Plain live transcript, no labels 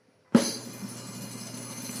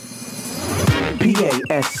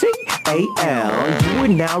P-A-S-C-A-L. You are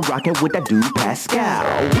now rocking with that dude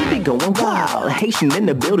Pascal. We be going wild. Haitian in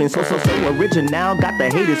the building, so original. Got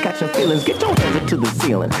the haters catching feelings. Get your hands up to the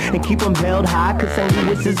ceiling and keep them held high, cause St.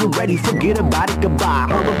 Louis isn't ready. Forget about it, goodbye.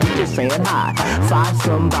 Hold up, we just saying hi. Find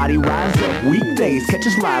somebody, rise up. Weekdays, catch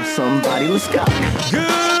us live, somebody. Let's go.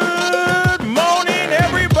 Good morning,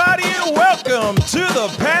 everybody, and welcome to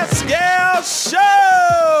the Pascal Show.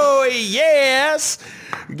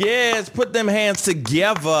 Yes, put them hands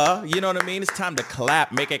together. You know what I mean? It's time to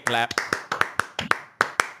clap. Make it clap.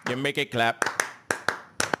 You make it clap.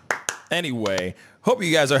 Anyway, hope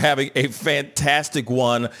you guys are having a fantastic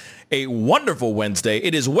one, a wonderful Wednesday.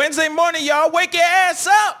 It is Wednesday morning, y'all. Wake your ass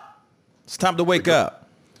up. It's time to wake up.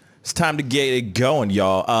 It's time to get it going,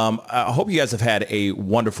 y'all. I hope you guys have had a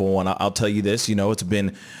wonderful one. I'll tell you this, it's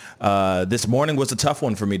been, this morning was a tough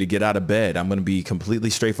one for me to get out of bed. I'm going to be completely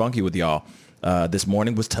straight funky with y'all. This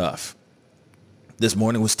morning was tough.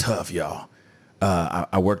 Y'all.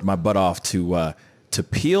 I worked my butt off to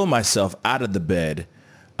peel myself out of the bed,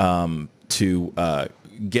 to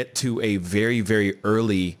get to a very, very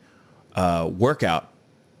early workout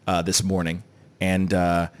this morning. And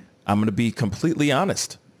I'm going to be completely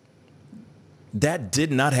honest. That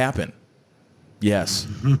did not happen. Yes.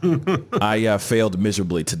 I failed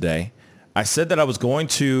miserably today. I said that I was going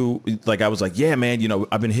to, I was like, yeah, man,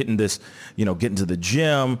 I've been hitting this, getting to the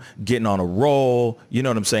gym, getting on a roll, you know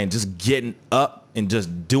what I'm saying? Just getting up and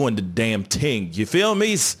just doing the damn thing. You feel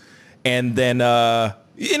me? And then on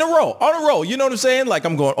a roll, you know what I'm saying? Like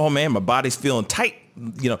I'm going, oh man, my body's feeling tight.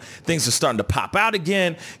 Things are starting to pop out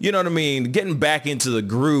again. You know what I mean? Getting back into the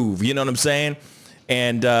groove. You know what I'm saying?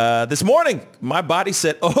 And this morning, my body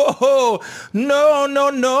said, oh,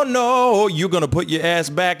 no, you're going to put your ass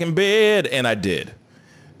back in bed. And I did.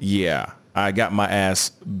 Yeah, I got my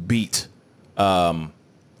ass beat. I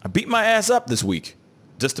beat my ass up this week,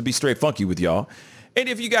 just to be straight funky with y'all. And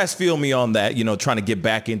if you guys feel me on that, trying to get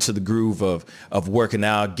back into the groove of working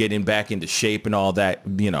out, getting back into shape and all that,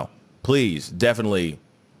 please definitely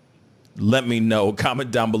let me know. Comment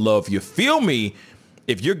down below if you feel me.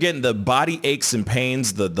 If you're getting the body aches and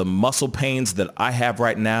pains, the muscle pains that I have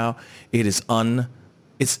right now, it's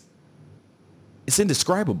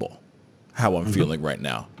indescribable how I'm feeling right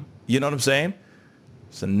now. You know what I'm saying?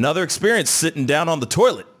 It's another experience sitting down on the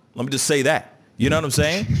toilet. Let me just say that. You know what I'm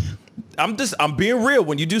saying? I'm being real.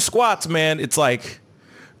 When you do squats, man, it's like,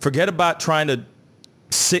 forget about trying to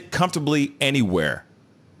sit comfortably anywhere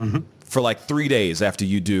for like 3 days after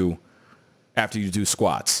you do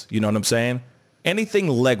squats. You know what I'm saying? Anything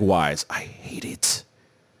leg-wise, I hate it.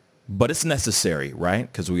 But it's necessary,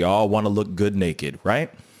 right? Because we all want to look good naked, right?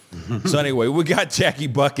 So anyway, we got Jackie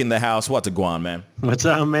Buck in the house. What's a guan, man? What's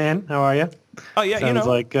up, man? How are you? Oh, yeah, Sounds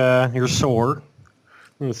like you're sore.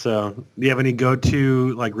 So do you have any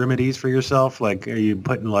go-to remedies for yourself? Like, are you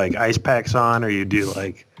putting ice packs on, or you do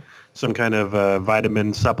some kind of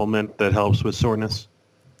vitamin supplement that helps with soreness?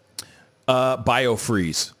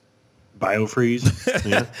 BioFreeze. BioFreeze?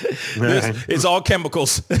 Yeah. It's all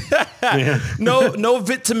chemicals. No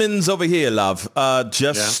vitamins over here, love.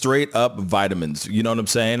 Just straight up vitamins. You know what I'm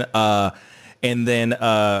saying? And then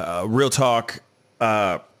real talk.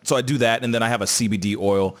 So I do that. And then I have a CBD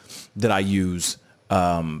oil that I use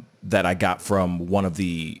that I got from one of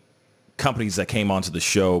the companies that came onto the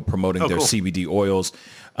show promoting their CBD oils.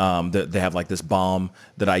 They have this balm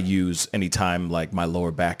that I use anytime my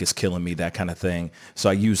lower back is killing me, that kind of thing. So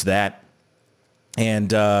I use that.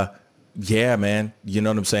 And yeah, man, you know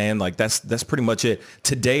what I'm saying? That's pretty much it.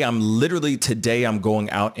 Today I'm going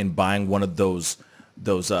out and buying one of those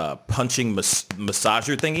punching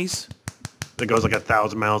massager thingies. That goes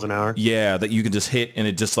 1,000 miles an hour. Yeah, that you can just hit and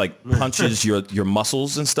it just punches your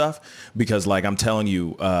muscles and stuff. Because I'm telling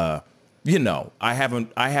you, I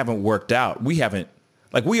haven't worked out. We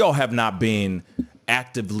all have not been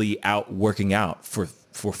actively out working out for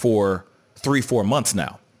 3-4 months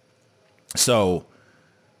now. So,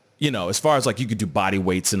 as far as you could do body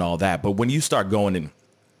weights and all that, but when you start going and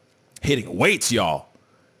hitting weights, y'all,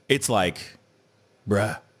 it's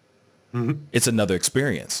bruh, it's another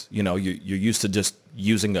experience. You're used to just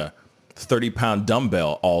using a 30-pound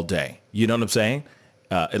dumbbell all day. You know what I'm saying?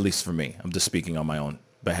 At least for me, I'm just speaking on my own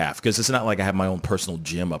behalf, because it's not like I have my own personal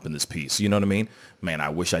gym up in this piece. You know what I mean? Man, I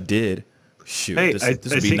wish I did. Shoot, hey, this I would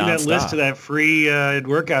be seen nonstop. that list of that free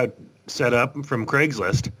workout set up from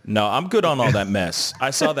Craigslist. No, I'm good on all that mess. I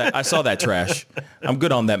saw that trash. I'm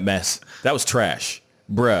good on that mess. That was trash.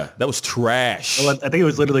 Bruh, that was trash. Well, I think it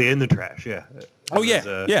was literally in the trash, yeah. Oh,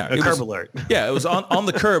 yeah. A curb alert. Yeah, it was on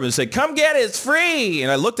the curb and said, come get it, it's free.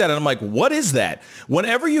 And I looked at it and I'm like, what is that?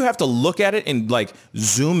 Whenever you have to look at it and like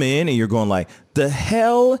zoom in and you're going like, the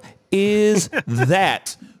hell is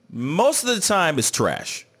that? Most of the time it's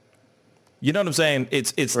trash. You know what I'm saying?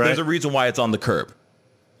 It's right. There's a reason why it's on the curb.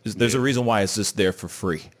 There's a reason why it's just there for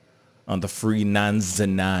free. On the free nines.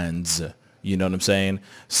 You know what I'm saying?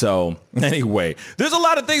 So anyway, there's a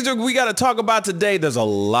lot of things that we got to talk about today. There's a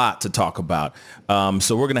lot to talk about.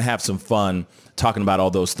 So we're going to have some fun talking about all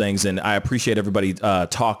those things. And I appreciate everybody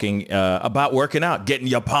talking about working out, getting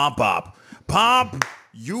your pump up. Pump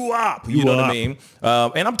you up. You know what I mean?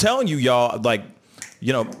 And I'm telling you, y'all, like,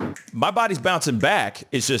 you know, my body's bouncing back.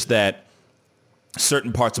 It's just that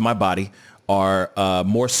certain parts of my body are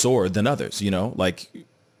more sore than others, you know, like,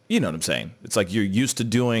 you know what I'm saying? It's like you're used to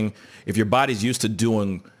doing, if your body's used to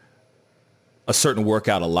doing a certain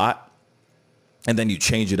workout a lot and then you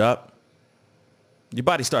change it up, your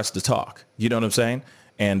body starts to talk. You know what I'm saying?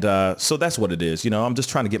 And so that's what it is. You know, I'm just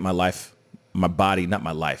trying to get my life, my body, not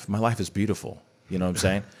my life. My life is beautiful. You know what I'm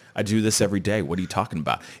saying? I do this every day. What are you talking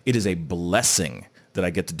about? It is a blessing that I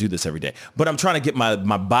get to do this every day. But I'm trying to get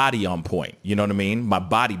my body on point. You know what I mean? My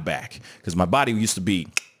body back. Because my body used to be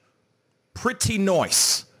pretty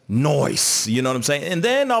nice. You know what I'm saying? And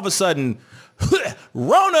then all of a sudden,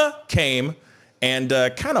 Rona came and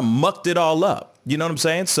kind of mucked it all up. You know what I'm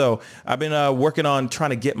saying? So I've been working on trying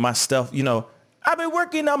to get my stuff, you know, I've been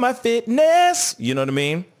working on my fitness. You know what I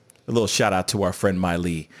mean? A little shout out to our friend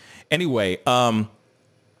Miley. Anyway,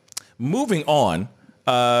 moving on.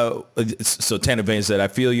 So Tanner Vane said, I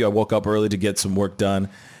feel you. I woke up early to get some work done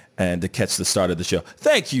and to catch the start of the show.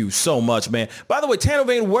 Thank you so much, man. By the way, Tanner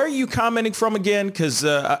Vane, where are you commenting from again? Because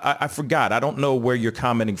I forgot. I don't know where you're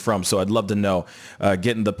commenting from, so I'd love to know.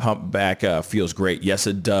 Getting the pump back feels great. Yes,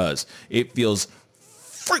 it does. It feels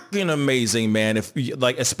freaking amazing, man. If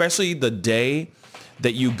like, especially the day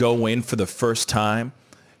that you go in for the first time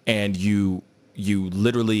and you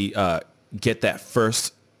literally get that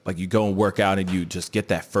first, like you go and work out and you just get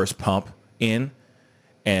that first pump in,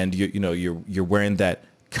 and you're wearing that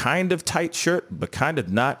kind of tight shirt, but kind of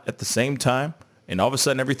not at the same time. And all of a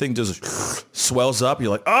sudden everything just swells up. You're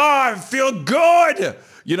like, oh, I feel good.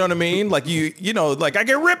 You know what I mean? Like you know, like I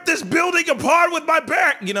can rip this building apart with my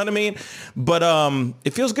back. You know what I mean? But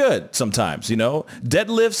it feels good sometimes, you know.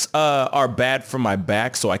 Deadlifts are bad for my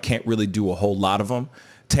back, so I can't really do a whole lot of them.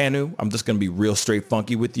 Tanu, I'm just going to be real straight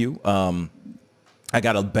funky with you. I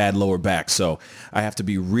got a bad lower back, so I have to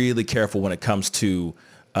be really careful when it comes to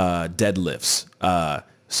deadlifts.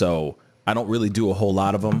 So I don't really do a whole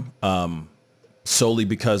lot of them, solely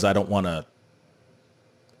because I don't want to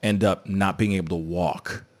end up not being able to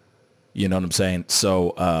walk. You know what I'm saying?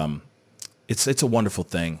 So it's a wonderful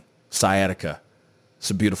thing. Sciatica. It's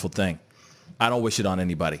a beautiful thing. I don't wish it on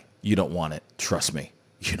anybody. You don't want it. Trust me.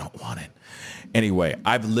 You don't want it. Anyway,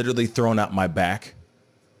 I've literally thrown out my back,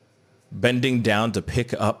 bending down to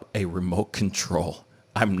pick up a remote control.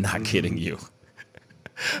 I'm not kidding you.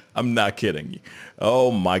 I'm not kidding you.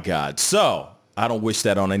 Oh my God. So I don't wish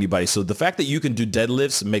that on anybody. So the fact that you can do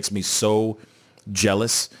deadlifts makes me so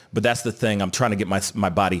jealous. But that's the thing. I'm trying to get my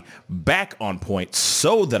body back on point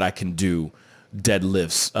so that I can do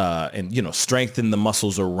deadlifts and, you know, strengthen the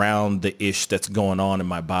muscles around the ish that's going on in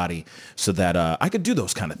my body so that I could do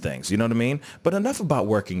those kind of things. You know what I mean? But enough about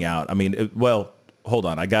working out. I mean, hold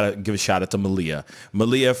on. I got to give a shout out to Malia.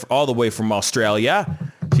 Malia, all the way from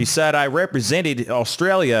Australia. She said, I represented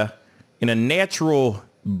Australia in a natural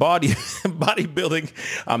bodybuilding.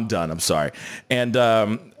 I'm done. I'm sorry. And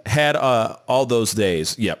had all those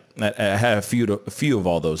days. Yep. I had a few of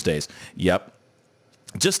all those days. Yep.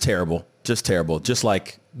 Just terrible. Just terrible. Just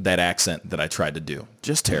like that accent that I tried to do.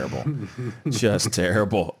 Just terrible. Just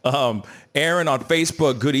terrible. Aaron on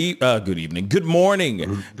Facebook, good evening. Good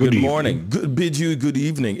morning. Good morning. Bid you good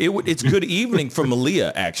evening. It's good evening for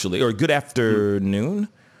Malia, actually, or good afternoon.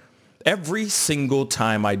 Every single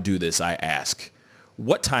time I do this, I ask,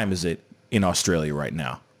 what time is it in Australia right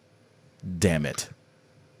now? Damn it.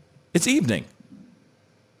 It's evening.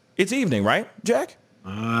 It's evening, right, Jack?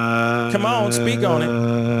 Come on, speak on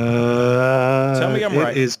it. Tell me I'm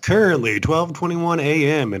right. It is currently 12:21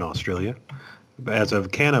 a.m. in Australia, as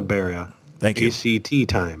of Canberra. Thank you. ACT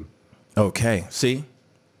time. Okay, see?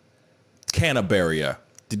 Canberra.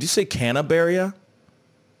 Did you say Canberra?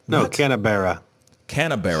 No, Canberra.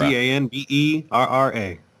 Canberra.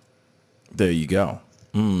 Canberra. There you go.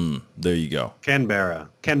 There you go.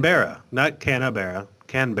 Canberra, not Canberra.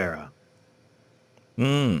 Canberra.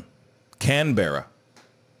 Canberra.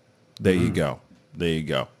 There you go. There you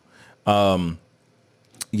go.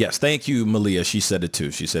 Yes, thank you, Malia. She said it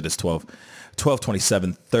too. She said it's 12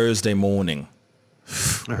 12:27 Thursday morning.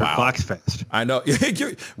 Her Wow. clock's fast. I know.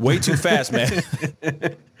 You're way too fast, man.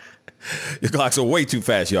 Your clocks are way too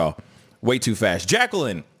fast, y'all. Way too fast.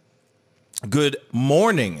 Jacqueline, good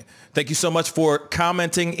morning. Thank you so much for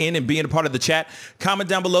commenting in and being a part of the chat. Comment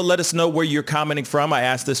down below. Let us know where you're commenting from. I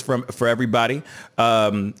asked this for everybody.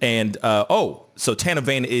 So Tana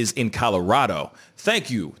Vane is in Colorado.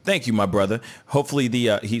 Thank you. Thank you, my brother. Hopefully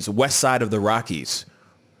he's west side of the Rockies.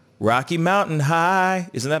 Rocky Mountain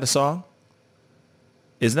High. Isn't that a song?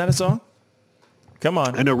 Isn't that a song? Come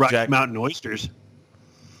on. I know Rocky Jack. Mountain Oysters.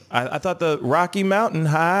 I thought the Rocky Mountain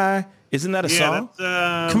High. Isn't that a song?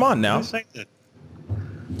 Come on now.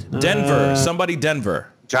 Denver. Somebody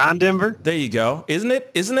Denver. John Denver. There you go. Isn't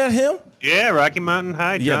that him? Yeah, Rocky Mountain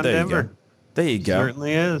High. John Denver. There you go.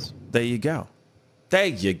 Certainly is. There you go. There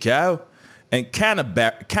you go. And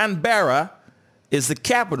Canberra is the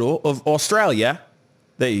capital of Australia.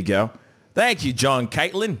 There you go. Thank you, John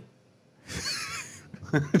Caitlin.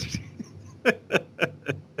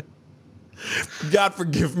 God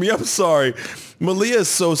forgive me. I'm sorry. Malia is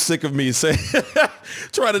so sick of me saying,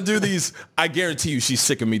 trying to do these. I guarantee you she's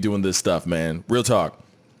sick of me doing this stuff, man. Real talk.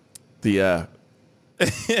 I'm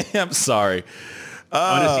sorry.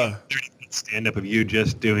 Honestly, 30-minute stand-up of you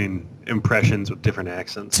just doing impressions with different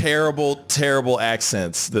accents. Terrible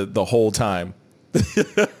accents the whole time.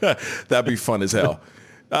 That'd be fun as hell.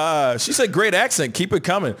 She said, great accent. Keep it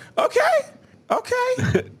coming. Okay.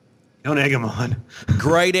 Don't egg them on.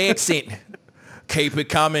 Great accent. Keep it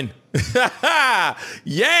coming.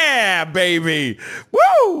 Yeah, baby.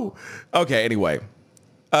 Woo. Okay, anyway.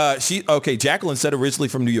 Jacqueline said originally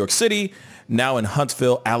from New York City, now in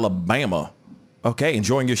Huntsville, Alabama. Okay,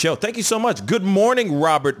 enjoying your show. Thank you so much. Good morning,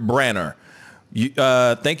 Robert Branner.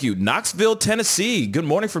 Thank you. Knoxville, Tennessee. Good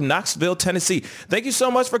morning from Knoxville, Tennessee. Thank you so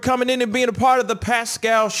much for coming in and being a part of the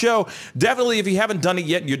Pascal Show. Definitely, if you haven't done it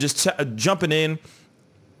yet and you're just jumping in,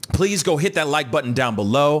 please go hit that like button down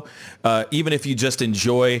below. Even if you just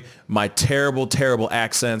enjoy my terrible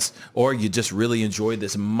accents or you just really enjoy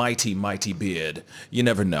this mighty beard. You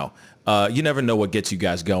never know. You never know what gets you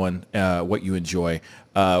guys going, what you enjoy.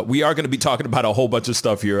 We are going to be talking about a whole bunch of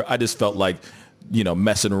stuff here. I just felt like,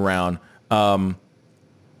 messing around. Tanu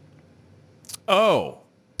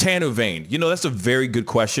Vane. That's a very good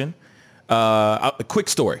question. A quick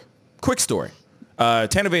story.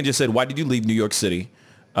 Tanu Vane just said, why did you leave New York City?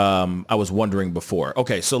 I was wondering before.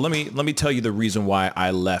 Okay, so let me tell you the reason why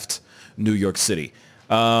I left New York City.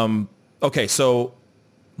 Okay, so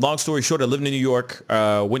long story short, I lived in New York,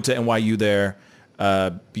 went to NYU there,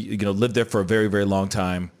 lived there for a very, very long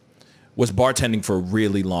time, was bartending for a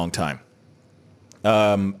really long time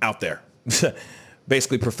out there.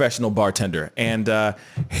 Basically professional bartender, and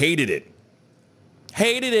hated it.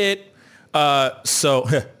 So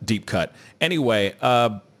deep cut. Anyway,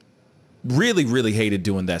 really hated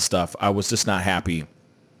doing that stuff. I was just not happy.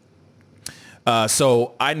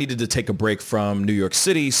 So I needed to take a break from New York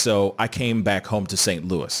City, so I came back home to St.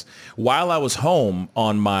 Louis. While I was home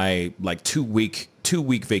on my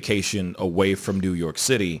two-week vacation away from New York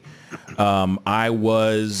City, I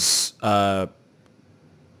was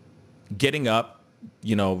getting up,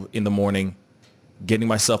 in the morning, getting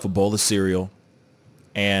myself a bowl of cereal,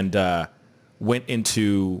 and went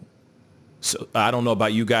into. So I don't know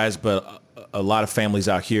about you guys, but a lot of families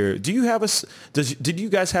out here. Did you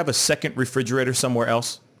guys have a second refrigerator somewhere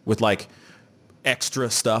else with like extra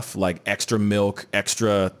stuff, like extra milk,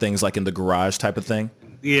 extra things like in the garage type of thing?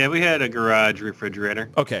 Yeah, we had a garage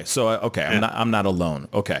refrigerator. Okay, so yeah. I'm not alone.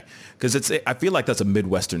 Okay, because I feel like that's a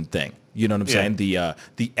Midwestern thing. You know what I'm saying? The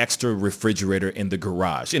extra refrigerator in the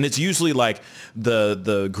garage, and it's usually like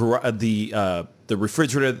the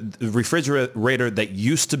refrigerator that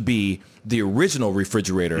used to be the original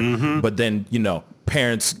refrigerator, but then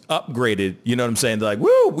parents upgraded. You know what I'm saying? They're like,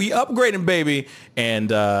 "Woo, we upgrading, baby," and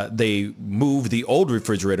they moved the old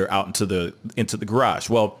refrigerator out into the garage.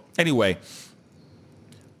 Well, anyway.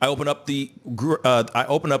 I open up the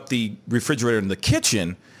refrigerator in the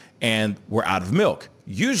kitchen, and we're out of milk.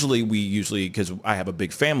 Usually, because I have a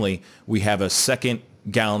big family, we have a second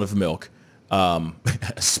gallon of milk, a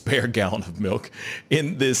spare gallon of milk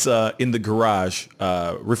in the garage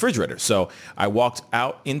refrigerator. So I walked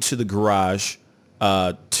out into the garage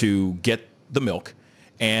to get the milk,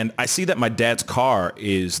 and I see that my dad's car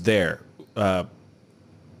is there, and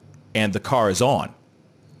the car is on.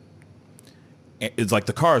 It's like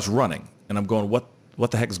the car is running, and I'm going, what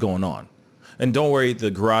the heck is going on? And don't worry, the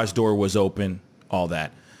garage door was open, all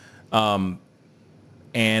that. And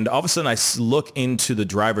all of a sudden, I look into the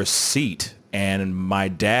driver's seat, and my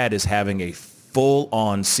dad is having a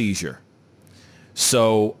full-on seizure.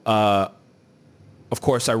 So of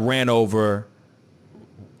course, I ran over,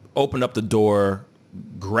 opened up the door,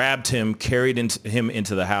 grabbed him, carried him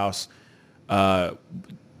into the house.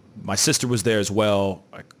 My sister was there as well.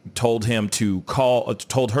 I told her to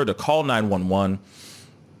call 911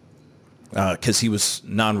 because he was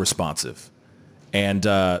non-responsive. And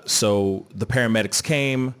so the paramedics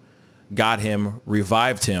came, got him,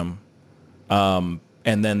 revived him, and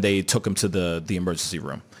then they took him to the emergency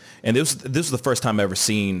room. And this was the first time I ever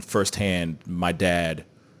seen firsthand my dad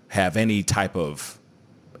have any type of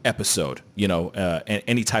episode,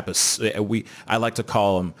 any type of, I like to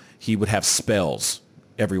call him, he would have spells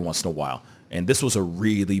every once in a while. And this was a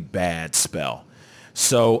really bad spell.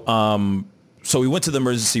 So we went to the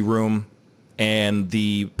emergency room, and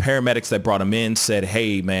the paramedics that brought him in said,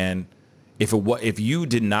 hey, man, if you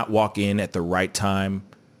did not walk in at the right time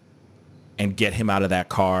and get him out of that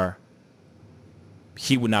car,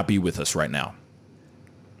 he would not be with us right now.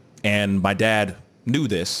 And my dad knew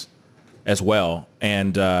this as well.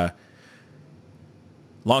 And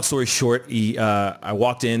long story short, I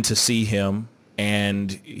walked in to see him,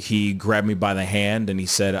 and he grabbed me by the hand and he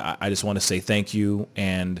said, I just want to say thank you,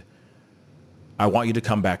 and I want you to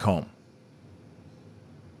come back home.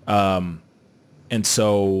 And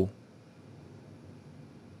so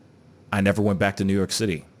I never went back to New York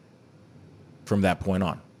City from that point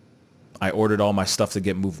on. I ordered all my stuff to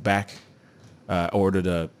get moved back. Ordered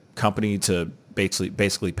a company to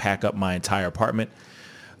basically pack up my entire apartment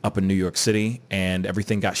up in New York City, and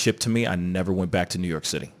everything got shipped to me. I never went back to New York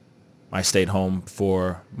City. I stayed home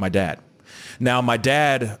for my dad. Now, my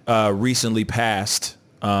dad recently passed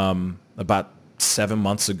about 7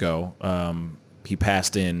 months ago. He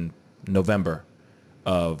passed in November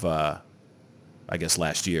of, I guess,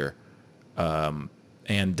 last year.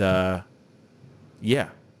 Yeah.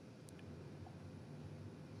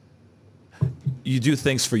 You do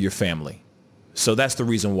things for your family. So that's the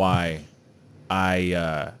reason why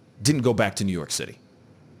I didn't go back to New York City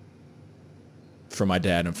for my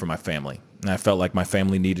dad and for my family. And I felt like my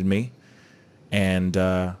family needed me. And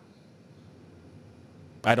I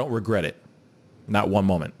don't regret it. Not one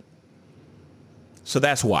moment. So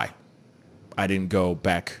that's why I didn't go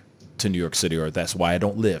back to New York City, or that's why I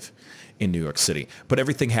don't live in New York City. But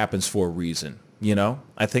everything happens for a reason,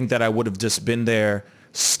 I think that I would have just been there,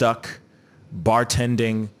 stuck,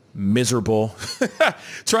 bartending, miserable,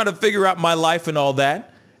 trying to figure out my life and all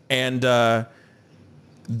that. And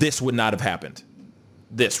this would not have happened.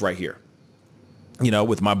 This right here,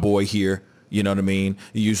 with my boy here, you know what I mean?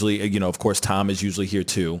 Usually, of course, Tom is usually here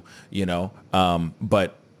too,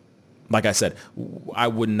 but like I said, I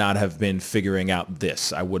would not have been figuring out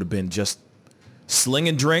this. I would have been just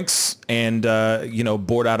slinging drinks and,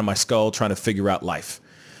 bored out of my skull trying to figure out life.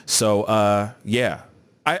 So, yeah.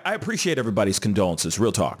 I appreciate everybody's condolences,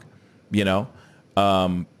 real talk, Yeah.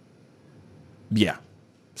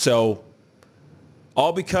 So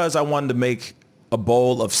all because I wanted to make a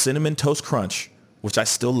bowl of Cinnamon Toast Crunch, which I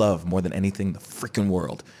still love more than anything in the freaking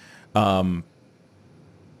world. I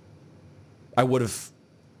would have,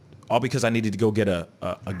 all because I needed to go get a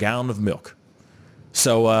gallon of milk.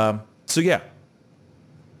 So yeah.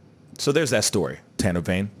 So there's that story, Tanner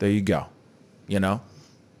Vane. There you go.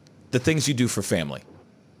 The things you do for family.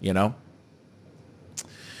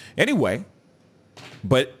 Anyway,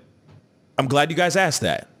 but I'm glad you guys asked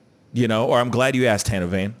that, or I'm glad you asked Tanner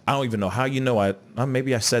Vane. I don't even know how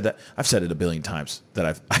maybe I said that. I've said it a billion times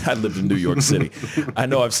that I lived in New York City. I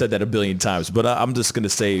know I've said that a billion times, but I'm just going to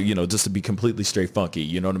say, just to be completely straight funky,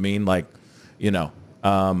 you know what I mean? Like, yeah,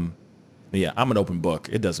 I'm an open book.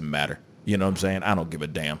 It doesn't matter. You know what I'm saying? I don't give a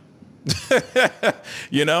damn.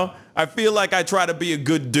 I feel like I try to be a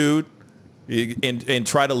good dude and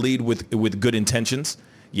try to lead with good intentions.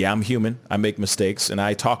 Yeah, I'm human. I make mistakes, and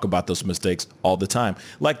I talk about those mistakes all the time.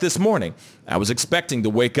 Like this morning, I was expecting to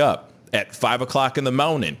wake up at 5 o'clock in the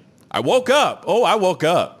morning. I woke up.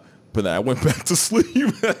 But then I went back to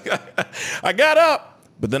sleep. I got up,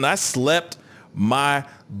 but then I slept my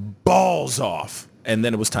balls off, and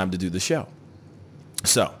then it was time to do the show.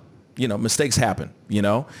 So, mistakes happen,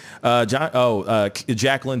 Jacqueline,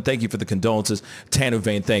 thank you for the condolences. Tanner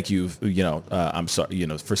Vane, thank you. I'm sorry,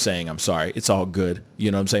 for saying I'm sorry. It's all good. You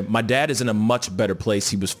know what I'm saying? My dad is in a much better place.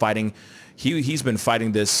 He was fighting. He's been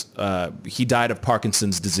fighting this. He died of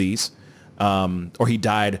Parkinson's disease, or he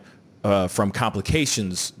died from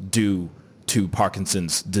complications due to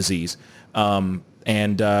Parkinson's disease. Long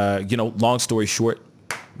story short,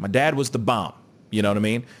 my dad was the bomb. You know what I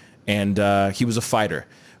mean? And he was a fighter.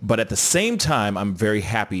 But at the same time, I'm very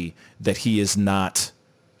happy that he is not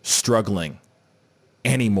struggling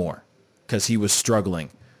anymore, because he was struggling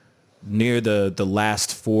near the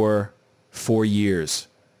last 4 4 years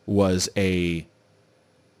was a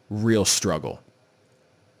real struggle.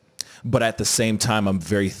 But at the same time, I'm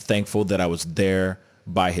very thankful that I was there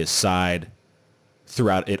by his side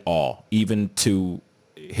throughout it all, even to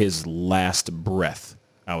his last breath.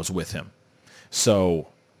 I was with him. So,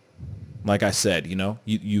 like I said,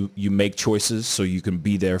 you make choices so you can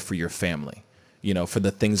be there for your family, for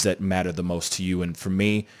the things that matter the most to you. And for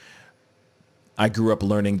me, I grew up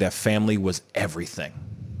learning that family was everything.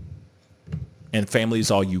 And family is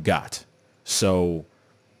all you got. So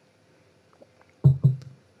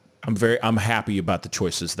I'm happy about the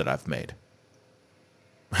choices that I've made.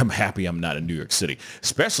 I'm happy I'm not in New York City,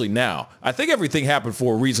 especially now. I think everything happened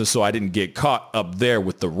for a reason, so I didn't get caught up there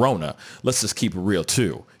with the Rona. Let's just keep it real,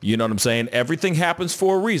 too. You know what I'm saying? Everything happens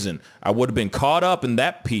for a reason. I would have been caught up in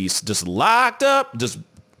that piece, just locked up, just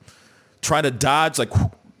trying to dodge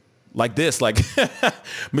like this, like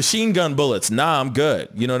machine gun bullets. Nah, I'm good.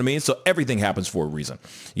 You know what I mean? So everything happens for a reason,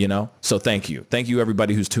 So thank you. Thank you,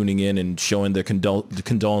 everybody who's tuning in and showing their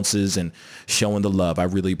condolences and showing the love. I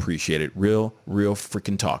really appreciate it. Real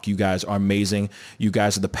freaking talk. You guys are amazing. You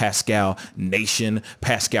guys are the Pascal Nation,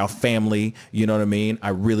 Pascal family. You know what I mean?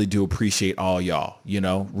 I really do appreciate all y'all,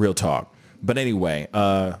 real talk. But anyway,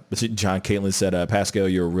 John Caitlin said, Pascal,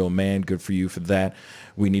 you're a real man. Good for you for that.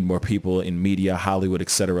 We need more people in media, Hollywood,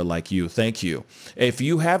 etc. like you. Thank you. If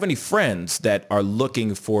you have any friends that are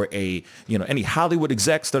looking for any Hollywood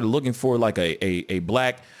execs that are looking for like a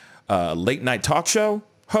black late night talk show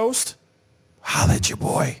host, holla at your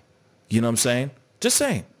boy. You know what I'm saying? Just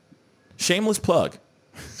saying. Shameless plug.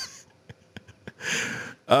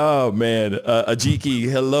 Oh, man. Ajiki,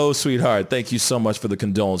 hello, sweetheart. Thank you so much for the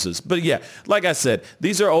condolences. But yeah, like I said,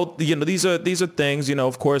 these are old, these are things,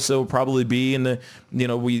 of course, it will probably be in the,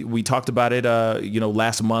 we talked about it,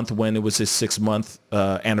 last month when it was his 6-month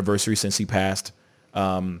anniversary since he passed.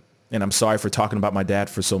 And I'm sorry for talking about my dad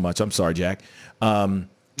for so much. I'm sorry, Jack.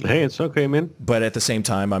 Hey, it's okay, man. But at the same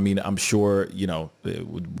time, I mean, I'm sure,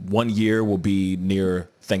 1 year will be near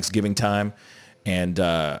Thanksgiving time. And,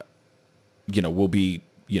 we'll be,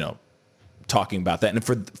 talking about that. And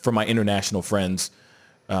for my international friends,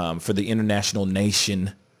 for the international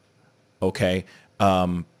nation, okay,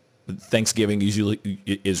 Thanksgiving usually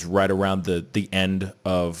is right around the end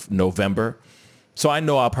of November. So I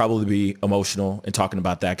know I'll probably be emotional in talking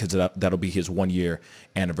about that because that'll be his 1 year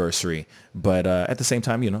anniversary. But at the same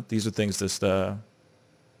time, these are things just, what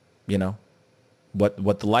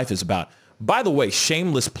the life is about. By the way,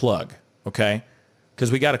 shameless plug, okay?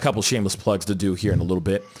 Because we got a couple shameless plugs to do here in a little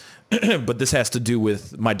bit. But this has to do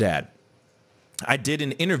with my dad. I did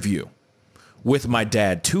an interview with my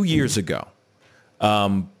dad 2 years ago.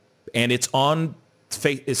 And it's on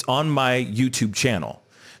my YouTube channel.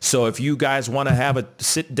 So if you guys want to have a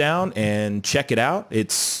sit down and check it out,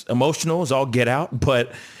 it's emotional as all get out,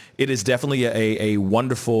 but it is definitely a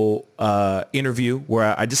wonderful interview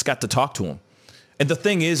where I just got to talk to him. And the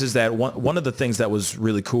thing is that one of the things that was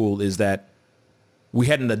really cool is that we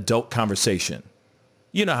had an adult conversation.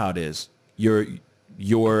 You know how it is.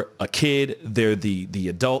 You're a kid. They're the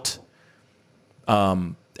adult.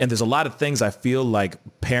 And there's a lot of things I feel like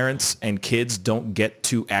parents and kids don't get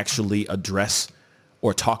to actually address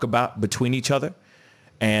or talk about between each other.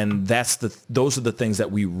 And those are the things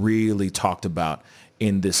that we really talked about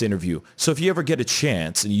in this interview. So if you ever get a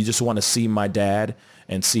chance and you just want to see my dad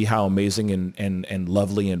and see how amazing and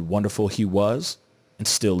lovely and wonderful he was and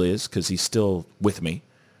still is, because he's still with me,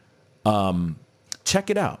 check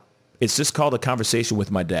it out. It's just called A Conversation with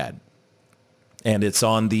My Dad. And it's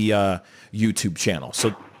on the YouTube channel.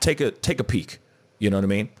 So take a peek. You know what I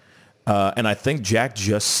mean? And I think Jack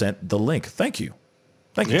just sent the link. Thank you.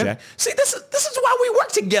 Thank you, Jack. See, this is why we work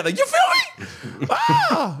together. You feel me? You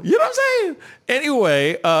know what I'm saying?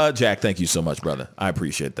 Anyway, Jack, thank you so much, brother. I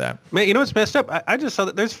appreciate that. Man, you know what's messed up? I just saw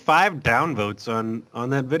that there's 5 downvotes on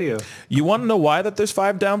that video. You want to know why that there's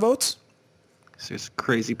 5 downvotes? There's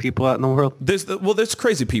crazy people out in the world. There's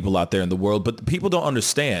crazy people out there in the world, but people don't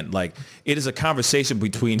understand. Like, it is a conversation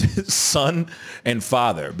between son and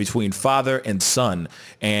father, between father and son.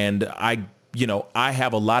 And I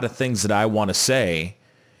have a lot of things that I want to say,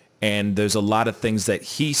 and there's a lot of things that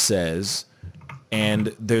he says,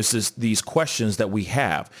 and there's these questions that we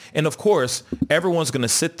have. And of course, everyone's going to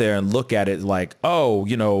sit there and look at it like, oh,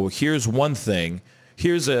 here's one thing.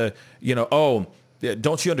 Here's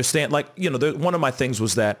don't you understand? Like, one of my things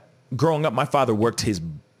was that growing up, my father worked his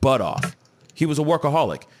butt off. He was a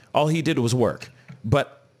workaholic. All he did was work.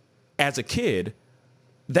 But as a kid,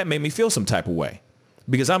 that made me feel some type of way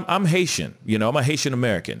because I'm Haitian. I'm a Haitian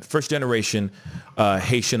American, first generation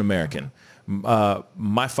Haitian American.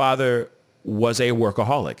 My father was a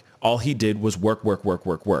workaholic. All he did was work, work, work,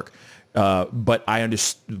 work, work. But I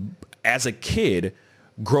understand, as a kid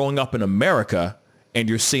growing up in America, and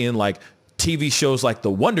you're seeing like TV shows like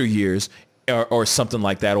The Wonder Years or something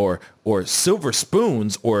like that, or Silver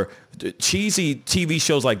Spoons, or cheesy TV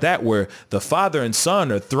shows like that, where the father and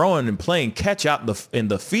son are throwing and playing catch out in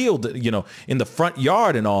the field, you know, in the front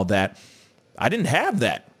yard and all that. I didn't have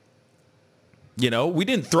that. You know, we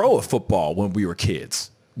didn't throw a football when we were kids.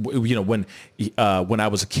 You know, when I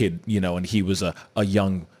was a kid, you know, and he was a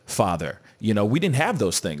young father. You know, we didn't have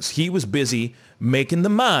those things. He was busy making the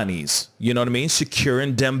monies, you know what I mean?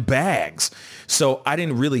 Securing them bags. So I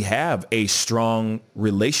didn't really have a strong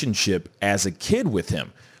relationship as a kid with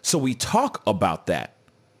him. So we talk about that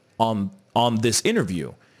on this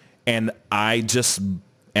interview. And I'm just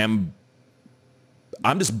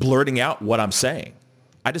blurting out what I'm saying.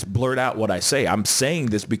 I just blurt out what I say. I'm saying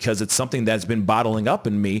this because it's something that's been bottling up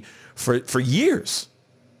in me for years.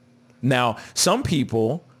 Now, some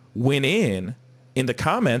people went in the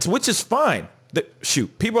comments, which is fine.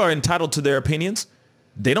 Shoot, people are entitled to their opinions.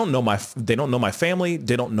 They don't know my family.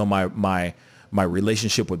 They don't know my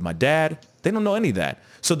relationship with my dad. They don't know any of that.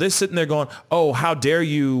 So they're sitting there going, "Oh, how dare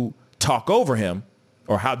you talk over him,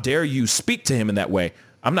 or how dare you speak to him in that way?"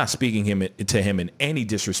 I'm not speaking to him in any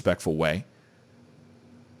disrespectful way.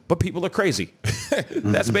 But people are crazy.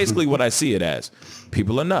 That's basically what I see it as.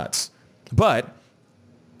 People are nuts. But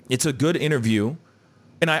it's a good interview.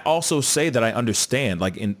 And I also say that I understand,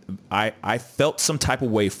 like, I felt some type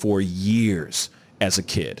of way for years as a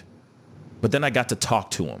kid, but then I got to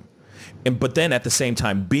talk to him. But then at the same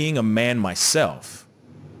time, being a man myself,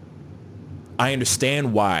 I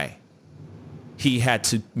understand why he had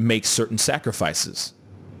to make certain sacrifices.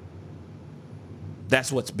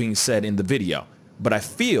 That's what's being said in the video. But I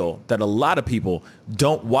feel that a lot of people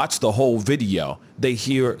don't watch the whole video. They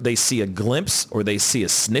see a glimpse, or they see a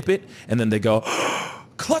snippet, and then they go,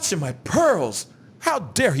 "Clutching my pearls. How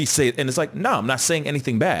dare he say it?" And it's like, no, I'm not saying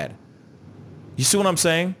anything bad. You see what I'm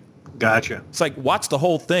saying? Gotcha. It's like, watch the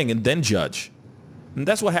whole thing and then judge. And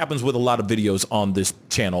that's what happens with a lot of videos on this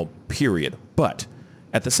channel, period. But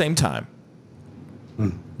at the same time,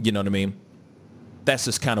 you know what I mean? That's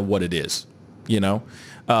just kind of what it is, you know?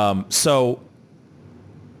 So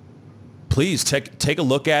please take a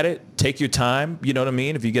look at it. Take your time. You know what I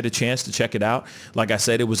mean? If you get a chance to check it out. Like I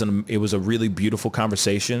said, it was a really beautiful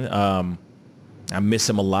conversation. I miss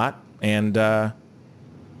him a lot. And I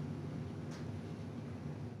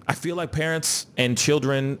feel like parents and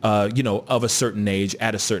children, you know, of a certain age,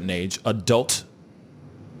 at a certain age, adults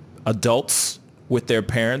with their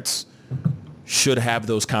parents should have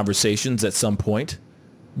those conversations at some point.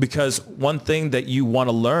 Because one thing that you want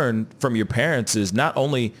to learn from your parents is not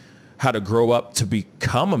only how to grow up to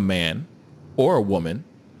become a man or a woman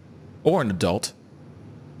or an adult,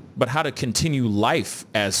 but how to continue life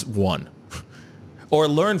as one or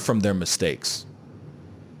learn from their mistakes.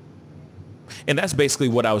 And that's basically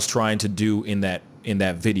what I was trying to do in that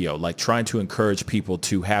video, like trying to encourage people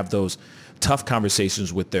to have those tough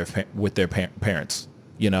conversations with their parents,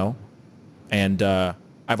 you know? And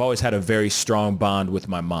I've always had a very strong bond with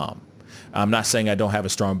my mom. I'm not saying I don't have a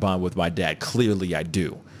strong bond with my dad. Clearly I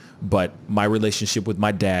do. But my relationship with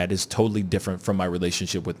my dad is totally different from my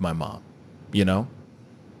relationship with my mom, you know?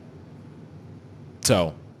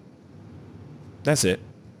 So that's it.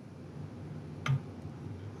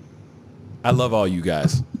 I love all you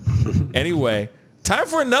guys. Anyway, time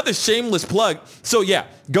for another shameless plug. So yeah,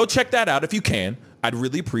 go check that out if you can. I'd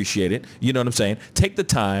really appreciate it. You know what I'm saying? Take the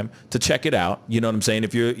time to check it out. You know what I'm saying?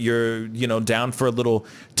 If you're you know, down for a little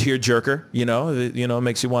tear jerker, you know, it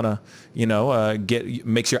makes you want to, you know,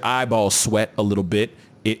 makes your eyeballs sweat a little bit.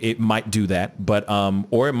 It might do that, but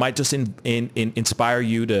or it might just inspire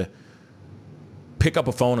you to pick up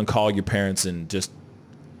a phone and call your parents and just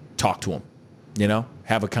talk to them. You know,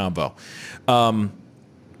 have a convo.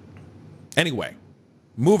 Anyway,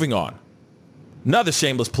 moving on. Another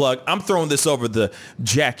shameless plug. I'm throwing this over the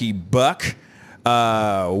Jackie Buck.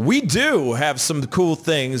 We do have some cool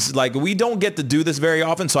things. Like, we don't get to do this very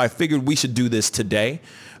often, so I figured we should do this today,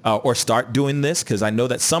 or start doing this, because I know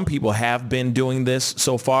that some people have been doing this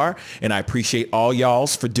so far, and I appreciate all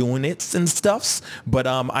y'alls for doing it and stuffs. But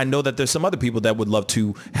I know that there's some other people that would love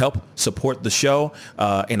to help support the show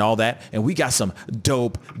and all that. And we got some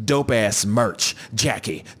dope ass merch.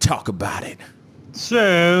 Jackie, talk about it.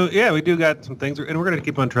 So, yeah, we do got some things, and we're going to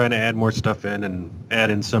keep on trying to add more stuff in and add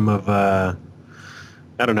in some of, I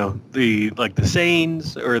don't know, the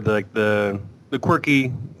sayings or the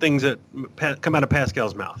quirky things that come out of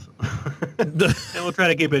Pascal's mouth. And we'll try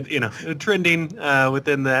to keep it, you know, trending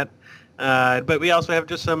within that. But we also have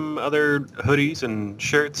just some other hoodies and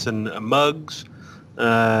shirts and mugs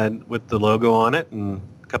with the logo on it, and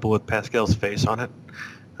a couple with Pascal's face on it.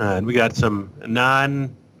 And we got some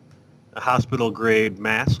non-hospital grade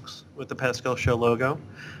masks with the Pascal Show logo.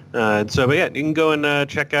 But yeah, you can go and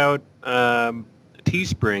check out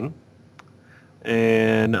Teespring,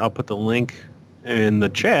 and I'll put the link in the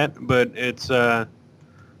chat. But it's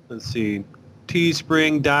let's see,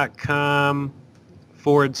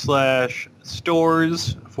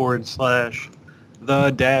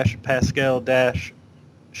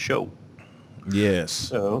 teespring.com/stores/the-Pascal-show. Yes.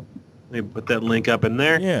 So they put that link up in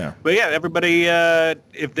there. Yeah. But yeah, everybody,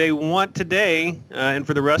 if they want today and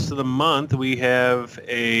for the rest of the month, we have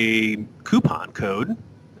a coupon code,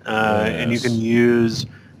 and you can use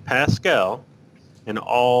Pascal in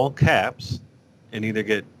all caps and either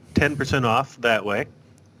get 10% off that way.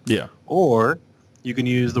 Yeah. Or you can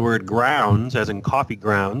use the word grounds, as in coffee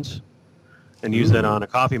grounds, and use that on a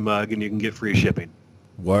coffee mug, and you can get free shipping.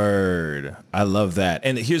 Word. I love that.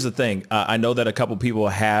 And here's the thing. I know that a couple people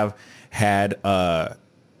have had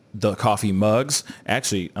the coffee mugs.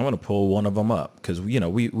 Actually, I'm going to pull one of them up because,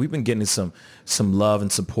 we've been getting some love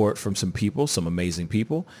and support from some people, some amazing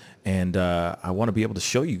people. And I want to be able to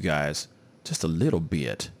show you guys just a little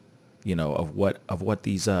bit, of what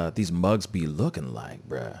these mugs be looking like,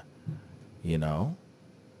 bruh.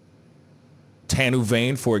 Tanu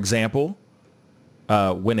Vane, for example,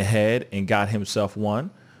 went ahead and got himself one,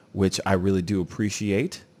 which I really do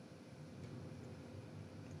appreciate.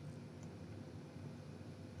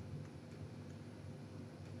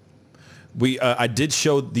 I did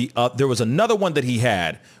show there was another one that he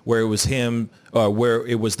had where it was him, where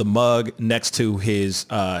it was the mug next to his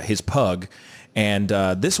pug. And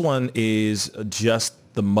this one is just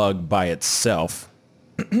the mug by itself.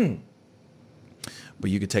 But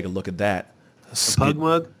you could take a look at that. A pug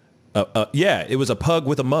mug? Yeah, it was a pug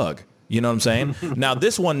with a mug. You know what I'm saying? Now,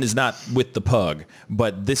 this one is not with the pug,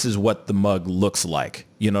 but this is what the mug looks like.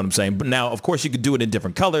 You know what I'm saying? But now, of course, you could do it in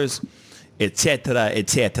different colors, et cetera, et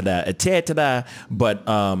cetera, et cetera. But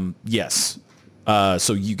yes,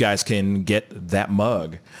 so you guys can get that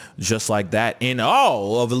mug just like that in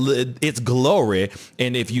all of its glory.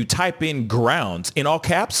 And if you type in grounds in all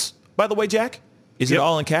caps, by the way, Jack, is it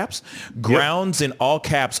all in caps? Grounds in all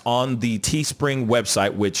caps on the Teespring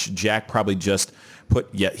website, which Jack probably just put.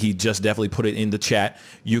 Yeah, he just definitely put it in the chat.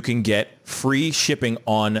 You can get free shipping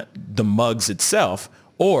on the mugs itself,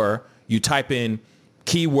 or you type in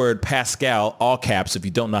keyword Pascal, all caps. If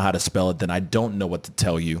you don't know how to spell it, then I don't know what to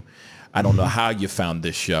tell you. I don't know how you found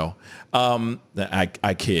this show.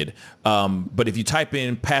 I kid. But if you type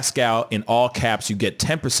in Pascal in all caps, you get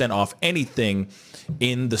 10% off anything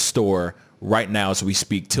in the store right now as we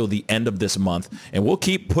speak till the end of this month. And we'll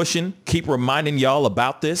keep pushing, keep reminding y'all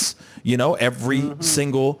about this, every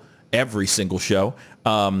single show.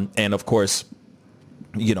 And of course,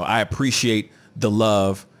 I appreciate the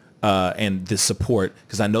love and the support,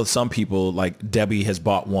 because I know some people, like Debbie has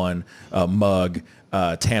bought one mug.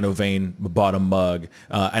 Tano Vane bought a mug,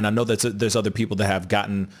 and I know that there's other people that have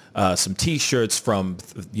gotten some T-shirts from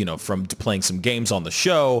playing some games on the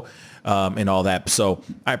show and all that. So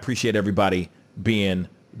I appreciate everybody being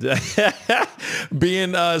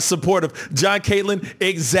supportive. John Caitlin,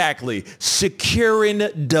 exactly, securing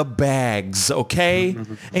the bags, okay,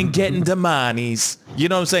 and getting the monies. You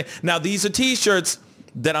know what I'm saying? Now these are T-shirts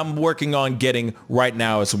that I'm working on getting right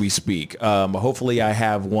now as we speak. Hopefully I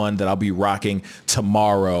have one that I'll be rocking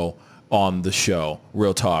tomorrow on the show.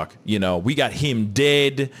 Real talk. We got him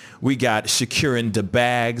dead. We got securing the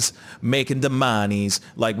bags, making the monies.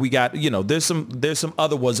 Like we got, there's some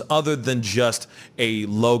other ones other than just a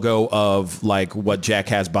logo of like what Jack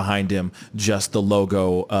has behind him, just the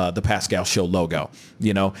logo, the Pascal Show logo.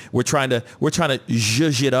 We're trying to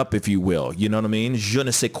zhuzh it up, if you will. You know what I mean? Je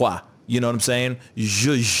ne sais quoi. You know what I'm saying?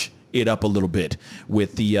 Zhuzh it up a little bit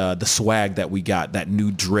with the swag that we got, that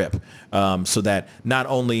new drip, so that not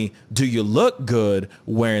only do you look good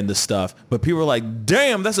wearing the stuff, but people are like,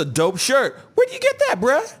 damn, that's a dope shirt. Where do you get that,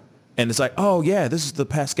 bruh? And it's like, oh, yeah, this is the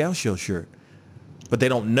Pascal Show shirt. But they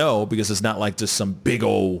don't know because it's not like just some big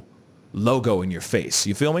old logo in your face.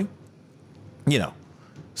 You feel me?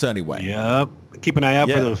 So anyway. Yep. Keep an eye out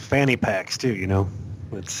for those fanny packs, too,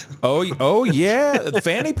 Oh yeah,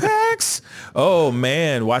 fanny packs. Oh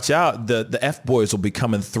man, watch out! The F boys will be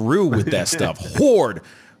coming through with that stuff. Horde.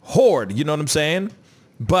 You know what I'm saying?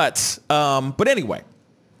 But anyway,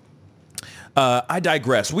 I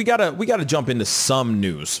digress. We gotta jump into some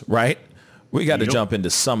news, right? We got to jump into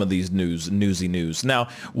some of these newsy news. Now,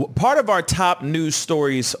 part of our top news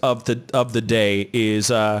stories of the day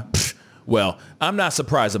is Well, I'm not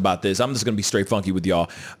surprised about this. I'm just going to be straight funky with y'all.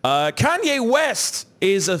 Kanye West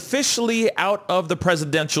is officially out of the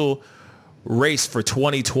presidential race for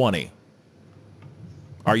 2020.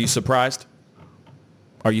 Are you surprised?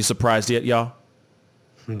 Are you surprised yet, y'all?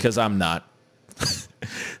 Because I'm not.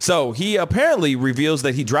 So he apparently reveals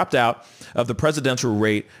that he dropped out of the presidential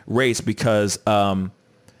race because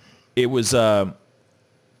it was the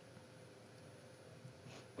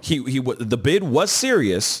bid was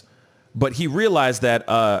serious, but he realized that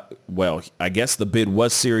I guess the bid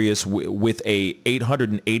was serious with a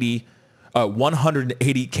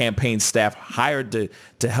 180 campaign staff hired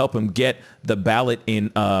to help him get the ballot in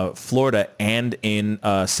Florida and in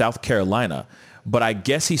South Carolina. But I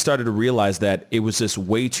guess he started to realize that it was just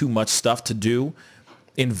way too much stuff to do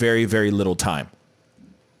in very, very little time.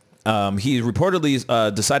 He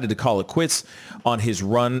reportedly decided to call it quits on his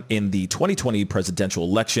run in the 2020 presidential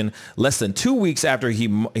election less than 2 weeks after he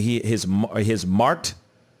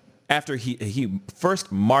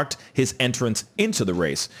first marked his entrance into the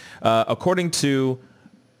race. According to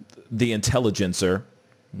the Intelligencer,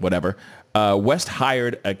 West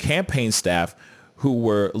hired a campaign staff who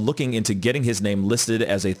were looking into getting his name listed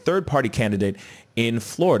as a third-party candidate in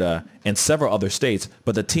Florida and several other states,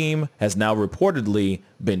 but the team has now reportedly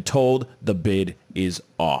been told the bid is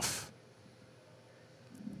off.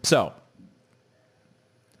 So,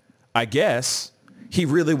 I guess he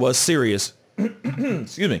really was serious.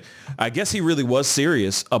 Excuse me. I guess he really was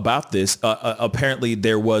serious about this. Apparently,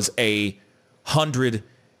 there was a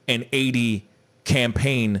 180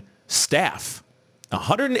 campaign staff.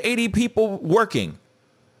 180 people working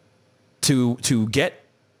to get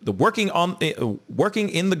the working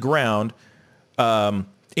in the ground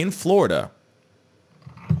in Florida.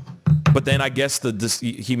 But then I guess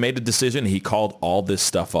he made a decision. He called all this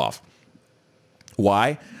stuff off.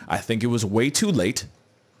 Why? I think it was way too late.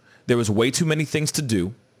 There was way too many things to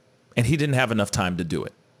do, and he didn't have enough time to do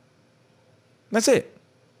it. That's it.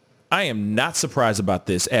 I am not surprised about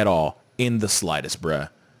this at all in the slightest, bruh.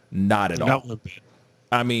 Not at all.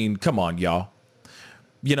 I mean, come on, y'all.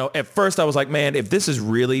 You know, at first I was like, man, if this is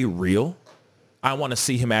really real, I want to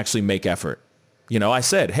see him actually make effort. You know, I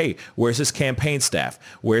said, hey, where's his campaign staff?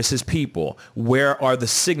 Where's his people? Where are the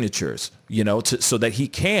signatures? You know, so that he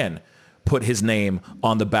can put his name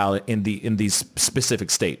on the ballot in these specific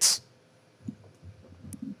states.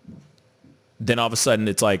 Then all of a sudden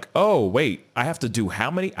it's like, oh, wait, I have to do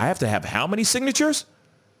how many? I have to have how many signatures?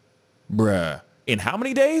 Bruh. In how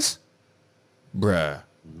many days? Bruh,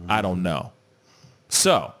 I don't know.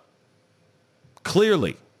 So,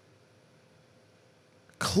 clearly,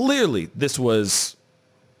 this was,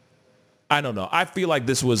 I don't know. I feel like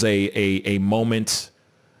this was a moment,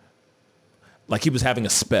 like he was having a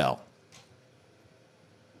spell.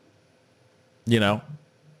 You know?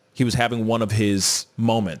 He was having one of his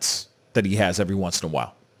moments that he has every once in a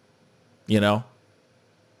while. You know?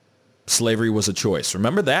 Slavery was a choice.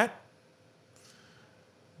 Remember that?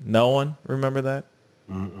 No one remember that?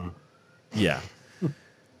 Mm-mm. Yeah.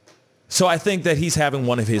 So I think that he's having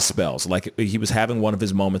one of his spells. Like he was having one of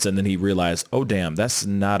his moments and then he realized, oh, damn, that's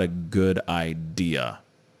not a good idea.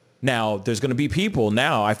 Now, there's going to be people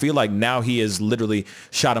now. I feel like now he has literally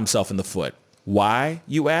shot himself in the foot. Why,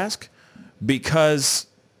 you ask? Because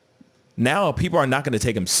now people are not going to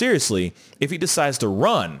take him seriously if he decides to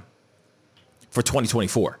run for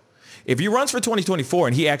 2024. If he runs for 2024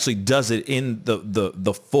 and he actually does it in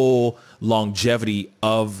the full longevity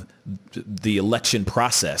of the election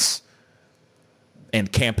process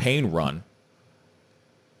and campaign run,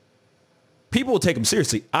 people will take him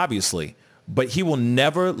seriously, obviously, but he will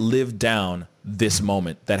never live down this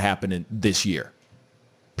moment that happened in this year.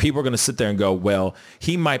 People are going to sit there and go, well,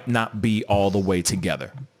 he might not be all the way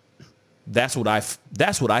together. That's what I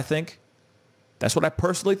think. That's what I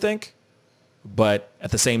personally think. But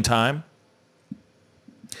at the same time,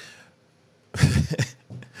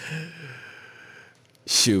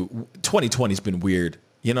 shoot, 2020's been weird.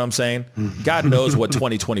 You know what I'm saying? God knows what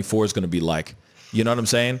 2024 is going to be like. You know what I'm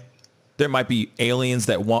saying? There might be aliens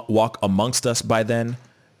that walk amongst us by then.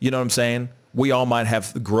 You know what I'm saying? We all might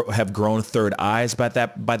have grown third eyes by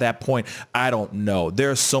that point. I don't know.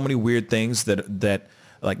 There are so many weird things that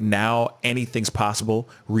like now anything's possible.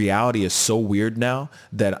 Reality is so weird now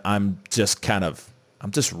that I'm just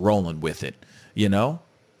rolling with it, you know?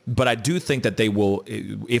 But I do think that they will,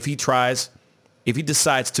 if he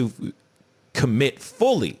decides to commit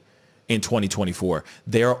fully in 2024,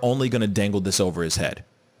 they're only going to dangle this over his head,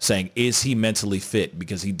 saying, is he mentally fit?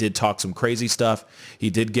 Because he did talk some crazy stuff.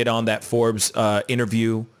 He did get on that Forbes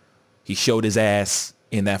interview. He showed his ass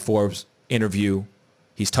in that Forbes interview.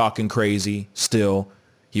 He's talking crazy still.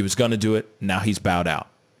 He was going to do it. Now he's bowed out.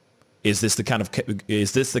 Is this the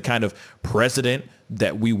kind of president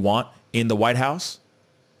that we want in the White House?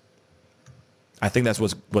 I think that's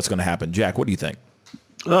what's going to happen. Jack, what do you think?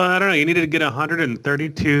 I don't know. You needed to get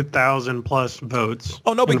 132,000 plus votes.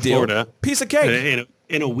 Oh, no big deal. Florida Piece of cake.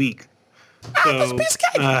 In a week. That's a piece of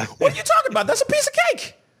cake. What are you talking about? That's a piece of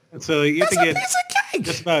cake. So you have to get piece of cake.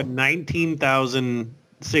 Just about 19,000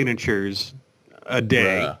 signatures a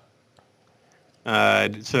day.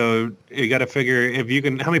 So you got to figure if you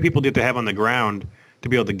can, how many people do you have to have on the ground to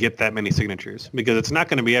be able to get that many signatures? Because it's not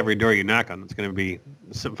going to be every door you knock on. It's going to be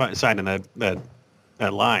signed in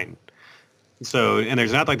that line. So, and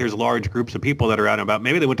there's not like there's large groups of people that are out and about.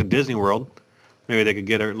 Maybe they went to Disney World. Maybe they could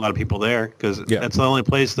get a lot of people there because that's the only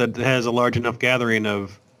place that has a large enough gathering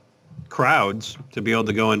of crowds to be able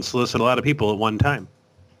to go and solicit a lot of people at one time.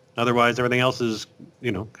 Otherwise, everything else is,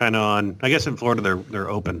 kind of on, I guess in Florida, they're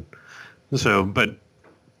open. So, but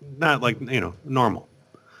not like, normal.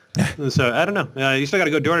 So I don't know. You still got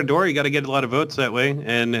to go door to door. You got to get a lot of votes that way.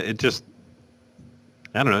 And it just,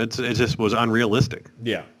 I don't know. It just was unrealistic.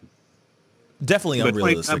 Yeah. Definitely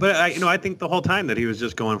unrealistic. But I think the whole time that he was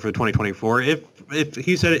just going for 2024. If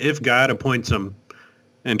he said if God appoints him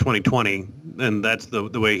in 2020, then that's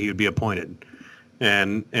the way he would be appointed.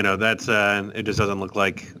 And that's it just doesn't look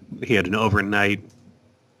like he had an overnight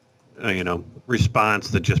response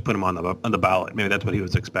that just put him on the ballot. Maybe that's what he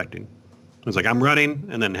was expecting. It was like, I'm running,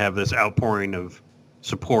 and then have this outpouring of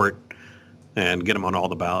support and get him on all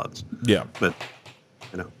the ballots. Yeah. But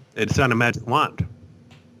it's not a magic wand.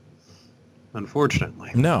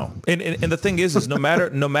 Unfortunately. No. And the thing is no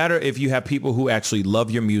matter if you have people who actually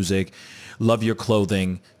love your music, love your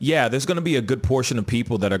clothing, there's going to be a good portion of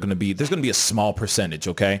people that are going to be, there's going to be a small percentage,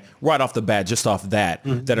 okay? Right off the bat, just off that,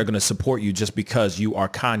 that are going to support you just because you are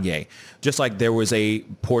Kanye. Just like there was a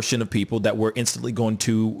portion of people that were instantly going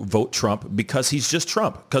to vote Trump because he's just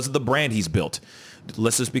Trump, because of the brand he's built.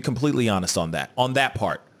 Let's just be completely honest on that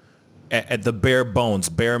part. At the bare bones,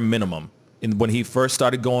 bare minimum. And when he first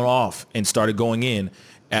started going off and started going in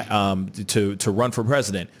to run for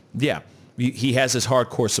president, he has his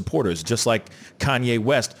hardcore supporters, just like Kanye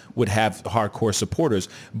West would have hardcore supporters.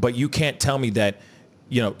 But you can't tell me that,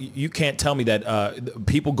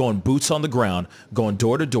 people going boots on the ground, going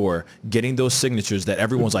door to door, getting those signatures that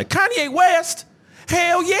everyone's like, Kanye West?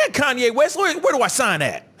 Hell yeah, Kanye West. Where do I sign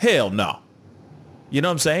at? Hell no. You know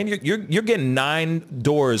what I'm saying? You're getting 9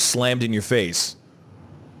 doors slammed in your face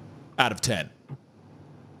out of 10.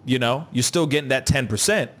 You're still getting that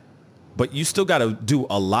 10%, but you still got to do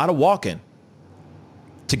a lot of walking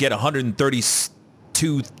to get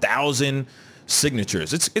 132,000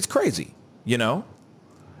 signatures. It's crazy,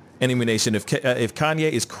 Enemy Nation, if Kanye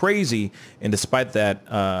is crazy, and despite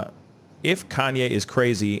that,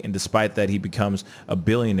 he becomes a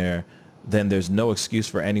billionaire, then there's no excuse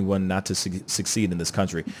for anyone not to succeed in this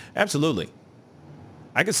country. Absolutely.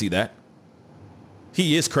 I can see that.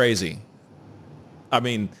 He is crazy. I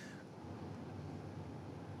mean,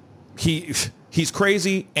 he's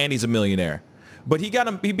crazy and he's a millionaire. But he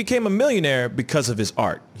became a millionaire because of his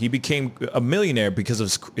art. He became a millionaire because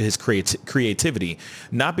of his creativity,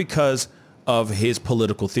 not because of his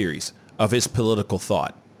political theories, of his political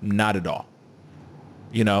thought. Not at all.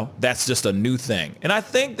 That's just a new thing. And I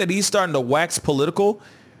think that he's starting to wax political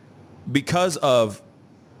because of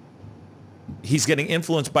he's getting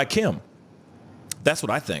influenced by Kim. That's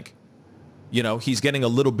what I think. He's getting a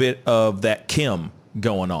little bit of that Kim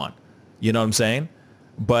going on. You know what I'm saying?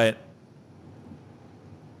 But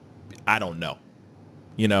I don't know.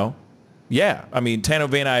 Yeah. I mean, Tano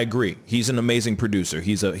Vane, I agree. He's an amazing producer.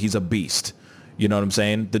 He's a beast. You know what I'm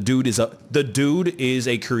saying? The dude is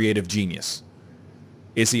a creative genius.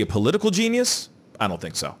 Is he a political genius? I don't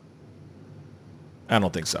think so.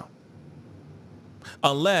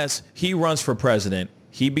 Unless he runs for president,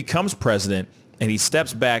 he becomes president, and he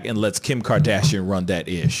steps back and lets Kim Kardashian run that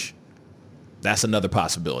ish. That's another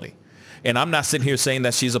possibility. And I'm not sitting here saying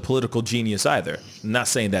that she's a political genius either. I'm not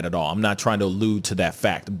saying that at all. I'm not trying to allude to that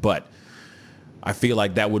fact, but I feel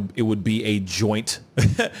like it would be a joint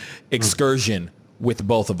excursion with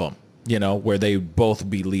both of them, where they both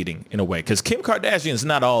be leading in a way. Because Kim Kardashian is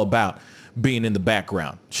not all about being in the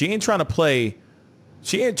background. She ain't trying to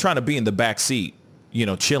be in the back seat,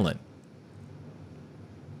 chilling.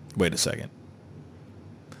 Wait a second.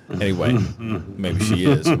 Anyway, maybe she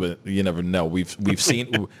is, but you never know. We've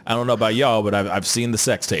seen. I don't know about y'all, but I've seen the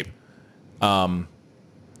sex tape.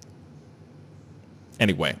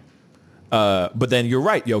 Anyway, but then you're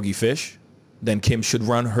right, Yogi Fish. Then Kim should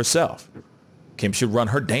run herself. Kim should run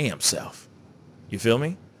her damn self. You feel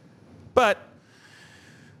me? But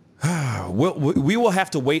we will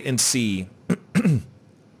have to wait and see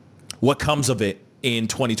what comes of it in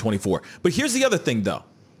 2024. But here's the other thing, though.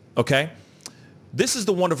 Okay, this is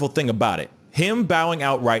the wonderful thing about it. Him bowing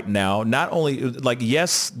out right now, not only like,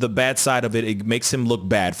 yes, the bad side of it, it makes him look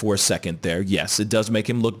bad for a second there. Yes, it does make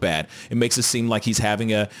him look bad. It makes it seem like he's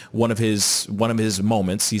having one of his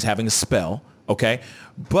moments. He's having a spell. Okay.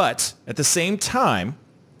 But at the same time,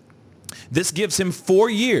 this gives him 4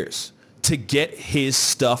 years to get his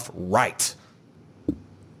stuff right.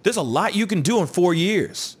 There's a lot you can do in 4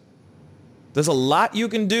 years. There's a lot you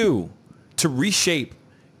can do to reshape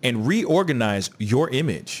and reorganize your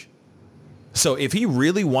image. So if he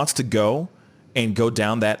really wants to go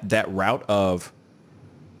down that route of,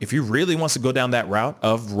 if he really wants to go down that route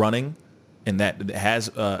of running and that has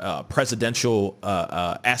presidential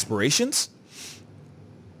aspirations,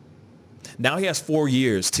 now he has 4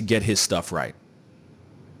 years to get his stuff right.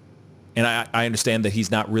 And I understand that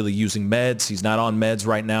he's not really using meds. He's not on meds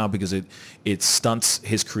right now because it stunts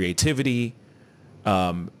his creativity.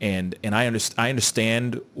 And I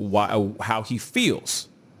understand how he feels.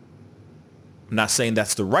 I'm not saying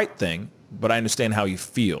that's the right thing, but I understand how he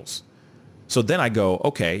feels. So then I go,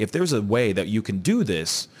 okay, if there's a way that you can do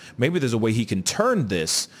this, maybe there's a way he can turn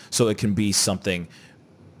this so it can be something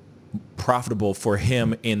profitable for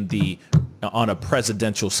him on a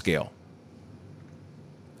presidential scale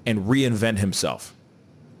and reinvent himself.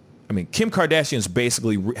 I mean, Kim Kardashian's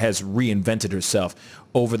basically has reinvented herself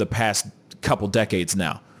over the past couple decades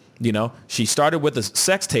now. You know, she started with a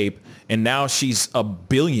sex tape and now she's a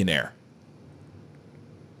billionaire.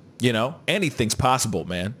 You know, anything's possible,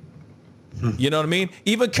 man. You know what I mean?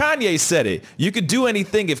 Even Kanye said it. You could do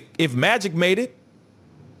anything if Magic made it.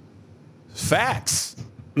 Facts.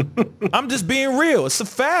 I'm just being real. It's the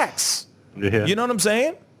facts. Yeah. You know what I'm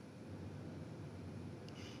saying?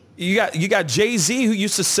 You got Jay-Z, who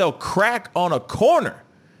used to sell crack on a corner,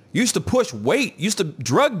 used to push weight, used to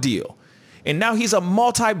drug deal. And now he's a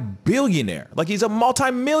multi-billionaire. Like, he's a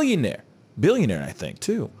multi-millionaire. Billionaire, I think,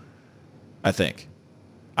 too.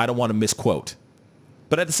 I don't want to misquote.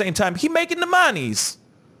 But at the same time, he making the monies.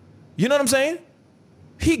 You know what I'm saying?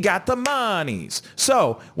 He got the monies.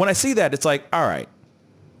 So when I see that, it's like, all right.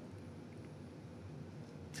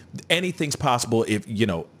 Anything's possible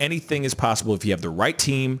anything is possible if you have the right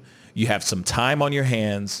team, you have some time on your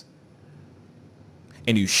hands,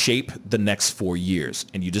 and you shape the next 4 years.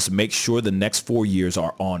 And you just make sure the next 4 years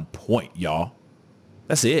are on point, y'all.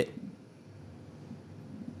 That's it.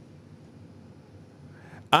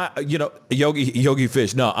 Yogi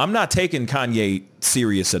Fish. No, I'm not taking Kanye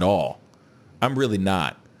serious at all. I'm really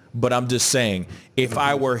not. But I'm just saying, if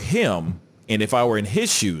I were him and if I were in his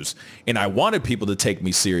shoes and I wanted people to take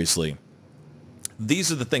me seriously, these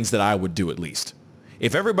are the things that I would do at least.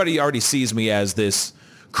 If everybody already sees me as this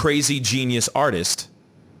crazy genius artist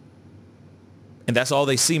and that's all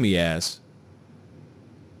they see me as,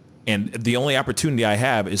 and the only opportunity I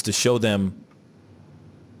have is to show them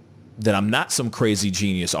that I'm not some crazy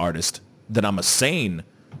genius artist, that I'm a sane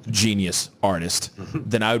genius artist,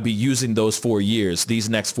 then I would be using those 4 years, these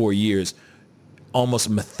next 4 years, almost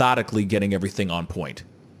methodically getting everything on point.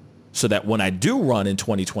 So that when I do run in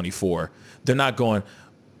 2024, they're not going,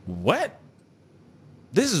 what?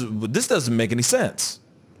 This doesn't make any sense.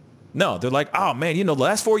 No, they're like, oh man, the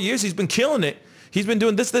last 4 years he's been killing it. He's been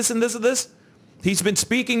doing this, and this, and this. He's been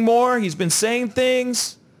speaking more. He's been saying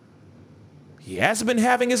things. He hasn't been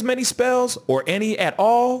having as many spells or any at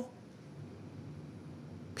all.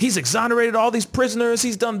 He's exonerated all these prisoners.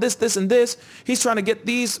 He's done this, and this. He's trying to get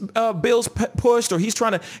these bills pushed, or he's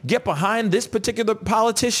trying to get behind this particular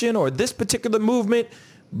politician or this particular movement,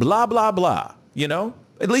 blah, blah, blah.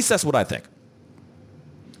 At least that's what I think.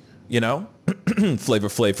 Flavor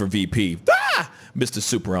Flav for VP. Mr.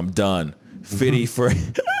 Super, I'm done. Fitty for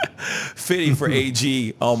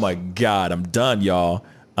AG. Oh my God, I'm done, y'all.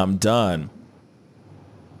 I'm done.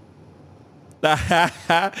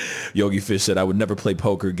 Yogi Fish said, I would never play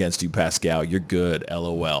poker against you, Pascal. You're good.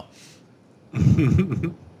 LOL.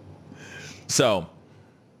 So,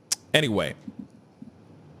 anyway.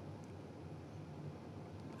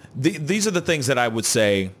 These are the things that I would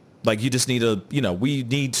say, like, you just need to, we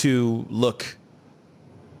need to look,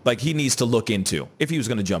 like, he needs to look into if he was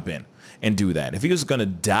going to jump in and do that. If he was going to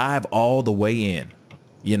dive all the way in,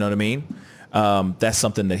 you know what I mean? That's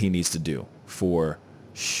something that he needs to do for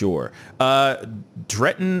sure.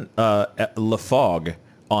 Dretton LaFog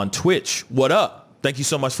on Twitch, what up? Thank you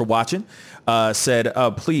so much for watching. Said,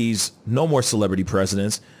 please, no more celebrity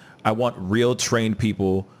presidents. I want real trained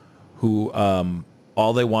people who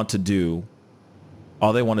all they want to do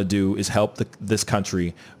is help this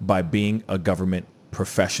country by being a government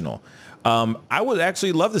professional. I would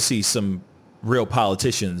actually love to see some real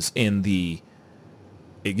politicians in the,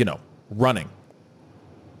 running.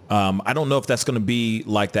 I don't know if that's going to be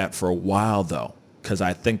like that for a while, though, because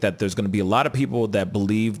I think that there's going to be a lot of people that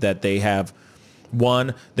believe that they have,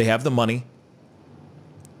 one, they have the money,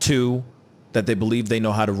 two, that they believe they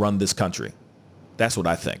know how to run this country. That's what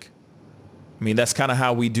I think. I mean, that's kind of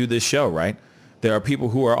how we do this show, right? There are people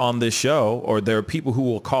who are on this show, or there are people who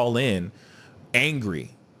will call in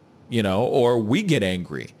angry, or we get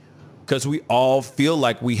angry because we all feel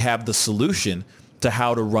like we have the solution to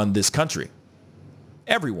how to run this country.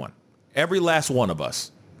 Everyone, every last one of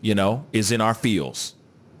us, is in our fields,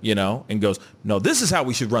 and goes, no, this is how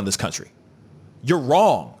we should run this country. You're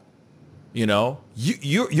wrong.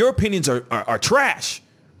 Your opinions are trash,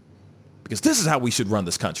 because this is how we should run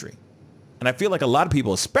this country. And I feel like a lot of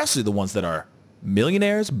people, especially the ones that are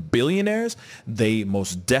millionaires, billionaires, they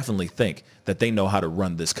most definitely think that they know how to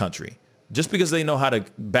run this country. Just because they know how to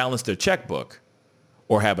balance their checkbook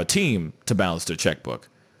or have a team to balance their checkbook,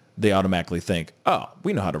 they automatically think, oh,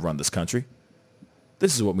 we know how to run this country.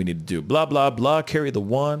 This is what we need to do. Blah, blah, blah. Carry the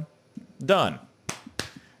one. Done.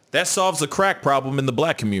 That solves the crack problem in the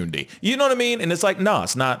black community. You know what I mean? And it's like, no,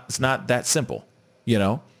 it's not that simple,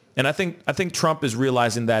 And I think Trump is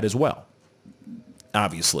realizing that as well.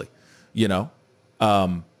 Obviously,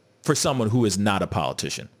 for someone who is not a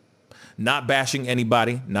politician, not bashing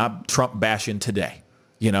anybody, not Trump bashing today,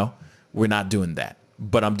 we're not doing that.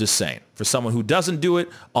 But I'm just saying, for someone who doesn't do it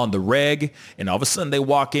on the reg, and all of a sudden they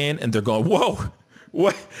walk in and they're going, whoa,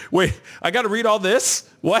 what? Wait, I got to read all this?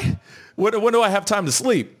 What? When do I have time to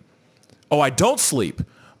sleep? Oh, I don't sleep.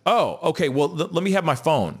 Oh, okay. Well, let me have my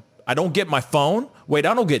phone. I don't get my phone. Wait,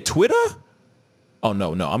 I don't get Twitter? Oh,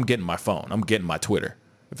 no, I'm getting my phone. I'm getting my Twitter.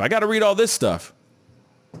 If I got to read all this stuff,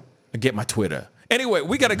 I get my Twitter. Anyway,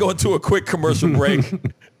 we got to go into a quick commercial break.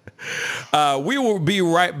 We will be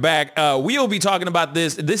right back. We'll be talking about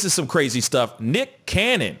this. This is some crazy stuff. Nick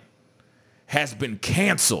Cannon has been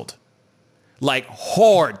canceled. Like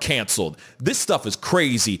hard canceled. This stuff is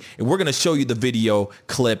crazy. And we're going to show you the video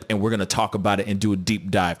clip and we're going to talk about it and do a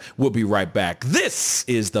deep dive. We'll be right back. This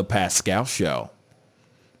is the Pascal Show.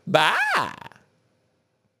 Bye.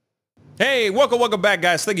 Hey, welcome back,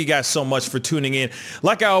 guys. Thank you guys so much for tuning in.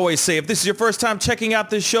 Like I always say, if this is your first time checking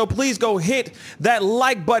out this show, please go hit that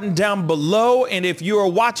like button down below. And if you are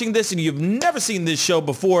watching this and you've never seen this show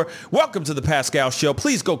before, welcome to the Pascal Show.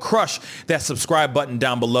 Please go crush that subscribe button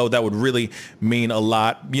down below. That would really mean a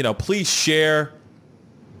lot. Please share,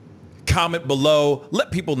 comment below,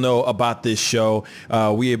 let people know about this show.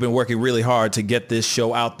 We have been working really hard to get this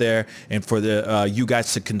show out there and for you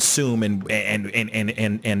guys to consume and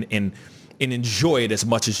enjoy it as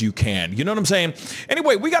much as you can. You know what I'm saying?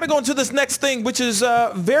 Anyway, we got to go into this next thing, which is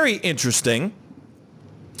very interesting.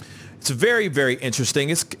 It's very, very interesting.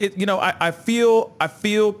 I feel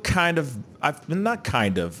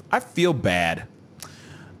bad.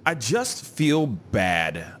 I just feel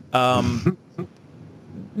bad.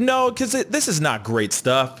 No, because this is not great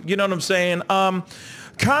stuff. You know what I'm saying?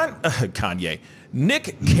 Kanye.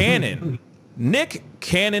 Nick Cannon. Nick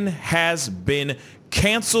Cannon has been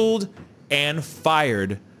canceled and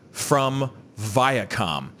fired from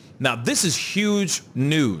Viacom. Now, this is huge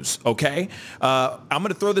news, okay? I'm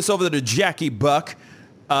going to throw this over to Jackie Buck.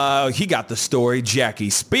 He got the story. Jackie,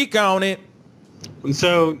 speak on it.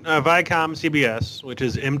 So Viacom CBS, which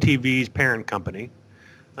is MTV's parent company,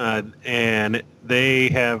 and they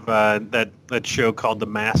have that show called The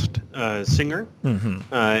Masked Singer,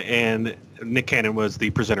 and Nick Cannon was the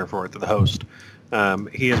presenter for it, the host.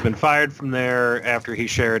 He has been fired from there after he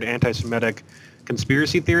shared anti-Semitic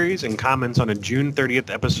conspiracy theories and comments on a June 30th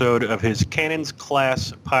episode of his Cannon's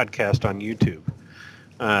Class podcast on YouTube.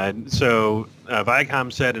 So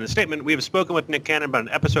Viacom said in a statement, "We have spoken with Nick Cannon about an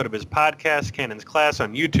episode of his podcast, Cannon's Class,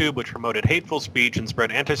 on YouTube, which promoted hateful speech and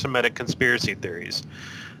spread anti-Semitic conspiracy theories.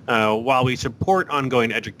 While we support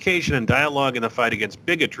ongoing education and dialogue in the fight against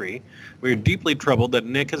bigotry, we are deeply troubled that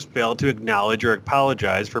Nick has failed to acknowledge or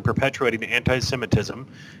apologize for perpetuating anti-Semitism,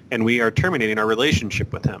 and we are terminating our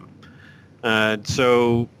relationship with him."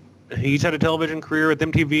 So he's had a television career with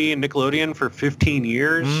MTV and Nickelodeon for 15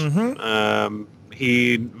 years.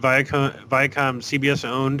 Viacom CBS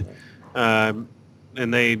owned, and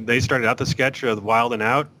they started out the sketch of Wild and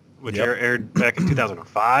Out, which aired back in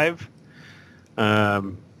 2005.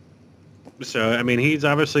 So, I mean, he's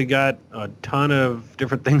obviously got a ton of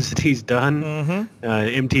different things that he's done,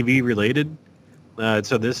 MTV related.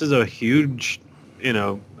 So this is a huge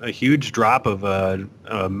drop of a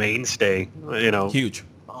mainstay, huge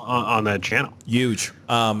on that channel. Huge.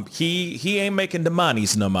 He ain't making the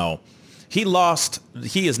monies no more. He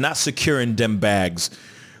is not securing them bags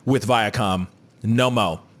with Viacom no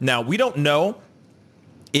more. Now, we don't know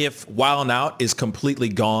if Wild 'N Out is completely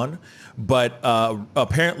gone, but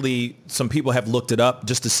apparently some people have looked it up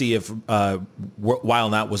just to see if Wild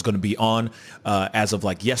 'N Out was going to be on as of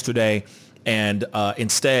like yesterday. And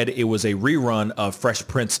instead, it was a rerun of Fresh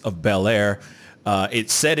Prince of Bel-Air. It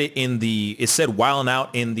said Wild 'N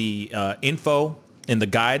Out in the info, in the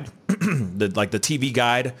guide, the TV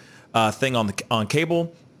guide thing on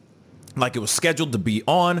cable, like it was scheduled to be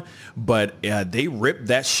on, but they ripped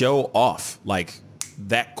that show off like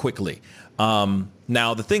that quickly.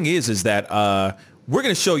 Now the thing is that we're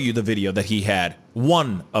going to show you the video that he had,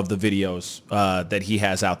 one of the videos that he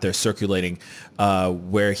has out there circulating,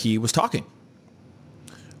 where he was talking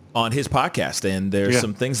on his podcast, and there's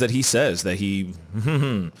some things that he says that he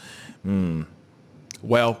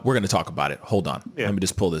well, we're going to talk about it. Hold on. Let me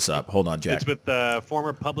just pull this up. Hold on, Jack. It's with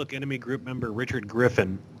former Public Enemy group member Richard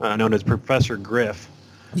Griffin, known as Professor Griff.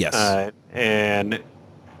 Yes. And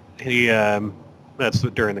he, that's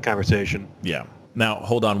during the conversation. Yeah. Now,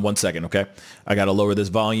 hold on one second, okay? I got to lower this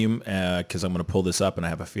volume because I'm going to pull this up, and I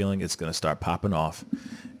have a feeling it's going to start popping off,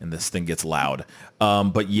 and this thing gets loud.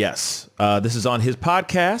 But yes, this is on his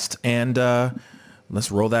podcast, and let's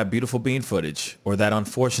roll that beautiful bean footage, or that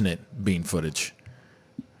unfortunate bean footage.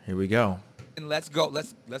 Here we go. And let's go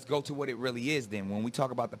to what it really is then. When we talk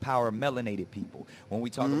about the power of melanated people, when we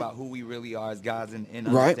talk about who we really are as guys, and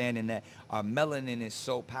understanding that our melanin is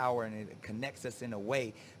so powerful and it connects us in a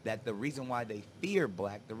way that the reason why they fear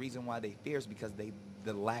black, the reason why they fear is because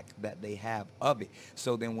the lack that they have of it.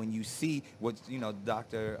 So then when you see what,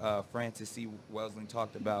 Dr. Francis C. Welsing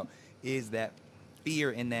talked about is that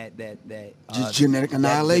fear in that just genetic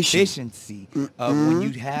annihilation, deficiency of when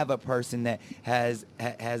you have a person that has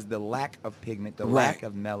the lack of pigment, the lack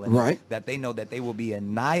of melanin, that they know that they will be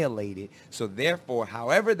annihilated. So therefore,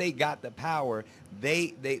 however they got the power,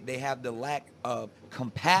 they have the lack of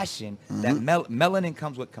compassion. That melanin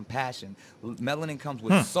comes with compassion. Melanin comes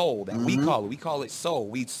with soul. That we call it soul.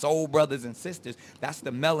 We soul brothers and sisters. That's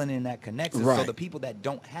the melanin that connects us. So the people that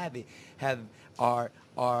don't have it are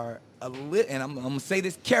a little, and I'm gonna say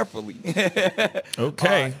this carefully.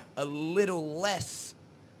 Okay. A little less,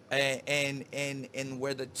 and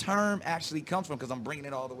where the term actually comes from, because I'm bringing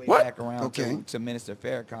it all the way back around to Minister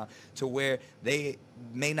Farrakhan, to where they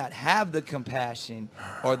may not have the compassion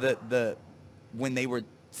or the when they were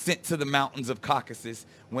sent to the mountains of Caucasus,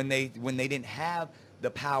 when they didn't have the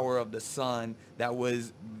power of the sun,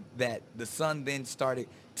 that the sun then started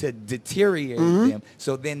to deteriorate them.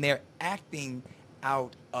 So then they're acting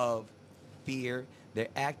out of fear. They're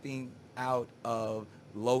acting out of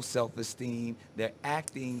low self-esteem. They're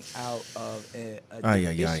acting out of a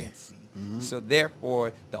deficiency. So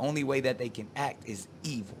therefore, the only way that they can act is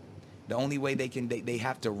evil. The only way they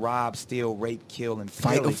have to rob, steal, rape, kill, and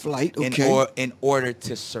fight or flight, in order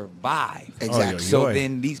to survive. Exactly. So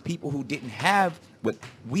then these people who didn't have what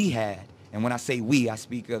we had, and when I say we, I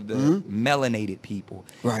speak of the melanated people.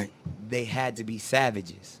 Right. They had to be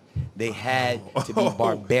savages. They had to be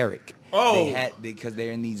barbaric. They had, because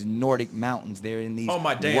they're in these Nordic mountains. They're in these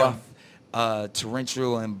rough,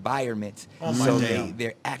 torrential environments.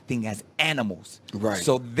 They're acting as animals. Right.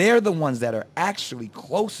 So they're the ones that are actually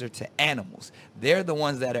closer to animals. They're the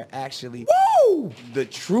ones that are actually the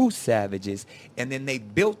true savages. And then they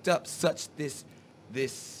built up such this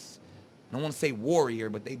I don't want to say warrior,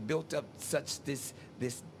 but they built up such this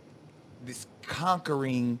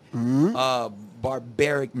conquering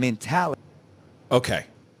barbaric mentality. Okay.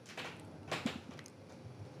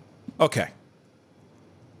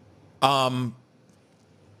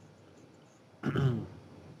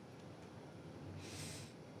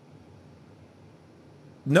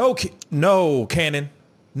 No, Cannon.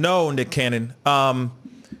 No, Nick Cannon.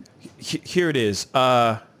 Here it is.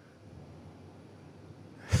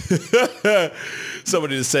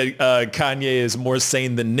 Somebody just said Kanye is more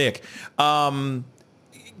sane than Nick.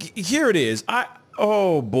 Here it is.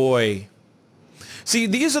 Oh boy. See,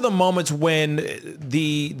 these are the moments when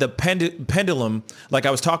the pendulum, like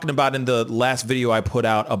I was talking about in the last video I put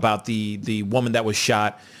out about the woman that was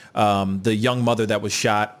shot, the young mother that was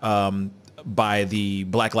shot by the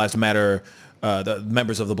Black Lives Matter, the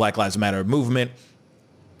members of the Black Lives Matter movement.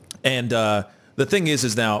 And the thing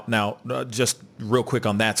is now, just real quick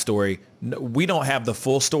on that story, we don't have the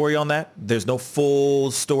full story on that. There's no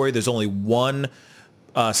full story. There's only one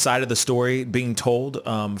side of the story being told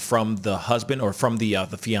from the husband or from the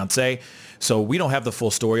fiance. So we don't have the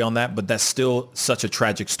full story on that, but that's still such a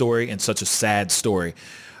tragic story and such a sad story.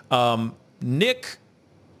 Nick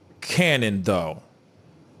Cannon, though,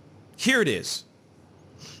 here it is.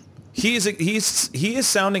 He is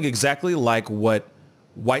sounding exactly like what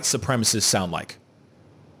white supremacists sound like.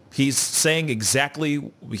 He's saying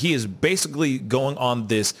exactly, he is basically going on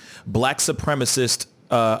this black supremacist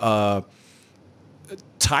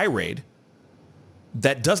tirade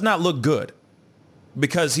that does not look good,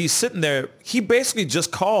 because he's sitting there, he basically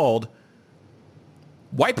just called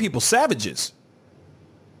white people savages,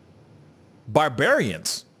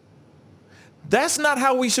 barbarians. That's not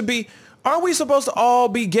how we should be. Aren't we supposed to all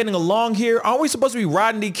be getting along here? Aren't we supposed to be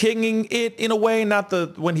Rodney Kinging it in a way? Not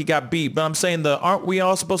the when he got beat, but I'm saying aren't we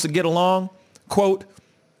all supposed to get along? Quote.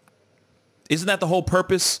 Isn't that the whole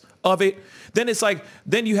purpose of it? Then it's like,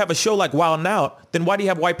 then you have a show like Wild 'N Out. Then why do you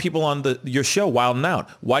have white people on your show, Wild 'N Out?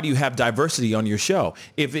 Why do you have diversity on your show?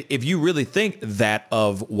 If you really think that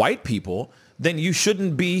of white people, then you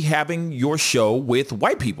shouldn't be having your show with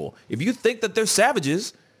white people. If you think that they're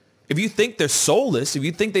savages, if you think they're soulless, if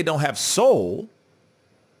you think they don't have soul,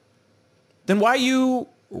 then why are you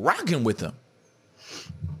rocking with them?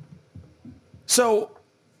 So,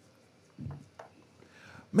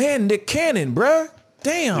 man, Nick Cannon, bruh.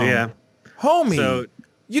 Damn. Yeah. Homie, So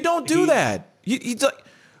you don't do that.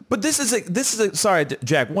 But this is sorry,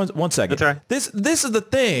 Jack, one second. That's all right. This is the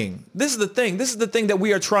thing. This is the thing that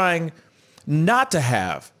we are trying not to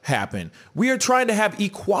have happen. We are trying to have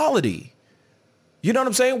equality. You know what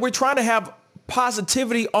I'm saying? We're trying to have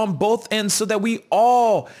positivity on both ends so that we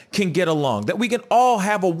all can get along, that we can all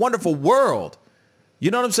have a wonderful world. You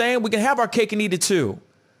know what I'm saying? We can have our cake and eat it too.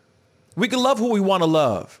 We can love who we want to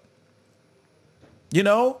love. You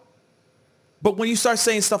know? But when you start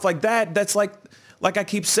saying stuff like that, that's like I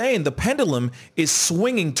keep saying, the pendulum is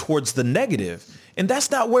swinging towards the negative. And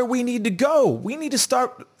that's not where we need to go. We need to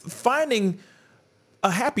start finding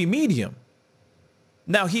a happy medium.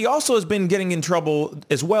 Now, he also has been getting in trouble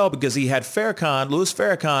as well because he had Louis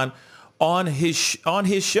Farrakhan, on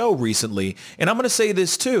his show recently. And I'm going to say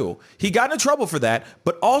this too. He got in trouble for that.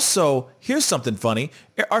 But also, here's something funny.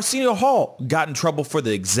 Arsenio Hall got in trouble for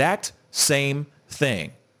the exact same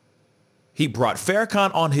thing. He brought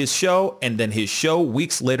Farrakhan on his show, and then his show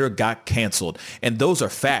weeks later got canceled. And those are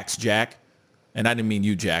facts, Jack. And I didn't mean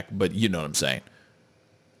you, Jack, but you know what I'm saying.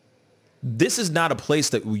 This is not a place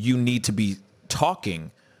that you need to be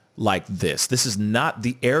talking like this. This is not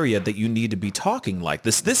the area that you need to be talking like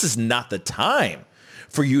this. This is not the time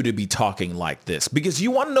for you to be talking like this, because you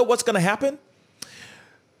want to know what's going to happen?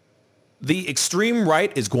 The extreme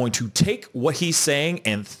right is going to take what he's saying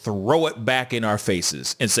and throw it back in our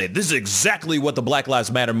faces and say, this is exactly what the Black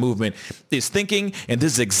Lives Matter movement is thinking, and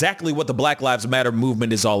this is exactly what the Black Lives Matter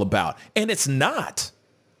movement is all about. And it's not.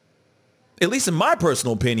 At least in my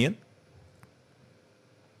personal opinion.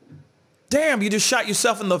 Damn, you just shot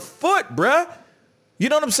yourself in the foot, bruh. You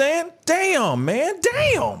know what I'm saying? Damn, man.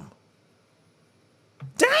 Damn.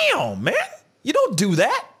 Damn, man. You don't do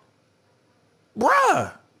that.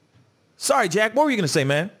 Bruh. Sorry, Jack. What were you going to say,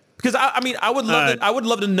 man? Because I would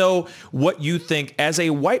love to know what you think as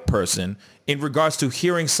a white person in regards to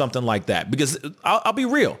hearing something like that. Because I'll be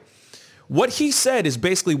real. What he said is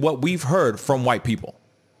basically what we've heard from white people.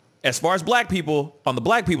 As far as black people, on the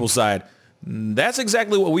black people side, that's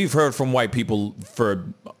exactly what we've heard from white people for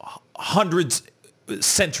hundreds,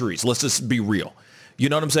 centuries. Let's just be real. You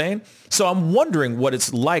know what I'm saying? So I'm wondering what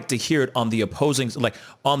it's like to hear it on the opposing, like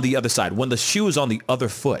on the other side, when the shoe is on the other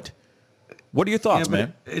foot. What are your thoughts,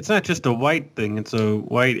 man? It's not just a white thing. It's a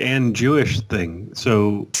white and Jewish thing.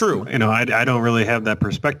 So true. I don't really have that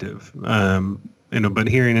perspective. But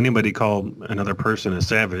hearing anybody call another person a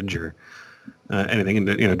savage or anything,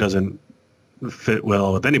 doesn't fit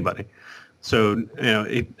well with anybody. So,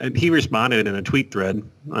 he responded in a tweet thread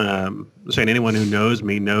saying, anyone who knows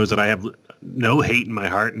me knows that I have no hate in my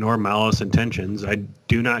heart nor malice intentions. I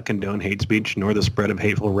do not condone hate speech nor the spread of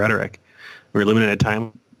hateful rhetoric. We're living in a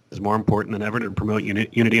time is more important than ever to promote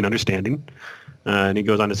unity and understanding. And he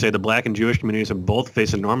goes on to say the black and Jewish communities have both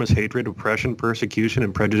faced enormous hatred, oppression, persecution,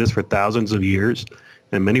 and prejudice for thousands of years.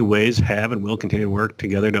 And in many ways have and will continue to work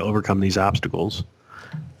together to overcome these obstacles.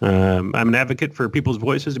 I'm an advocate for people's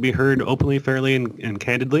voices to be heard openly, fairly, and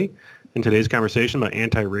candidly. In today's conversation about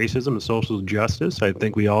anti-racism and social justice, I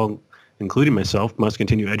think we all, including myself, must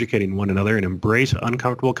continue educating one another and embrace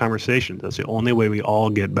uncomfortable conversations. That's the only way we all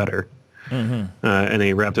get better. Mm-hmm. And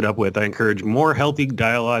he wrapped it up with, I encourage more healthy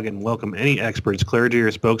dialogue and welcome any experts, clergy,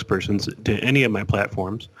 or spokespersons to any of my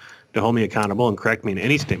platforms to hold me accountable and correct me in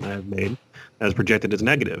any statement I've made as projected as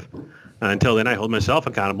negative. Until then, I hold myself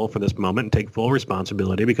accountable for this moment and take full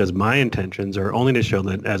responsibility because my intentions are only to show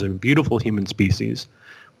that as a beautiful human species,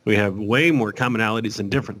 we have way more commonalities than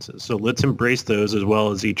differences. So let's embrace those as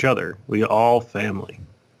well as each other. We are all family.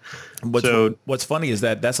 What's funny is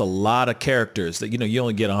that that's a lot of characters that, you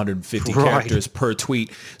only get 150 Right. characters per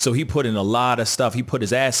tweet. So he put in a lot of stuff. He put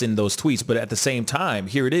his ass in those tweets. But at the same time,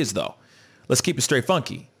 here it is, though. Let's keep it straight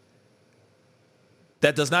funky.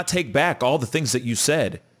 That does not take back all the things that you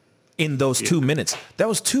said in those 2 minutes. That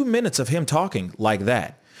was 2 minutes of him talking like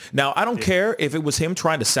that. Now, I don't care if it was him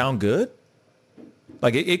trying to sound good.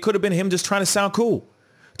 Like, it could have been him just trying to sound cool,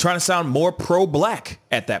 trying to sound more pro-black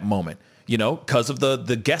at that moment, because of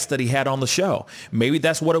the guest that he had on the show. Maybe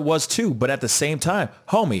that's what it was too. But at the same time,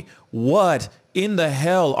 homie, what in the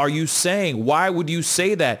hell are you saying? Why would you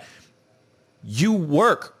say that? You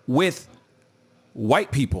work with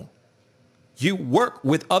white people. You work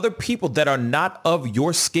with other people that are not of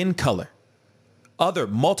your skin color, other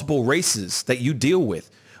multiple races that you deal with.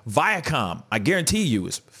 Viacom, I guarantee you,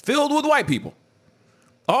 is filled with white people.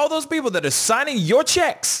 All those people that are signing your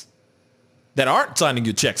checks, that aren't signing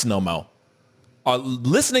your checks no more, are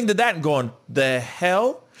listening to that and going, the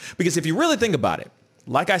hell? Because if you really think about it,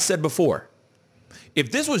 like I said before,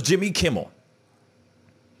 if this was Jimmy Kimmel,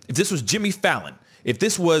 if this was Jimmy Fallon, if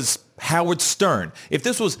this was Howard Stern, if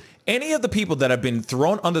this was any of the people that have been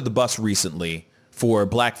thrown under the bus recently for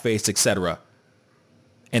blackface, etc.,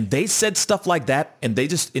 and they said stuff like that, and they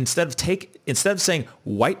just, instead of saying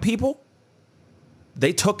white people,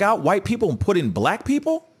 they took out white people and put in black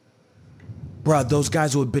people, bruh, those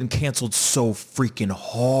guys would have been canceled so freaking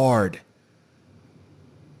hard.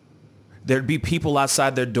 There'd be people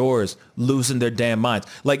outside their doors losing their damn minds.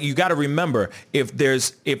 Like, you got to remember, if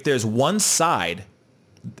there's one side,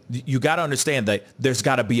 you got to understand that there's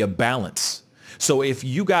got to be a balance. So if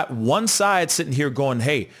you got one side sitting here going,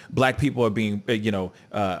 hey, black people are being, there's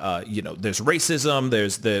racism,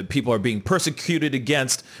 there's the people are being persecuted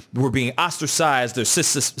against, we're being ostracized, there's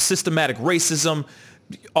systematic racism,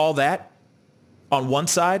 all that on one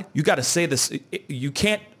side, you got to say this. You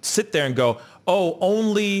can't sit there and go, oh,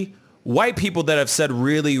 only white people that have said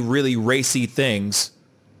really, really racy things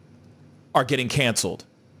are getting canceled.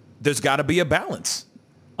 There's got to be a balance,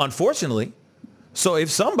 unfortunately. So if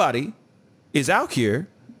somebody is out here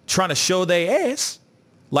trying to show their ass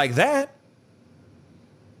like that,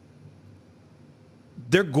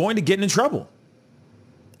 they're going to get in trouble.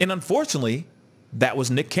 And unfortunately, that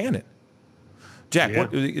was Nick Cannon.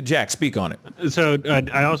 Jack, Jack, speak on it. So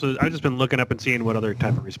I've just been looking up and seeing what other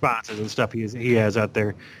type of responses and stuff he has out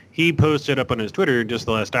there. He posted up on his Twitter just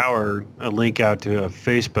the last hour a link out to a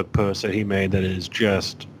Facebook post that he made that is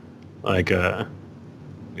just like a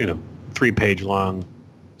 3-page long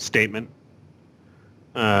statement.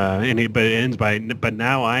 But it ends by, but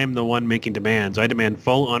now I am the one making demands. I demand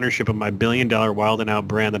full ownership of my $1 billion Wild 'N Out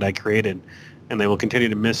brand that I created, and they will continue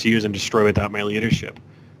to misuse and destroy without my leadership.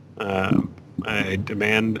 I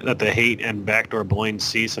demand that the hate and backdoor bullying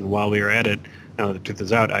cease, and while we are at it, now that the truth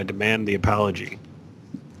is out, I demand the apology.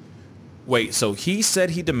 Wait, so he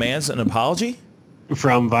said he demands an apology?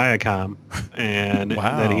 From Viacom, and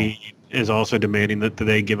wow. that he is also demanding that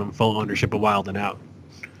they give him full ownership of Wild 'N Out.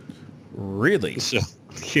 Really? So,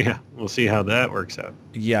 yeah, we'll see how that works out.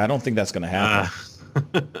 Yeah, I don't think that's going to happen.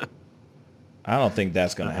 I don't think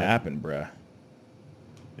that's going to happen, bruh.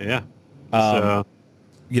 Yeah. So...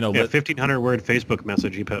 1,500 word Facebook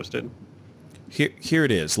message he posted. Here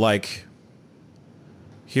it is. Like,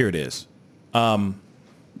 here it is.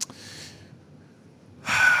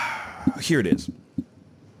 Here it is.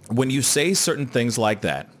 When you say certain things like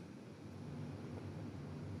that,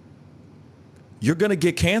 you're going to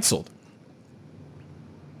get canceled.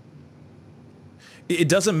 It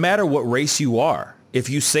doesn't matter what race you are. If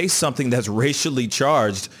you say something that's racially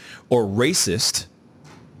charged or racist,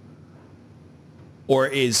 or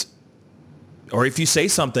if you say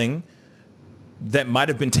something that might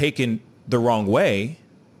have been taken the wrong way,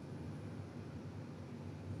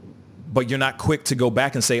 but you're not quick to go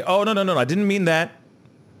back and say, oh, no, I didn't mean that,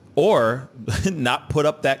 or not put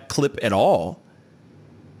up that clip at all,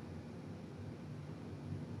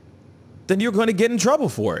 then you're going to get in trouble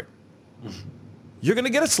for it. You're going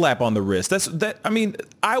to get a slap on the wrist.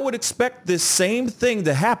 I would expect this same thing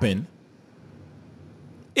to happen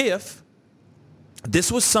if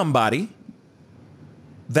this was somebody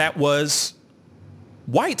that was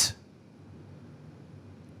white.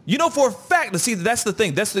 For a fact, see, that's the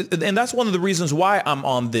thing. And that's one of the reasons why I'm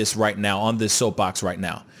on this right now, on this soapbox right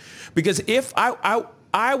now. Because if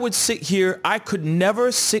I would sit here, I could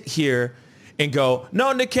never sit here and go,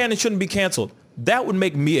 no, Nick Cannon shouldn't be canceled. That would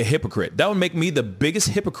make me a hypocrite. That would make me the biggest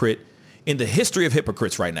hypocrite in the history of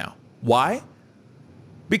hypocrites right now. Why?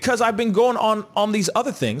 Because I've been going on these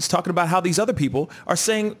other things, talking about how these other people are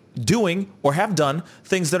saying, doing, or have done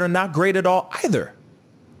things that are not great at all either.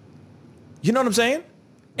 You know what I'm saying?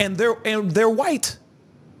 and they're white.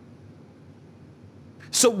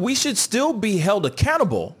 So we should still be held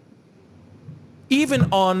accountable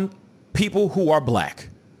even on people who are black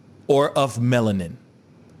or of melanin,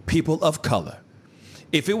 people of color.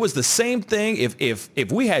 If it was the same thing,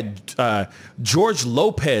 if we had George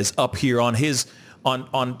Lopez up here on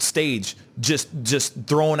stage just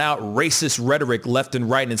throwing out racist rhetoric left and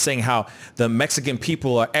right and saying how the Mexican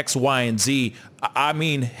people are X, Y, and Z, I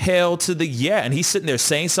mean, hell to the yeah. And he's sitting there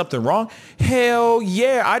saying something wrong. Hell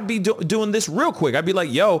yeah, I'd be doing this real quick. I'd be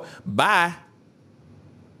like, yo, bye.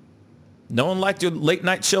 No one liked your late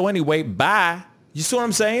night show anyway. Bye. You see what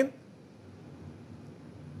I'm saying?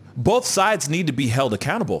 Both sides need to be held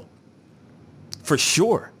accountable. For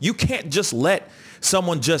sure. You can't just let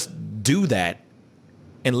someone just do that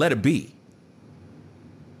and let it be.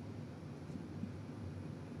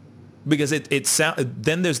 Because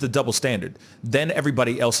then there's the double standard. Then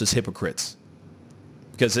everybody else is hypocrites.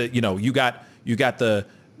 Because you got the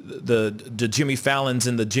Jimmy Fallons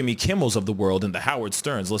and the Jimmy Kimmels of the world and the Howard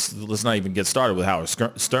Sterns. Let's not even get started with Howard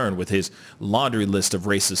Stern with his laundry list of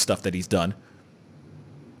racist stuff that he's done.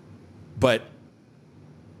 But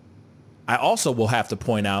I also will have to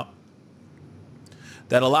point out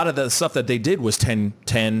that a lot of the stuff that they did was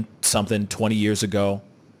 10 something, 20 years ago.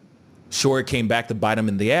 Sure, it came back to bite them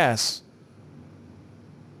in the ass.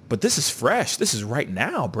 But this is fresh. This is right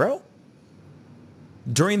now, bro.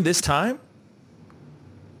 During this time,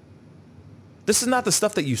 this is not the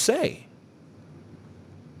stuff that you say.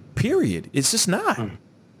 Period. It's just not.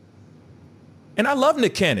 And I love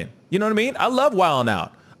Nick Cannon. You know what I mean? I love Wild 'N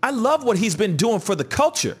Out. I love what he's been doing for the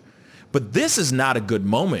culture. But this is not a good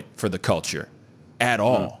moment for the culture at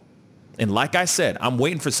all. And like I said, I'm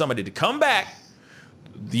waiting for somebody to come back.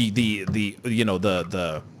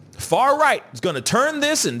 The far right is going to turn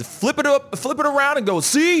this and flip it around and go,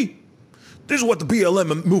 see, this is what the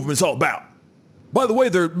BLM movement's all about. By the way,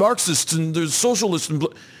 they're Marxists and they're socialists and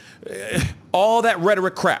all that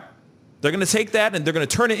rhetoric crap. They're going to take that and they're going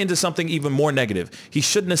to turn it into something even more negative. He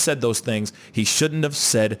shouldn't have said those things. He shouldn't have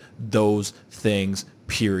said those things,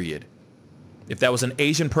 period. If that was an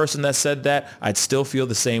Asian person that said that, I'd still feel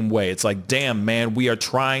the same way. It's like, damn, man, we are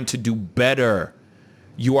trying to do better.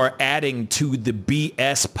 You are adding to the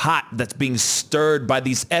BS pot that's being stirred by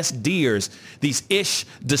these SDers, these ish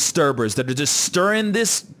disturbers that are just stirring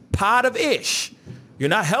this pot of ish. You're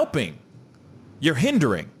not helping. You're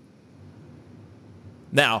hindering.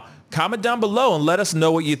 Now, comment down below and let us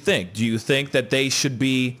know what you think. Do you think that he should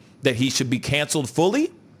be canceled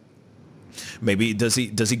fully? Maybe does he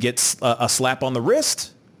get a slap on the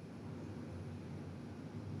wrist?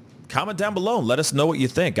 Comment down below and let us know what you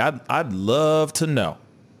think. I'd love to know.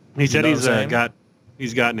 He said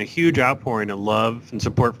he's gotten a huge outpouring of love and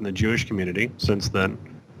support from the Jewish community since then.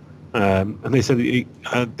 And they said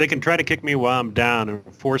they can try to kick me while I'm down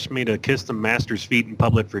and force me to kiss the master's feet in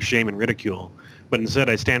public for shame and ridicule. But instead,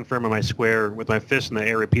 I stand firm in my square with my fist in the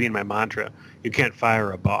air repeating my mantra, you can't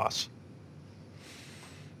fire a boss.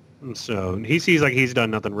 And so he sees like he's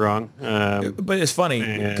done nothing wrong. But it's funny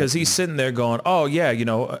because he's sitting there going, oh, yeah,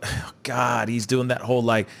 God, he's doing that whole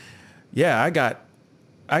like, yeah,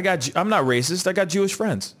 I'm not racist. I got Jewish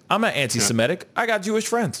friends. I'm not anti-Semitic. I got Jewish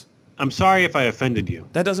friends. I'm sorry if I offended you.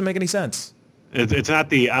 That doesn't make any sense. It's not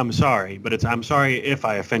the I'm sorry, but it's I'm sorry if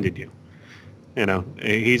I offended you.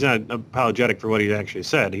 He's not apologetic for what he actually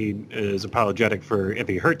said. He is apologetic for if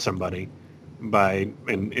he hurt somebody by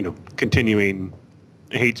continuing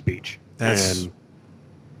hate speech. That's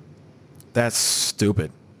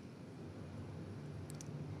stupid.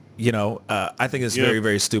 I think it's very,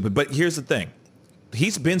 very stupid. But here's the thing.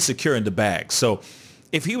 He's been secure in the bag. So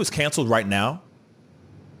if he was canceled right now,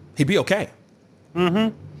 he'd be okay.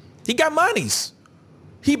 Mm-hmm. He got monies.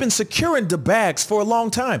 He's been securing the bags for a long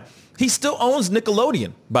time. He still owns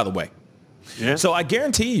Nickelodeon, by the way. Yeah. So I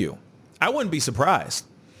guarantee you, I wouldn't be surprised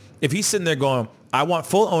if he's sitting there going, I want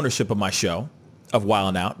full ownership of my show, of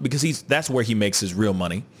Wild 'N Out, because that's where he makes his real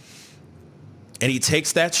money. And he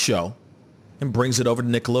takes that show and brings it over to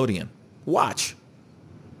Nickelodeon. Watch.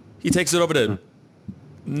 He takes it over to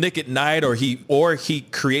Nick at Night, or he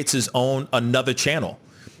creates his own another channel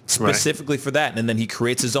specifically for that, and then he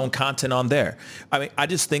creates his own content on there. I mean, I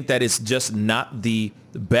just think that it's just not the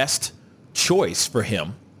best choice for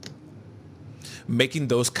him making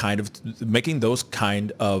those kind of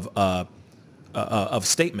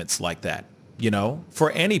statements like that.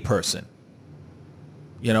 For any person.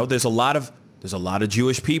 There's a lot of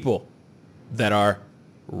Jewish people that are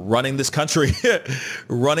running this country,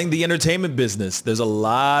 running the entertainment business. There's a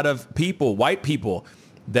lot of people, white people,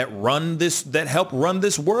 that help run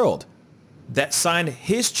this world, that signed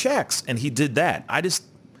his checks, and he did that.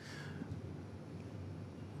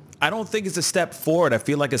 I don't think it's a step forward. I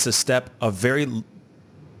feel like it's a step,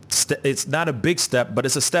 it's not a big step, but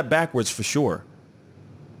it's a step backwards for sure.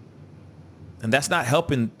 And that's not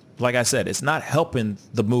helping, like I said, it's not helping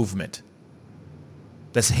the movement.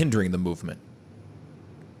 That's hindering the movement.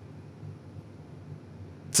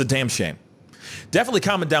 It's a damn shame. Definitely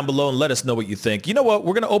comment down below and let us know what you think. You know what?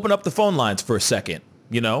 We're going to open up the phone lines for a second.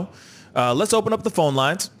 Let's open up the phone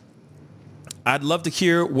lines. I'd love to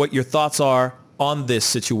hear what your thoughts are on this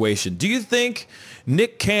situation. Do you think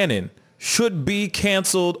Nick Cannon should be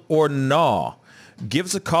canceled or no? Give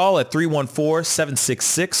us a call at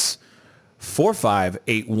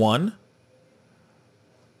 314-766-4581.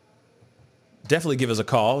 Definitely give us a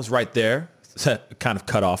call. It's right there. Kind of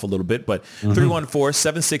cut off a little bit, but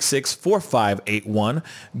 314-766-4581.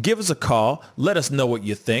 Give us a call. Let us know what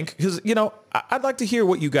you think, because I'd like to hear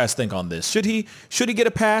what you guys think on this. Should he get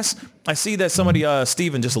a pass? I see that somebody,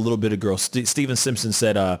 Steven, just a little bit ago, Steven Simpson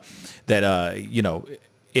said that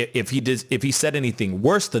if he said anything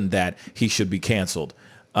worse than that, he should be canceled.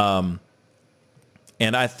 And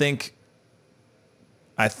I think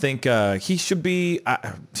he should be.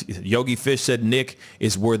 Yogi Fish said Nick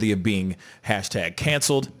is worthy of being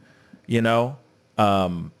 #canceled.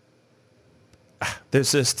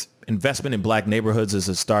 There's just investment in black neighborhoods as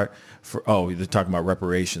a start for. Oh, they're talking about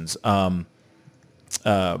reparations.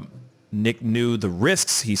 Nick knew the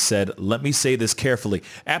risks. He said, "Let me say this carefully."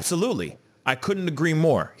 Absolutely, I couldn't agree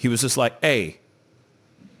more. He was just like, "Hey,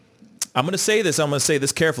 I'm going to say this. I'm going to say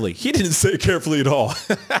this carefully." He didn't say it carefully at all.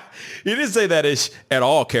 He didn't say that ish at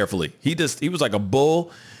all carefully. He was like a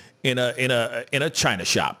bull in a china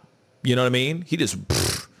shop. You know what I mean? He just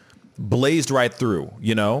blazed right through,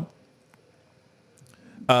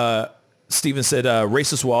 Steven said,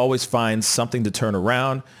 racists will always find something to turn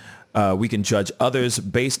around. We can judge others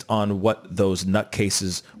based on what those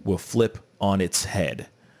nutcases will flip on its head.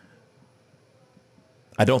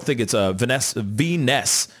 I don't think it's Vanessa.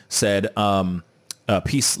 V-Ness said,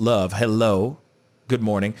 peace, love, hello, good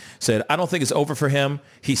morning. Said, I don't think it's over for him.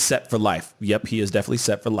 He's set for life. Yep, he is definitely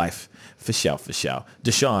set for life. For sure.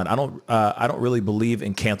 Deshaun, I don't really believe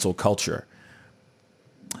in cancel culture.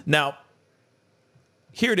 Now,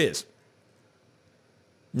 here it is.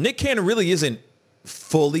 Nick Cannon really isn't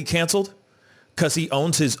fully canceled because he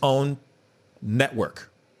owns his own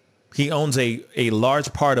network. He owns a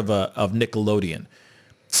large part of Nickelodeon.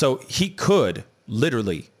 So he could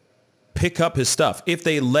literally pick up his stuff if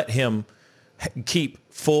they let him keep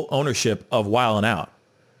full ownership of Wild 'N Out.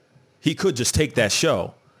 He could just take that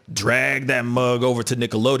show, drag that mug over to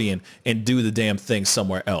Nickelodeon, and do the damn thing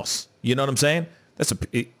somewhere else. You know what I'm saying? That's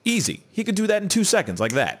easy. He could do that in 2 seconds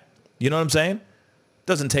like that. You know what I'm saying?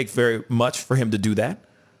 Doesn't take very much for him to do that.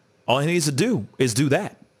 All he needs to do is do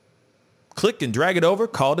that. Click and drag it over,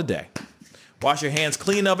 call it a day. Wash your hands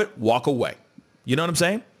clean of it, walk away. You know what I'm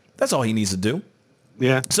saying? That's all he needs to do.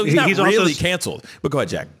 Yeah. So he's not really canceled. But go ahead,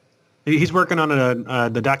 Jack. He's working on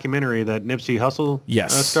the documentary that Nipsey Hussle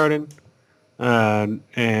started. And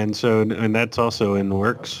that's also in the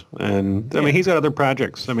works. And I mean, he's got other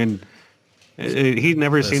projects. I mean, he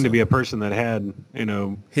never seemed to be a person that had,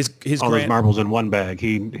 his all those marbles in one bag.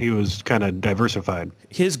 He was kind of diversified.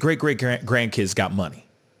 His great-great-grandkids got money.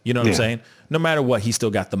 You know what I'm saying? No matter what, he still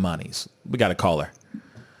got the monies. We got a caller.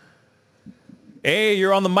 Hey,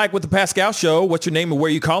 you're on the mic with the Pascal Show. What's your name and where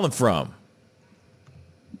you calling from?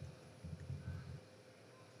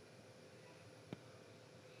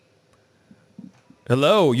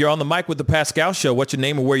 Hello, you're on the mic with the Pascal Show. What's your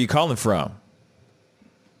name and where you calling from?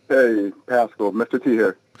 Hey, Pascal, Mr. T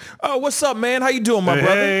here. Oh, what's up, man? How you doing, my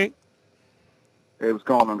brother? Hey, what's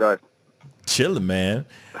going on, guys? Chilling, man.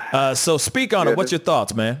 So speak on it. What's your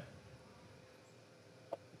thoughts, man?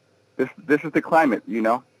 This is the climate,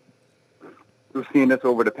 We've seen this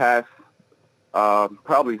over the past,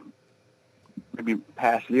 probably maybe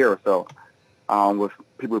past year or so, with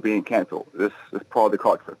people being canceled. This is part of the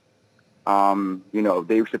culture.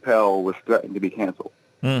 Dave Chappelle was threatened to be canceled.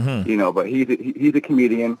 Mm-hmm. But he's a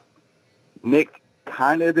comedian. Nick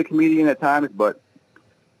kind of is a comedian at times, but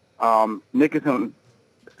Nick is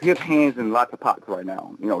he has hands in lots of pots right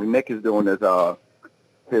now. Nick is doing his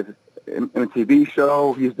MTV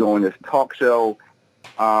show. He's doing this talk show.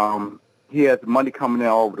 He has money coming in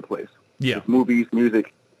all over the place. Yeah. His movies,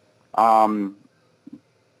 music. The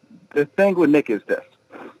thing with Nick is this.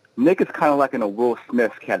 Nick is kind of like in a Will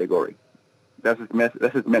Smith category. That's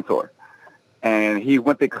his mentor. And he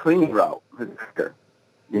went the clean route, with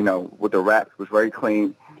the raps, was very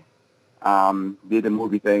clean, did the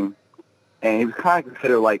movie thing. And he was kind of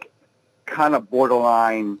considered kind of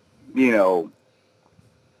borderline, you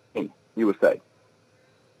would say.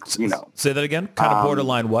 You know. Say that again. Kind of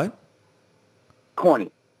borderline what?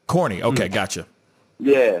 Corny. Corny. Okay, gotcha.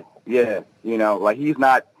 Yeah. You know, like he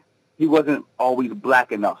wasn't always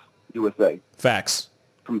black enough, you would say. Facts.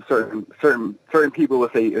 From certain people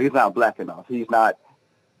would say he's not black enough. He's not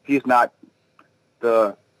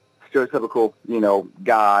the stereotypical, you know,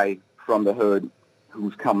 guy from the hood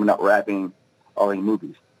who's coming up rapping or in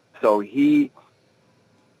movies. So he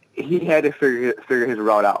had to figure his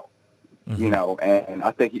route out, you know, and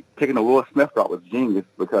I think taking the Will Smith route was genius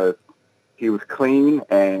because he was clean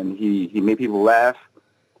and he made people laugh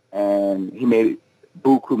and he made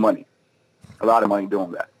buku money, a lot of money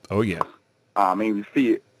doing that. Oh, yeah. I mean, you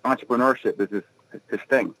see entrepreneurship is his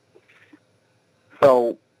thing.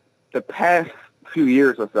 So the past few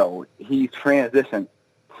years or so, he transitioned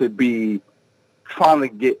to be trying to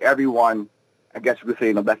get everyone, I guess you could say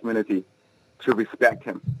in the black community, to respect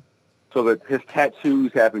him. So that his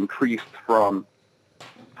tattoos have increased from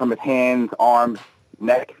his hands, arms,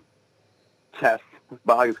 neck, chest. His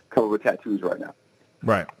body's covered with tattoos right now.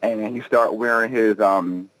 Right. And then he started wearing his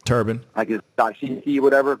turban, like his dashiki,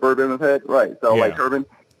 whatever, turban on his head. Right. So like turban.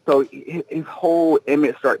 So his whole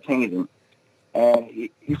image started changing. And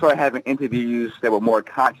he started having interviews that were more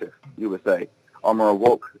conscious, you would say, or more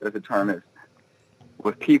woke, as the term is,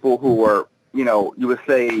 with people who were, you know, you would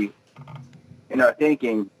say, in their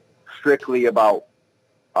thinking, strictly about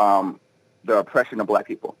the oppression of black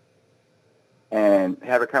people. And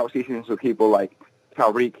having conversations with people like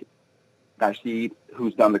Tariq Nasheed,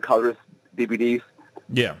 who's done the Colors DVDs.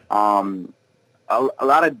 Yeah. A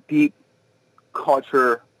lot of deep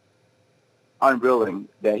culture unveiling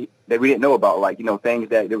that we didn't know about, like, you know, things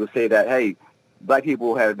that they would say that, hey, black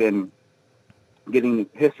people have been getting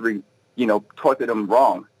history, you know, taught to them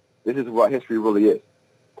wrong. This is what history really is.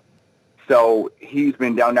 So he's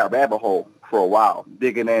been down that rabbit hole for a while,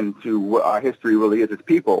 digging into what our history really is as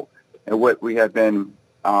people and what we have been,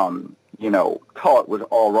 you know, taught was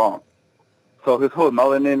all wrong. So his whole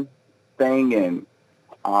melanin thing and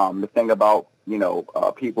the thing about, you know,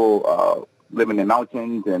 people living in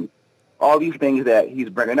mountains and all these things that he's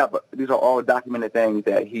bringing up, these are all documented things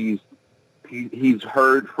that he's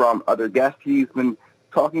heard from other guests he's been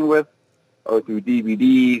talking with or through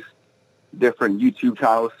DVDs, different YouTube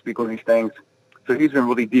channels speak on these things. So he's been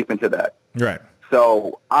really deep into that. Right.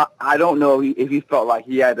 So I don't know if he felt like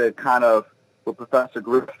he had to kind of, with Professor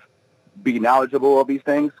Griff, be knowledgeable of these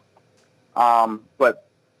things. But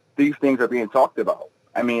these things are being talked about.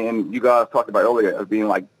 I mean, and you guys talked about earlier of being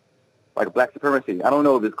like black supremacy. I don't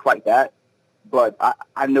know if it's quite that, but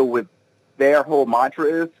I know what their whole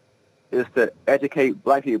mantra is to educate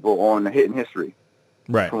black people on the hidden history.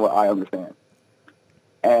 Right. From what I understand.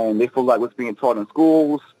 And they feel like what's being taught in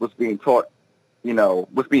schools, what's being taught, you know,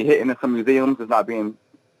 what's being hidden in some museums is not being,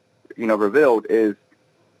 you know, revealed is,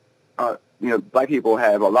 you know, black people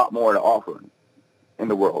have a lot more to offer in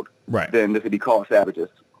the world. Right. Than just to be called savages,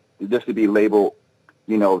 just to be labeled,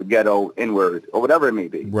 you know, ghetto, N-word, or whatever it may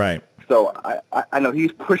be. Right. So I know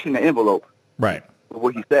he's pushing the envelope. Right. With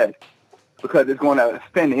what he said, because it's going to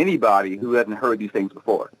offend anybody who hasn't heard these things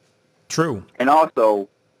before. True. And also,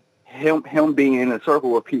 him being in a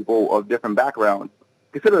circle of people of different backgrounds,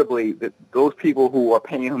 considerably, those people who are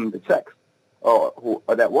paying him the checks, or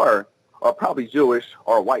that were, are probably Jewish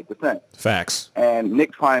or white descent. Facts. And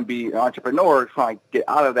Nick trying to be an entrepreneur, trying to get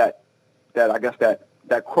out of that I guess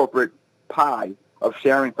that corporate pie of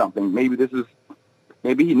sharing something. Maybe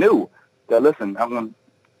he knew that, listen, I'm going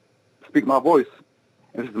to speak my voice.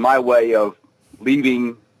 And this is my way of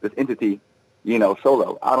leaving this entity, you know,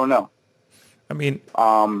 solo. I don't know. I mean,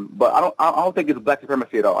 but I don't think it's black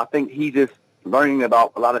supremacy at all. I think he's just learning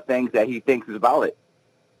about a lot of things that he thinks is valid.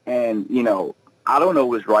 And, you know, I don't know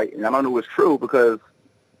what's right and I don't know what's true because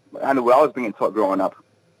I know what I was being taught growing up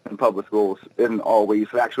in public schools isn't always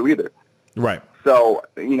factual either. Right. So,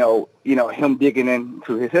 you know, him digging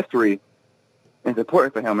into his history is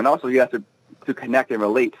important for him. And also he has to connect and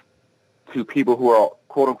relate to people who are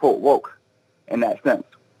quote unquote woke in that sense.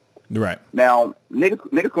 Right. Now,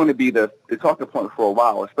 niggas going to be the talking point for a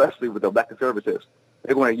while, especially with the black conservatives.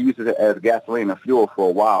 They're going to use it as gasoline and fuel for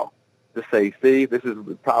a while to say, see, this is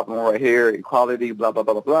the problem right here, equality, blah, blah,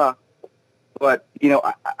 blah, blah, blah. But, you know,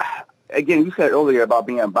 again, you said earlier about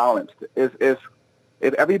being balanced. If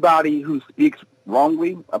everybody who speaks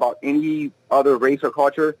wrongly about any other race or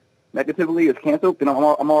culture negatively is canceled, then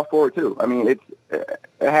I'm all for it too. I mean, it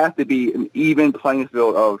has to be an even playing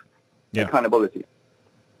field of accountability.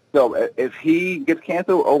 So if he gets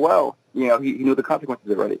canceled, oh well, you know, he knew the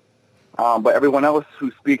consequences already. But everyone else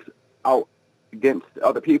who speaks out against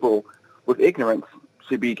other people with ignorance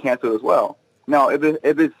should be canceled as well. Now, if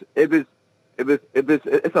it's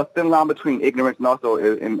it's a thin line between ignorance and also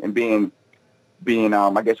in being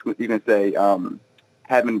I guess you can say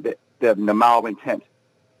having the malintent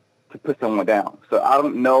to put someone down. So I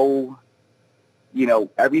don't know,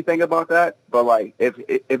 everything about that, but like if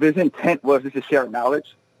his intent was just to share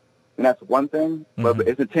knowledge, then that's one thing. Mm-hmm. But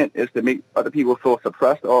if his intent is to make other people feel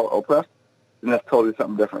suppressed or oppressed, then that's totally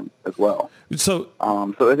something different as well. So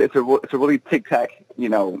it's a really tic-tac,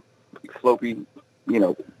 slopey,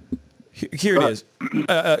 Here it is,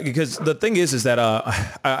 because the thing is that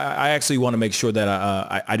I actually want to make sure that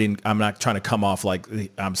I'm not trying to come off like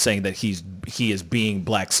I'm saying that he is being a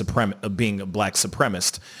black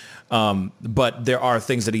supremacist, but there are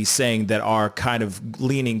things that he's saying that are kind of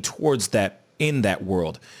leaning towards that in that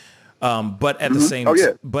world. But at the same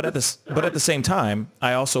but at the same time,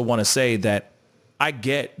 I also want to say that I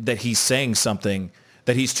get that he's saying something,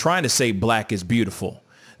 that he's trying to say black is beautiful,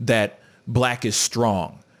 that black is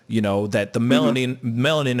strong. That the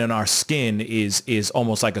melanin in our skin is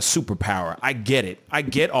almost like a superpower. I get it. I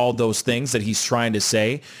get all those things that he's trying to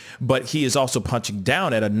say, but he is also punching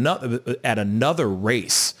down at another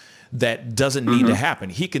race that doesn't need to happen.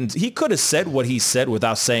 He could have said what he said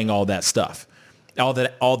without saying all that stuff, all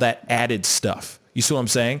that added stuff. You see what I'm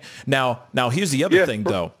saying? Now here's the other thing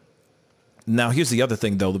though.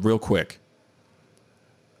 Real quick.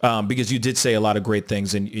 Because you did say a lot of great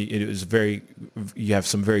things, and you have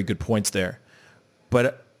some very good points there.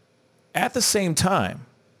 But at the same time,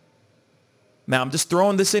 now I'm just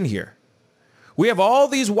throwing this in here. We have all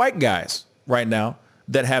these white guys right now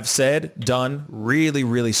that have done really,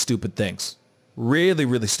 really stupid things. Really,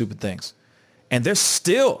 really stupid things. And they're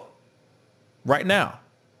still, right now,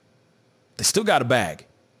 they still got a bag.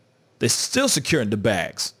 They're still securing the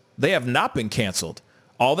bags. They have not been canceled.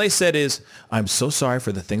 All they said is, I'm so sorry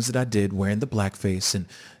for the things that I did wearing the blackface and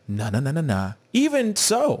nah. Even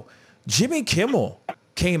so, Jimmy Kimmel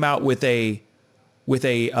came out with a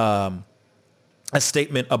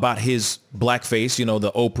statement about his blackface,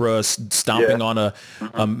 the Oprah stomping on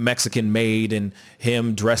a Mexican maid and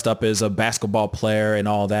him dressed up as a basketball player and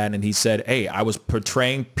all that. And he said, hey, I was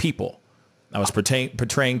portraying people. I was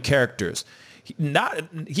portraying characters. He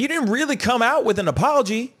didn't really come out with an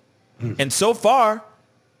apology. And so far,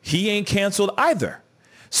 he ain't canceled either.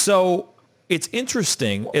 So it's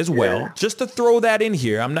interesting as well, just to throw that in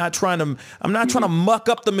here. I'm not trying to muck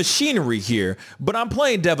up the machinery here, but I'm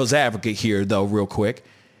playing devil's advocate here though, real quick.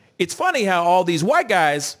 It's funny how all these white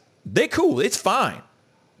guys, they cool, it's fine.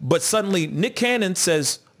 But suddenly Nick Cannon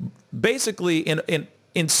says basically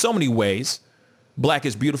in so many ways, black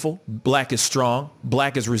is beautiful, black is strong,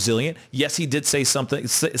 black is resilient. Yes, he did say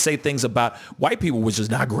things about white people, which was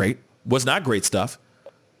not great stuff.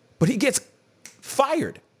 But he gets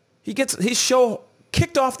fired. He gets his show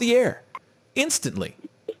kicked off the air instantly.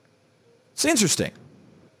 It's interesting.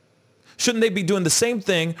 Shouldn't they be doing the same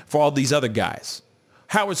thing for all these other guys?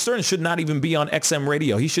 Howard Stern should not even be on XM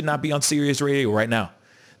radio. He should not be on Sirius Radio right now.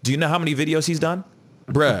 Do you know how many videos he's done?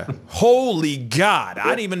 Bruh, holy God. I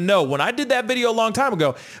didn't even know. When I did that video a long time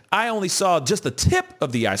ago, I only saw just the tip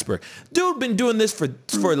of the iceberg. Dude been doing this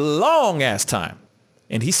for a long ass time.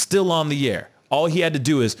 And he's still on the air. All he had to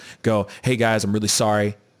do is go, hey guys, I'm really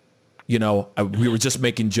sorry. We were just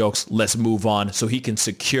making jokes. Let's move on so he can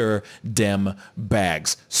secure them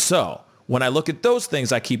bags. So when I look at those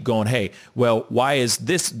things, I keep going, hey, well, why is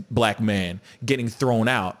this black man getting thrown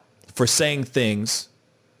out for saying things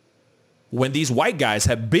when these white guys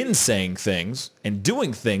have been saying things and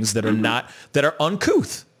doing things that are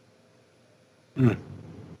uncouth?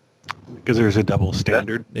 Because there's a double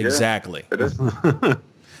standard. Exactly. It is.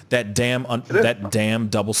 That damn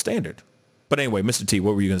double standard. But anyway, Mr. T,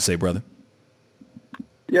 what were you going to say, brother?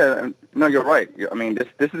 Yeah, no, you're right. I mean,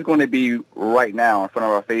 this is going to be right now in front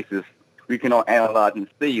of our faces. We can all analyze and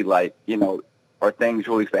see, are things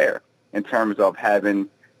really fair in terms of having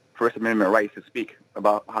First Amendment rights to speak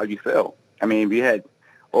about how you feel? I mean, we had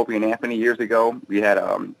Opie and Anthony years ago. We had,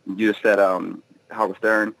 you just said Howard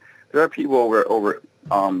Stern. There are people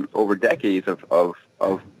over decades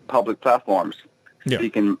of public platforms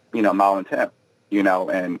speaking, malintent,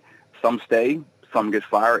 and some stay, some get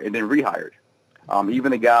fired and then rehired.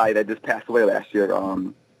 Even the guy that just passed away last year,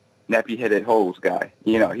 nappy-headed hose guy,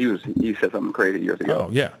 he said something crazy years ago.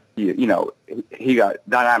 Oh yeah. He got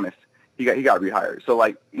Dynamis. He got rehired. So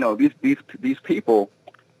these people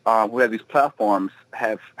who have these platforms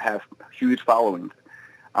have huge followings.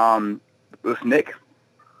 With Nick,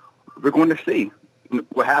 we're going to see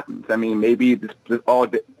what happens. I mean, maybe this all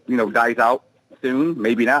dies out soon,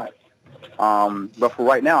 maybe not. But for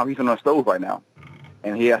right now, he's on the stove right now,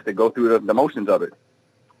 and he has to go through the motions of it.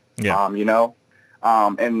 Yeah.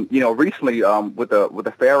 And recently with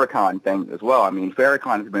the Farrakhan thing as well. I mean,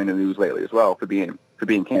 Farrakhan has been in the news lately as well for being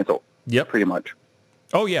canceled. Yep. Pretty much.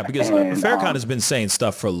 Oh yeah, because Farrakhan has been saying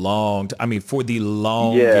stuff for for the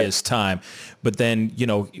longest time. But then,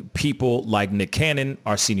 people like Nick Cannon,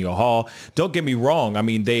 Arsenio Hall, don't get me wrong. I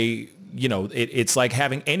mean, they, it's like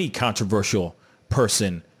having any controversial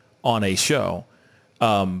person on a show,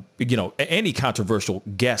 any controversial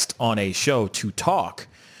guest on a show to talk.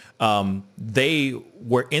 They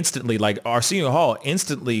were instantly, like Arsenio Hall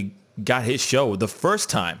instantly got his show the first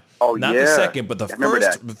time. Oh, not the second, but the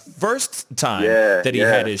first time that he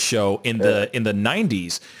had his show in the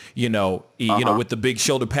 90s, with the big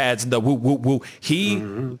shoulder pads and the woo woo woo. He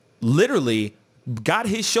literally got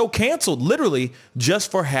his show canceled, literally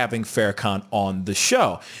just for having Farrakhan on the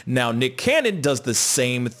show. Now, Nick Cannon does the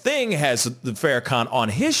same thing, has the Farrakhan on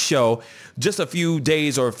his show just a few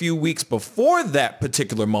days or a few weeks before that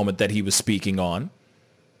particular moment that he was speaking on.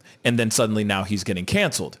 And then suddenly now he's getting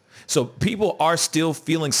canceled. So people are still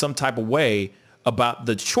feeling some type of way about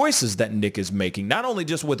the choices that Nick is making, not only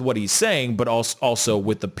just with what he's saying, but also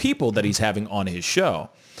with the people that he's having on his show.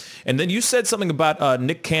 And then you said something about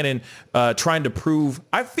Nick Cannon trying to prove.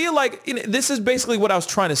 I feel like this is basically what I was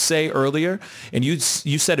trying to say earlier. And you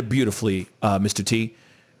said it beautifully, Mr. T.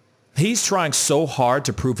 He's trying so hard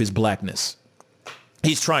to prove his blackness.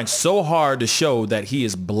 He's trying so hard to show that he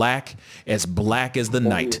is black as the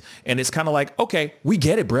night. And it's kind of like, okay, we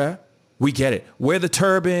get it, bruh. We get it. Wear the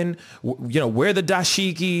turban, wear the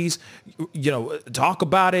dashikis, talk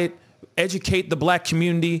about it, educate the black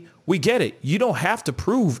community. We get it. You don't have to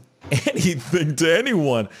prove anything to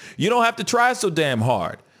anyone. You don't have to try so damn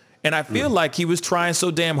hard. And I feel like he was trying so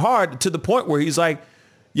damn hard to the point where he's like,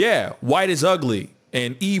 yeah, white is ugly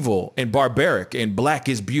and evil and barbaric and black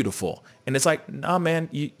is beautiful. And it's like, nah, man,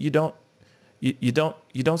 you don't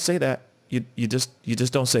say that. You just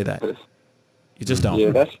don't say that. You just don't.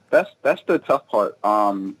 Yeah, that's the tough part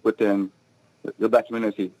within the black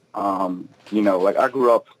community. Like I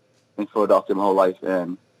grew up in Philadelphia my whole life,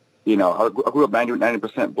 and I grew up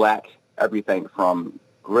 90% black, everything from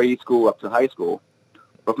grade school up to high school.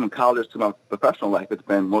 But from college to my professional life, it's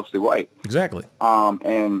been mostly white. Exactly.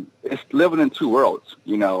 And it's living in two worlds,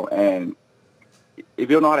 and if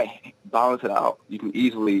you don't know how to balance it out, you can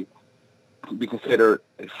easily be considered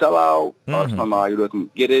a sellout or somebody who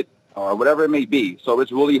doesn't get it or whatever it may be. So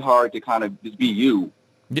it's really hard to kind of just be you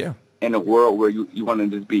in a world where you want to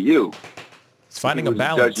just be you. It's finding a Judge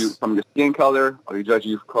balance. you from your skin color or you judge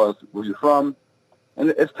you because where you're from. And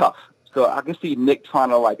it's tough. So I can see Nick trying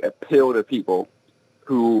to appeal to people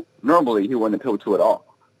who normally he wouldn't appeal to at all.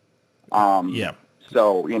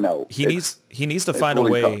 So, he needs to find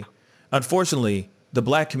really a way. Tough. Unfortunately, the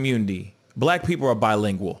black community, black people are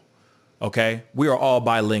bilingual. Okay. We are all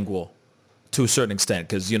bilingual to a certain extent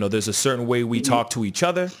because, there's a certain way we talk to each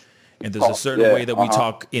other and there's a certain way that we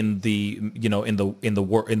talk in the, in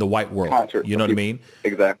the white world. You know what I mean?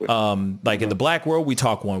 Exactly. In the black world, we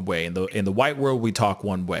talk one way. In the white world, we talk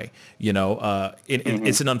one way.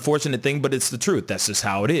 It's an unfortunate thing, but it's the truth. That's just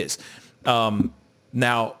how it is.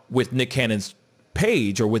 Now, with Nick Cannon's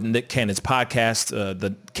page or with Nick Cannon's podcast,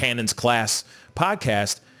 the Cannon's Class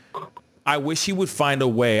podcast, I wish he would find a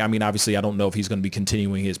way. I mean, obviously, I don't know if he's going to be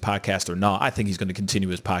continuing his podcast or not. I think he's going to continue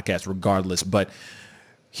his podcast regardless, but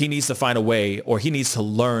he needs to find a way, or he needs to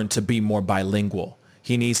learn to be more bilingual.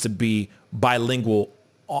 He needs to be bilingual,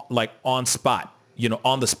 on spot,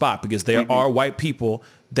 on the spot, because there are white people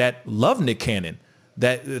that love Nick Cannon,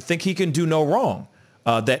 that think he can do no wrong,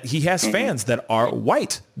 that he has fans that are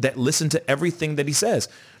white, that listen to everything that he says,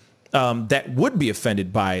 that would be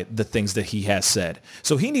offended by the things that he has said.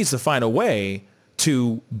 So he needs to find a way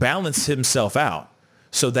to balance himself out,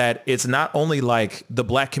 so that it's not only like the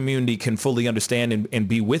black community can fully understand and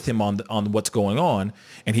be with him on what's going on,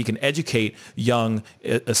 and he can educate young,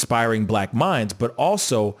 aspiring black minds, but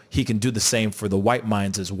also he can do the same for the white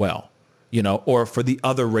minds as well, or for the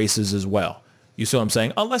other races as well. You see what I'm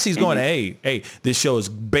saying? Unless he's going, hey, this show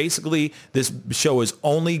is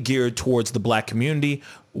only geared towards the black community.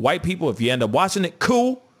 White people, if you end up watching it,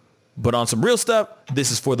 cool. But on some real stuff,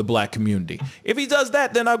 this is for the black community. If he does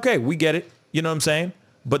that, then okay, we get it. You know what I'm saying?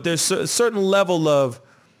 But there's a certain level of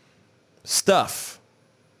stuff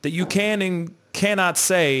that you can and cannot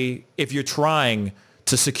say if you're trying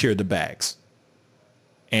to secure the bags.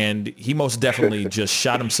 And he most definitely just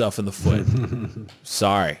shot himself in the foot.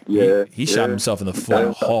 Sorry. Yeah. He shot himself in the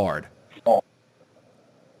foot hard.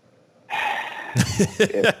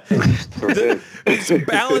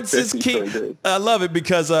 Balance is key. I love it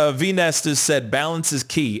because V-Nest has said balance is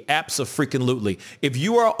key. Abso-freaking-lutely. If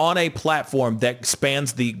you are on a platform that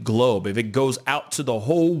spans the globe, if it goes out to the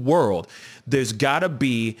whole world, there's got to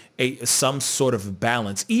be some sort of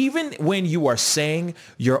balance. Even when you are saying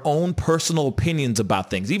your own personal opinions about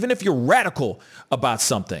things, even if you're radical about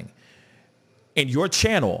something, and your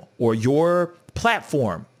channel or your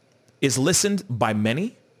platform is listened by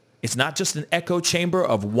many, it's not just an echo chamber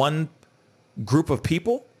of one group of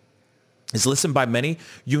people, it's listened by many,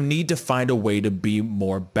 you need to find a way to be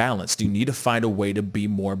more balanced. You need to find a way to be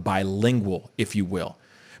more bilingual, if you will,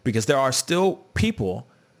 because there are still people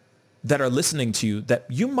that are listening to you that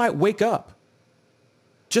you might wake up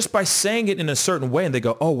just by saying it in a certain way and they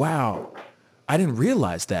go, oh, wow, I didn't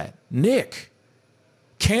realize that. Nick,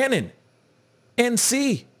 Cannon,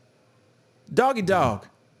 NC, Doggy Dog,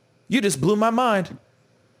 you just blew my mind.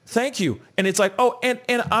 Thank you. And it's like, oh, and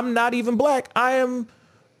I'm not even black. I am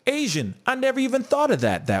Asian. I never even thought of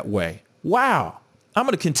that way. Wow. I'm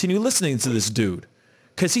going to continue listening to this dude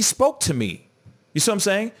because he spoke to me. You see what I'm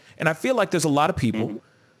saying? And I feel like there's a lot of people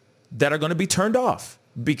that are going to be turned off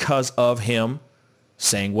because of him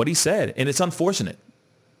saying what he said. And it's unfortunate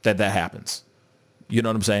that happens. You know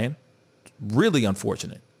what I'm saying? Really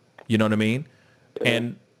unfortunate. You know what I mean?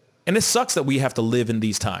 And it sucks that we have to live in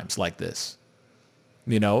these times like this.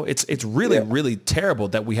 You know, it's really, really terrible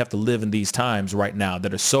that we have to live in these times right now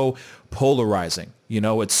that are so polarizing. You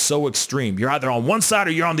know, it's so extreme. You're either on one side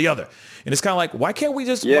or you're on the other. And it's kind of like, why can't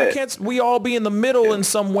we all be in the middle in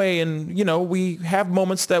some way? And, you know, we have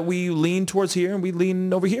moments that we lean towards here and we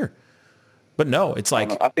lean over here. But no, it's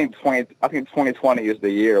like, I think 2020 is the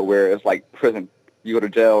year where it's like prison. You go to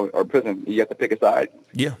jail or prison, you have to pick a side.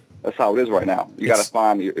 Yeah. That's how it is right now. You got to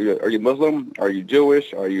find, are you Muslim? Are you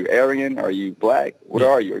Jewish? Are you Aryan? Are you black? What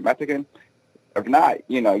are you? Are you Mexican? If not,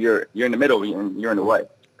 you know, you're in the middle. You're in the way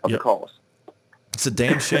of the cause. It's a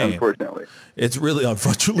damn shame. Unfortunately. It's really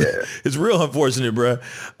unfortunate. Yeah. It's real unfortunate, bro.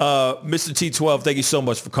 Mr. T12, thank you so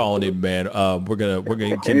much for calling in, man. We're gonna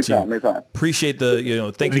continue. Anytime. Appreciate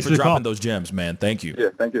thank you for dropping those gems, man. Thank you. Yeah,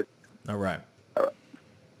 thank you. All right.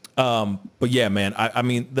 But yeah, man, I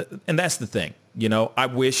mean, and that's the thing. You know, I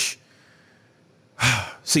wish,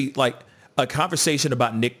 see, like a conversation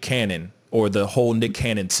about Nick Cannon or the whole Nick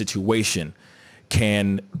Cannon situation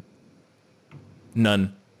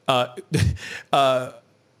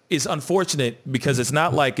is unfortunate because it's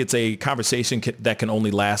not like it's a conversation that can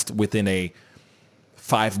only last within a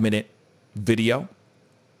 5-minute video.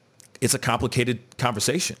 It's a complicated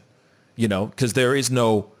conversation, you know, because there is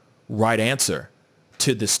no right answer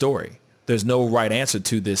to this story. There's no right answer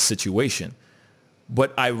to this situation.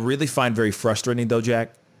 What I really find very frustrating, though,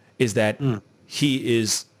 Jack, is that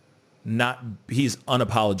he's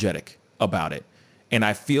unapologetic about it. And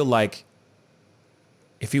I feel like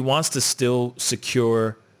if he wants to still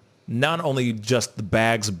secure not only just the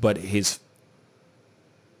bags, but his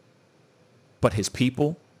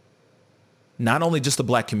people, not only just the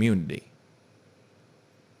black community,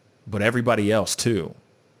 but everybody else too.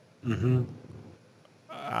 Mm-hmm.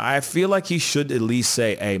 I feel like he should at least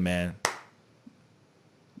say, hey, man,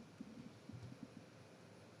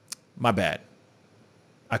 my bad.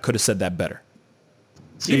 I could have said that better.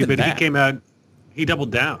 See, but he came out, he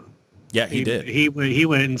doubled down. Yeah, he did. He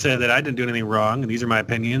went and said that I didn't do anything wrong, and these are my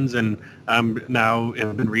opinions, and I'm now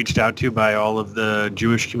have been reached out to by all of the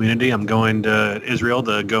Jewish community. I'm going to Israel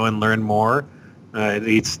to go and learn more.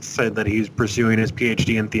 He said that he's pursuing his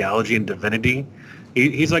PhD in theology and divinity.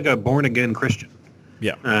 He's like a born-again Christian.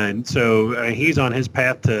 Yeah. And so he's on his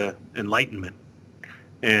path to enlightenment.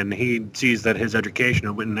 And he sees that his education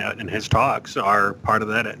and his talks are part of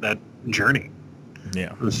that journey.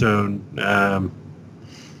 Yeah. So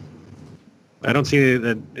I don't see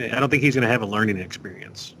that. I don't think he's going to have a learning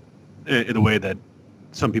experience in the way that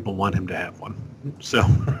some people want him to have one. So.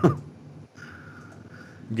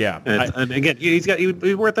 Yeah. And again, he's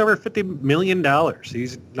worth over $50 million.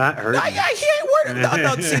 He's not hurting. He ain't worth.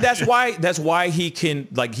 No, see, that's why he can,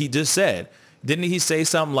 like he just said. Didn't he say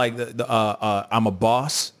something like, I'm a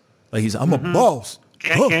boss? Like I'm a boss.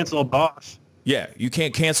 Can't cancel a boss. Yeah, you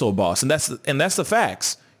can't cancel a boss. And that's the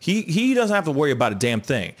facts. He doesn't have to worry about a damn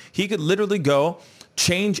thing. He could literally go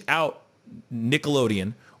change out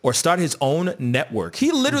Nickelodeon or start his own network.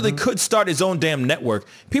 He literally could start his own damn network.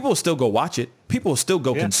 People will still go watch it. People will still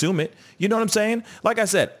go consume it. You know what I'm saying? Like I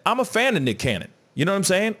said, I'm a fan of Nick Cannon. You know what I'm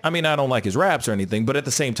saying? I mean, I don't like his raps or anything, but at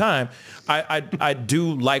the same time, I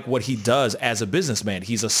do like what he does as a businessman.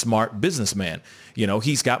 He's a smart businessman. You know,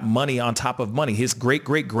 he's got money on top of money. His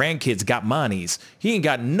great-great-grandkids got monies. He ain't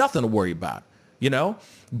got nothing to worry about. you know?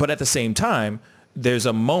 But at the same time, there's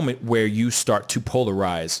a moment where you start to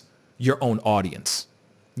polarize your own audience.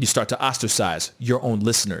 You start to ostracize your own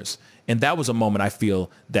listeners. And that was a moment I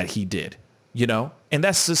feel that he did, you know? And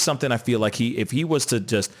that's just something I feel like if he was to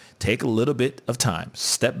just take a little bit of time,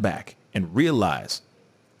 step back and realize,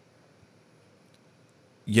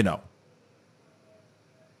 you know,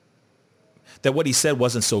 that what he said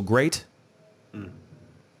wasn't so great.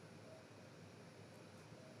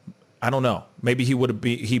 I don't know. Maybe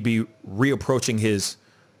he'd be reapproaching his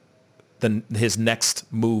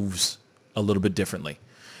next moves a little bit differently.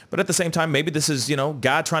 But at the same time, maybe this is, you know,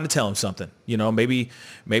 God trying to tell him something. You know, maybe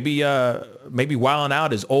Wildin'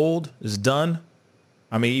 Out is old, is done.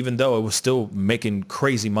 I mean, even though it was still making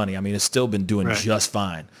crazy money, I mean, it's still been doing just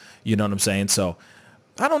fine. You know what I'm saying? So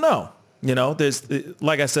I don't know. You know,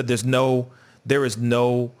 like I said, there is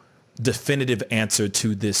no definitive answer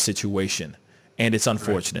to this situation, and it's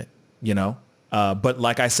unfortunate. You know, but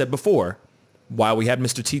like I said before, while we had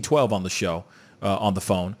Mr. T12 on the show, on the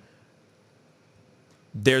phone,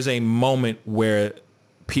 there's a moment where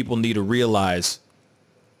people need to realize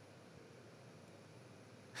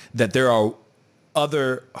that there are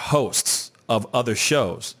other hosts of other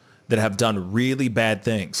shows that have done really bad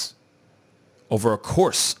things over a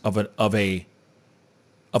course of a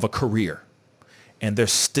career, and they're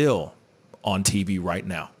still on TV right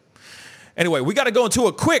now. Anyway, we got to go into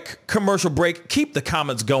a quick commercial break. Keep the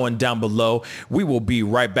comments going down below. We will be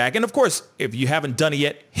right back. And of course, if you haven't done it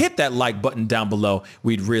yet, hit that like button down below.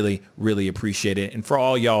 We'd really, really appreciate it. And for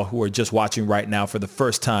all y'all who are just watching right now for the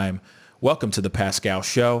first time, welcome to the Pascal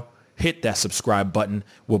Show. Hit that subscribe button.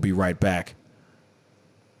 We'll be right back.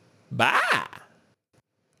 Bye.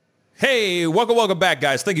 Hey, welcome back,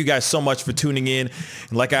 guys. Thank you guys so much for tuning in.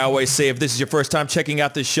 And like I always say, if this is your first time checking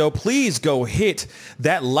out this show, please go hit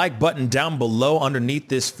that like button down below underneath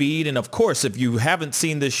this feed. And of course, if you haven't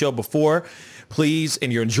seen this show before, please,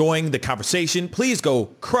 and you're enjoying the conversation, please go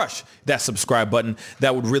crush that subscribe button.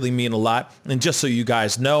 That would really mean a lot. And just so you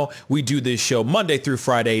guys know, we do this show Monday through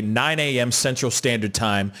Friday, 9 a.m. Central Standard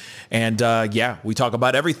Time. And yeah, we talk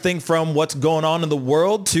about everything from what's going on in the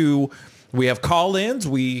world to we have call-ins.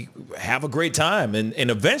 We have a great time. And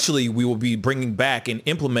eventually we will be bringing back and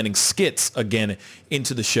implementing skits again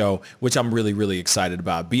into the show, which I'm really, really excited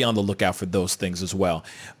about. Be on the lookout for those things as well.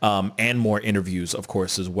 And more interviews, of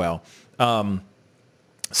course, as well. Yeah,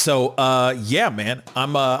 man,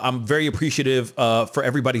 I'm very appreciative for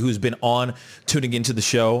everybody who's been on tuning into the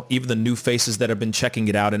show, even the new faces that have been checking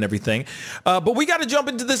it out and everything. But we got to jump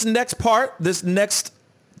into this next part, this next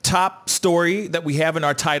top story that we have in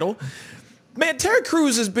our title. Man, Terry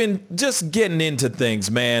Crews has been just getting into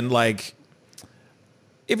things, man. Like,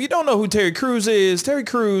 if you don't know who Terry Crews is, Terry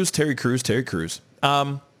Crews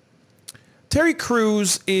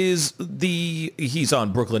is he's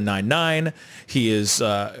on Brooklyn Nine-Nine. He is,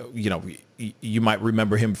 you might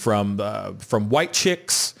remember him from White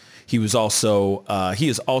Chicks. He is also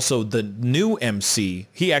the new MC.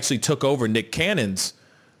 He actually took over Nick Cannon's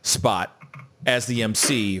spot as the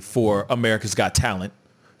MC for America's Got Talent.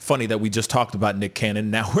 Funny that we just talked about Nick Cannon.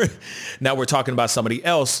 Now we're talking about somebody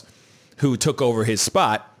else who took over his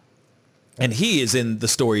spot, and he is in the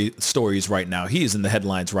stories right now. He is in the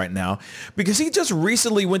headlines right now because he just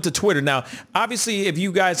recently went to Twitter. Now, obviously, if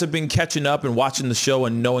you guys have been catching up and watching the show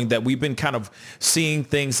and knowing that we've been kind of seeing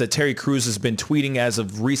things that Terry Crews has been tweeting as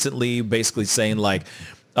of recently, basically saying like,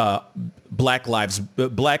 Black Lives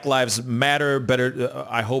Matter better.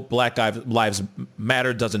 I hope Black Lives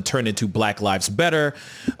Matter doesn't turn into Black Lives Better.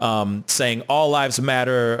 Saying all lives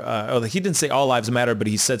matter. He didn't say all lives matter, but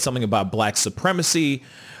he said something about black supremacy.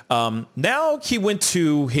 Now he went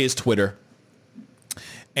to his Twitter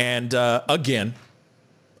and again,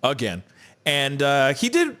 and he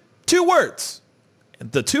did two words.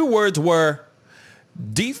 The two words were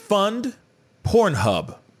Defund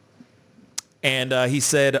Pornhub. And he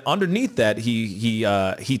said underneath that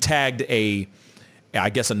he tagged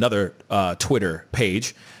another Twitter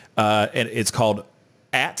page, and it's called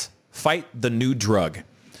 @FightTheNewDrug.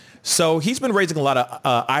 So he's been raising a lot of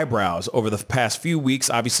eyebrows over the past few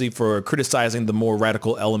weeks, obviously for criticizing the more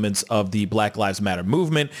radical elements of the Black Lives Matter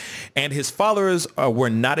movement. And his followers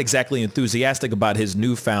were not exactly enthusiastic about his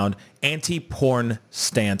newfound anti-porn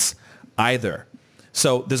stance either.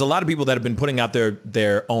 So there's a lot of people that have been putting out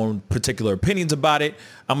their own particular opinions about it.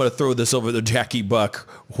 I'm going to throw this over to Jackie Buck.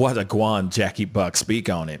 What a guan, Jackie Buck. Speak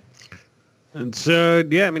on it. And so,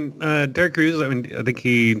 yeah, I mean, Terry Crews, I mean, I think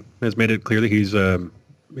he has made it clear that he's,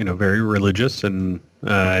 very religious and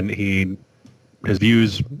his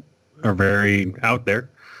views are very out there.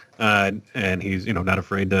 And he's, not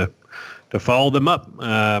afraid to follow them up.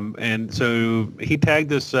 And so he tagged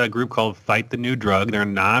this group called Fight the New Drug. They're a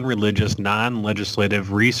non-religious,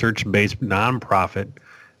 non-legislative, research-based nonprofit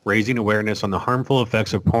raising awareness on the harmful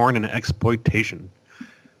effects of porn and exploitation.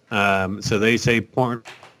 So they say porn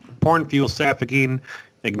fuels trafficking,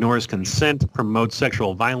 ignores consent, promotes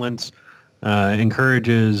sexual violence,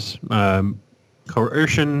 encourages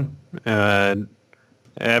coercion,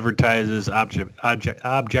 advertises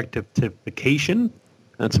objectification.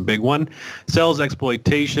 That's a big one. Sells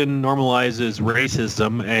exploitation, normalizes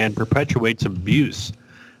racism, and perpetuates abuse.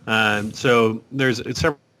 So there's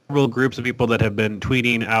several groups of people that have been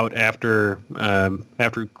tweeting out after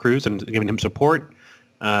Cruz and giving him support.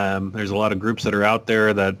 There's a lot of groups that are out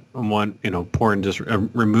there that want porn just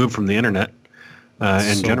removed from the internet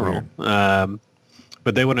in general.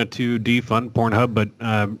 But they wanted to defund Pornhub. But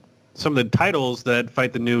some of the titles that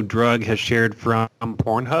Fight the New Drug has shared from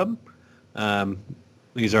Pornhub.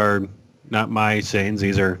 These are not my sayings.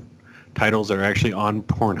 These are titles that are actually on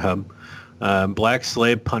Pornhub. Black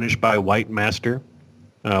slave punished by white master.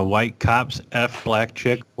 White cops F black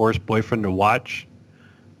chick force boyfriend to watch.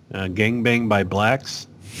 Gangbang by blacks.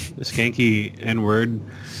 Skanky N-word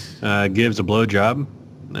gives a blowjob.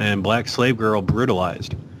 And black slave girl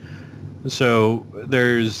brutalized. So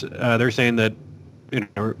they're saying that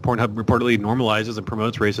Pornhub reportedly normalizes and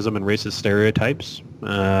promotes racism and racist stereotypes.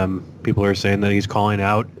 People are saying that he's calling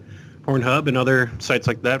out Pornhub and other sites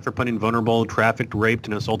like that for putting vulnerable, trafficked, raped,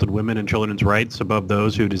 and assaulted women and children's rights above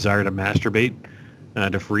those who desire to masturbate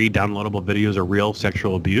to free downloadable videos of real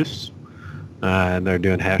sexual abuse. And they're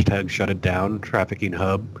doing hashtag shut it down, trafficking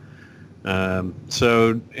hub.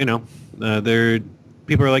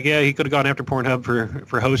 People are like, yeah, he could have gone after Pornhub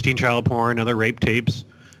for hosting child porn, other rape tapes.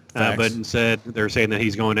 But instead, they're saying that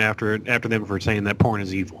he's going after them for saying that porn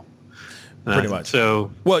is evil. Pretty much.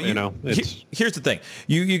 So, well, here's the thing.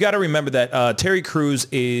 You got to remember that Terry Crews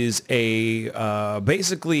is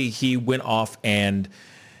basically he went off and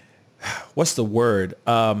what's the word?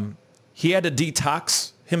 He had to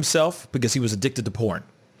detox himself because he was addicted to porn.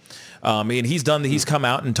 And he's come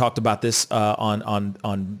out and talked about this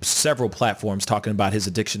on several platforms, talking about his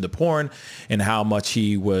addiction to porn and how much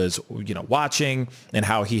he was, watching and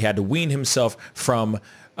how he had to wean himself from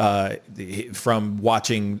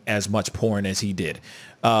watching as much porn as he did.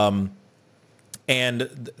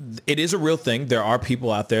 And it is a real thing. There are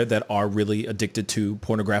people out there that are really addicted to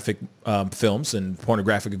pornographic films and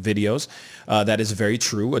pornographic videos. That is very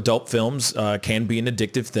true. Adult films can be an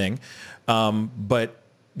addictive thing. But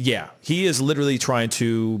yeah, he is literally trying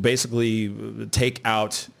to basically take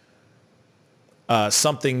out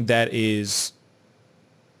something that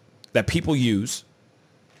people use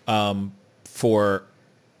for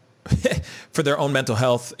for their own mental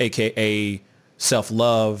health, aka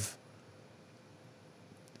self-love,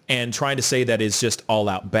 and trying to say that it's just all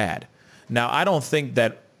out bad. Now, I don't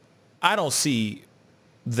see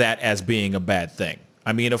that as being a bad thing.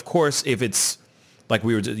 I mean, of course, if it's like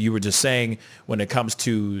you were just saying, when it comes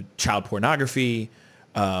to child pornography,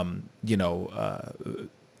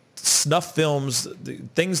 snuff films,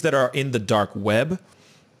 things that are in the dark web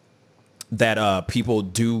that people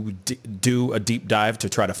do a deep dive to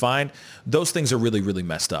try to find, those things are really, really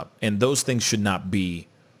messed up. And those things should not be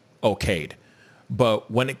okayed. But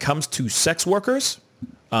when it comes to sex workers,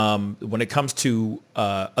 when it comes to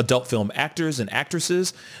adult film actors and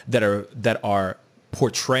actresses that are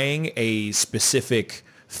portraying a specific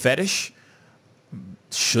fetish,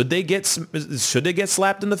 should they get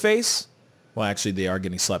slapped in the face? Well, actually, they are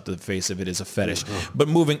getting slapped in the face if it is a fetish. Mm-hmm. But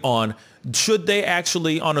moving on, should they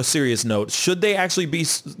actually, on a serious note, should they actually be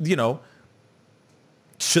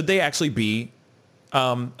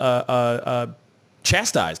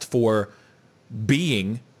chastised for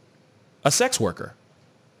being a sex worker?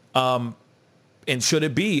 And should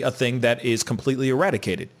it be a thing that is completely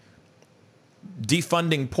eradicated?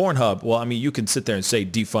 Defunding Pornhub. Well, I mean, you can sit there and say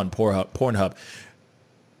defund Pornhub.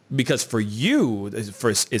 Because for you,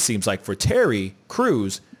 it seems like for Terry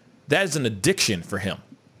Crews, that is an addiction for him.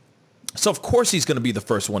 So of course he's going to be the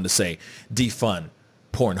first one to say defund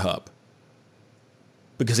Pornhub.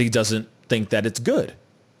 Because he doesn't think that it's good.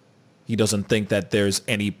 He doesn't think that there's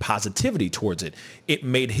any positivity towards it. It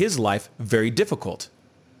made his life very difficult.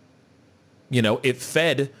 It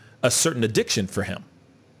fed a certain addiction for him.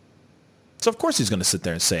 So of course he's going to sit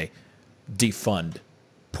there and say defund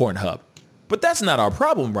Pornhub. But that's not our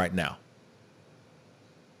problem right now.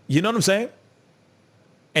 You know what I'm saying?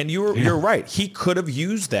 And you're right. He could have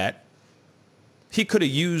used that. He could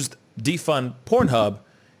have used defund Pornhub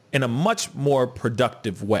in a much more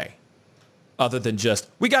productive way, other than just,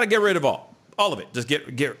 we got to get rid of all of it. Just get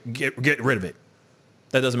rid of it.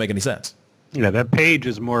 That doesn't make any sense. Yeah, that page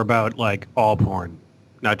is more about like all porn,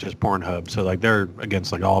 not just Pornhub. So like they're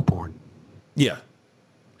against like all porn. Yeah.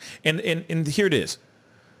 And here it is.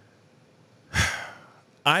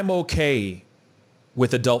 I'm okay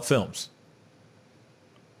with adult films.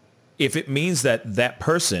 If it means that that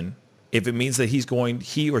person, if it means that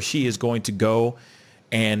he or she is going to go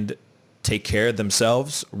and take care of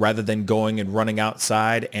themselves rather than going and running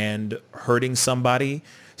outside and hurting somebody,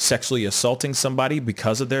 sexually assaulting somebody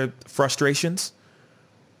because of their frustrations.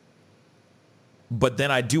 But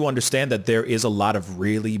then I do understand that there is a lot of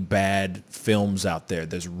really bad films out there.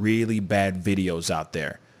 There's really bad videos out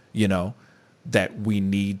there, that we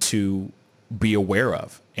need to be aware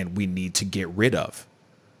of and we need to get rid of.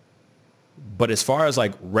 But as far as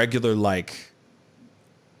like regular, like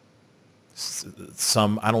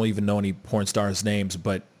some, I don't even know any porn stars' names,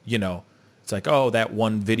 but it's like, oh, that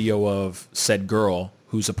one video of said girl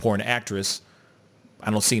who's a porn actress.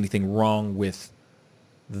 I don't see anything wrong with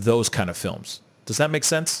those kind of films. Does that make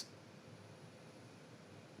sense?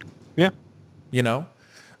 Yeah.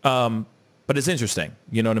 But it's interesting.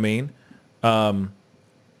 You know what I mean? Detron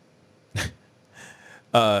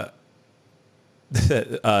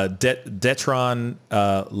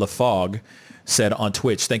Lafog said on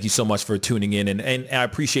Twitch, thank you so much for tuning in. And I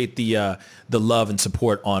appreciate the love and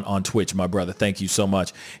support on Twitch, my brother. Thank you so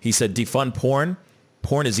much. He said, defund porn.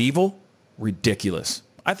 Porn is evil. Ridiculous.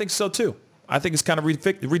 I think so, too. I think it's kind of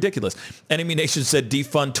ridiculous. Enemy Nation said,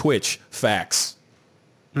 defund Twitch. Facts.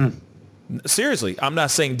 Seriously, I'm not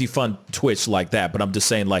saying defund Twitch like that, but I'm just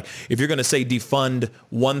saying, like, if you're going to say defund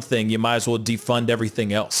one thing, you might as well defund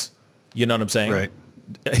everything else. You know what I'm saying? Right.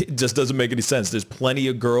 It just doesn't make any sense. There's plenty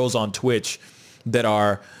of girls on Twitch that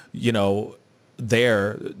are,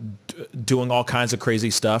 there doing all kinds of crazy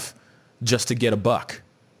stuff just to get a buck,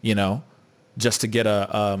 just to get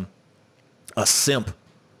a simp,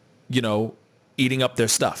 eating up their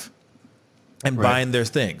stuff and buying their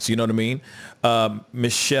things. You know what I mean?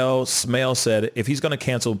 Michelle Smale said, if he's going to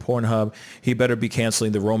cancel Pornhub, he better be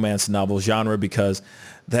canceling the romance novel genre because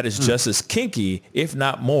that is just as kinky, if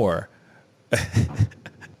not more.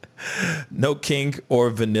 No kink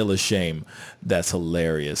or vanilla shame. That's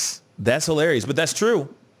hilarious. But that's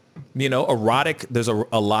true. Erotic. There's a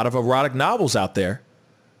lot of erotic novels out there.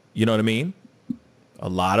 You know what I mean?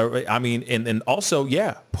 And also,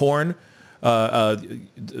 yeah, porn.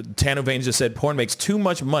 Tano Vane just said porn makes too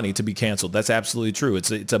much money to be canceled. That's absolutely true.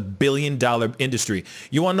 It's a $1 billion industry.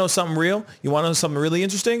 You want to know something real? You want to know something really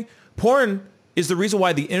interesting? Porn is the reason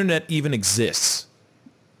why the internet even exists.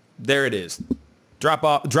 There it is. Drop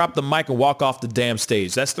the mic and walk off the damn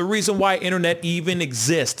stage. That's the reason why internet even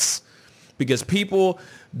exists. Because people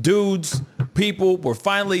were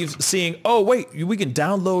finally seeing, oh, wait, we can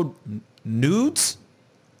download nudes?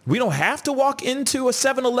 We don't have to walk into a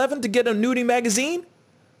 7-Eleven to get a nudie magazine?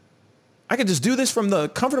 I can just do this from the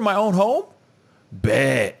comfort of my own home?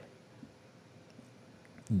 Bet.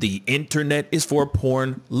 The internet is for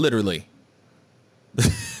porn, literally.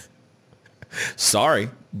 Sorry,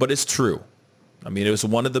 but it's true. I mean, it was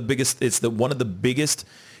one of the biggest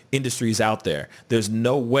industries out there. There's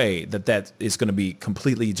no way that is going to be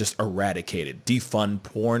completely just eradicated. Defund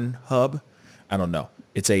Pornhub? I don't know.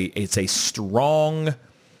 It's a strong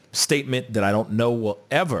statement that I don't know will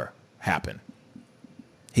ever happen.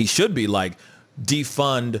 He should be like,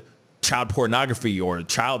 defund child pornography or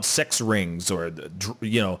child sex rings or,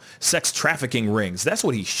 sex trafficking rings. That's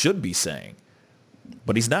what he should be saying.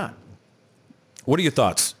 But he's not. What are your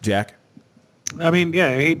thoughts, Jack? I mean,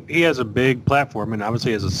 yeah, he has a big platform, and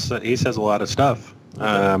obviously he says a lot of stuff.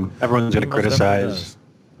 Everyone's going to criticize,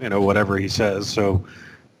 whatever he says. So,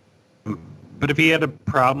 but if he had a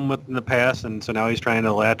problem with in the past, and so now he's trying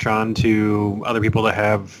to latch on to other people that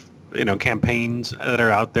have, campaigns that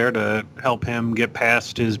are out there to help him get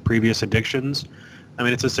past his previous addictions. I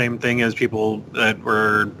mean, it's the same thing as people that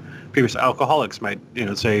were previous alcoholics might,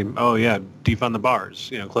 say, oh yeah, defund the bars,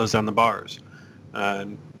 close down the bars. A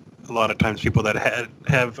lot of times people that had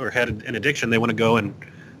an addiction, they want to go and,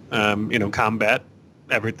 combat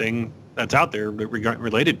everything that's out there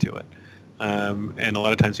related to it. And a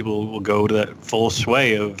lot of times people will go to that full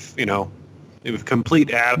sway of,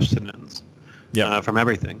 complete abstinence from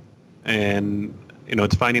everything. And,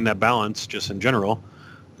 it's finding that balance just in general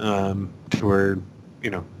to where,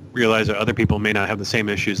 realize that other people may not have the same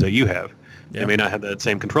issues that you have. Yeah. They may not have that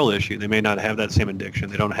same control issue. They may not have that same addiction.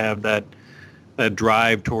 They don't have that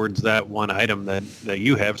drive towards that one item that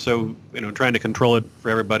you have. So, trying to control it for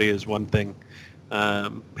everybody is one thing.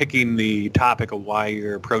 Picking the topic of why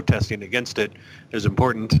you're protesting against it is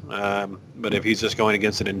important. But if he's just going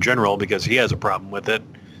against it in general because he has a problem with it,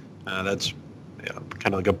 that's kind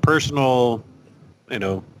of like a personal,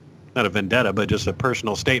 not a vendetta, but just a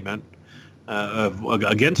personal statement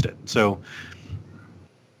against it. So,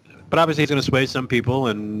 but obviously he's going to sway some people,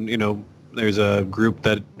 and there's a group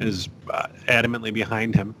that is adamantly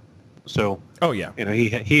behind him. So, oh yeah,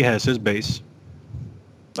 he has his base.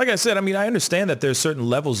 Like I said, I mean, I understand that there's certain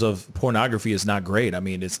levels of pornography is not great. I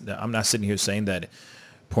mean, I'm not sitting here saying that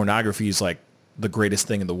pornography is like the greatest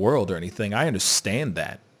thing in the world or anything. I understand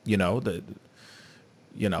that,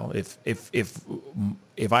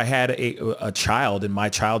 if I had a child and my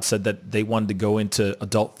child said that they wanted to go into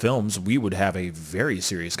adult films, we would have a very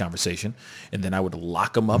serious conversation, and then I would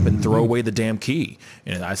lock them up and throw away the damn key.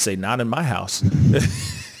 And I say, not in my house,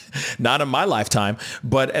 not in my lifetime.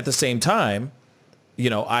 But at the same time,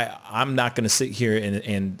 I'm not going to sit here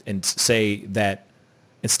and say that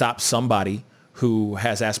and stop somebody who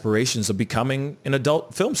has aspirations of becoming an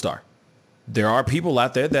adult film star. There are people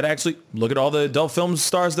out there that actually look at all the adult film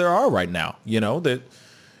stars there are right now. That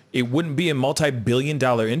it wouldn't be a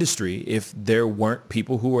multi-billion-dollar industry if there weren't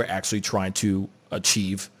people who were actually trying to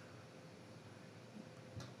achieve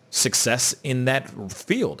success in that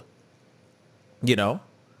field.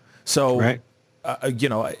 So. Right.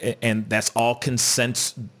 And that's all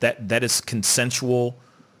consent. That is consensual,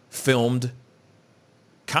 filmed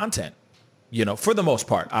content. For the most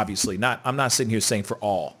part, obviously. I'm not sitting here saying for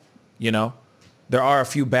all. There are a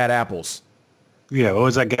few bad apples. Yeah, what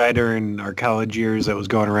was that guy during our college years that was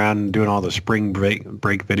going around and doing all the spring break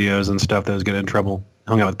videos and stuff that was getting in trouble?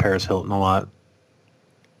 Hung out with Paris Hilton a lot.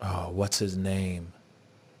 Oh, what's his name?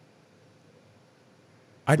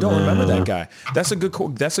 I don't remember that guy. That's a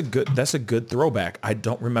good throwback. I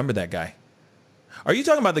don't remember that guy. Are you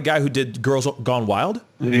talking about the guy who did Girls Gone Wild?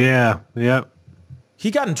 Yeah.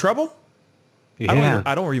 He got in trouble? Yeah.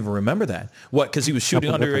 I don't even remember that. What, because he was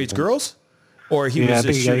shooting underage girls? Or he was I just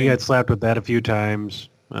think shooting... he got slapped with that a few times.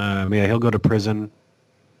 He'll go to prison.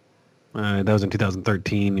 That was in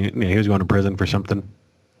 2013. He was going to prison for something.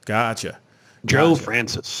 Gotcha. Joe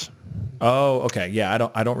Francis. Oh, okay. Yeah,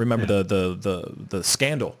 I don't remember the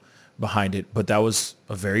scandal behind it, but that was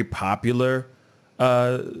a very popular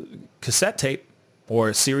cassette tape or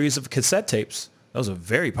a series of cassette tapes. That was a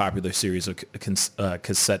very popular series of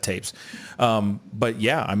cassette tapes. But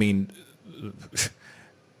yeah, I mean,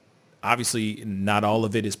 obviously not all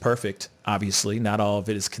of it is perfect. Obviously not all of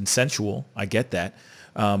it is consensual. I get that.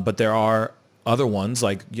 But there are other ones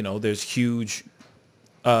like, there's huge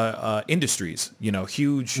industries,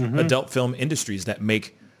 huge adult film industries that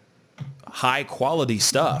make high quality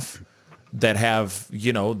stuff that have,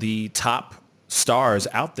 the top stars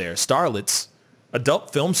out there, starlets,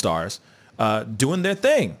 adult film stars, doing their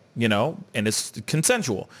thing, and it's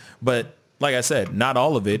consensual. But like I said, not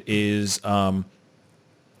all of it is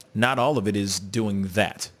doing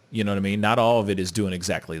that. You know what I mean? Not all of it is doing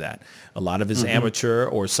exactly that. A lot of it is amateur,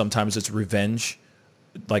 or sometimes it's revenge,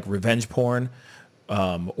 like revenge porn.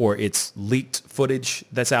 Or it's leaked footage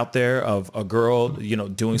that's out there of a girl,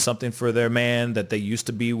 doing something for their man that they used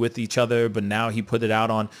to be with each other, but now he put it out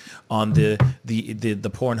on the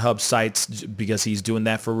Pornhub sites because he's doing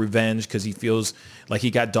that for revenge because he feels like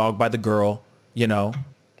he got dogged by the girl,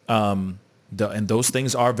 and those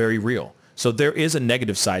things are very real. So there is a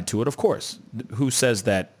negative side to it, of course. Who says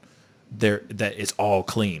that it's all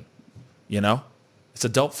clean? It's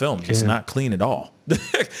adult film. It's not clean at all.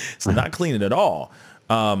 It's not clean at all.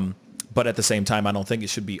 But at the same time, I don't think it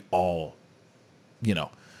should be all,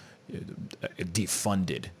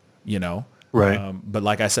 defunded, Right. But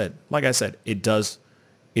like I said, it does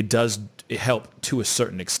help to a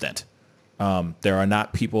certain extent. There are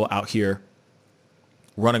not people out here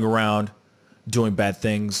running around doing bad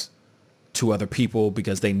things to other people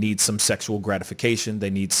because they need some sexual gratification. They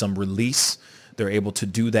need some release. They're able to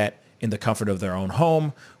do that in the comfort of their own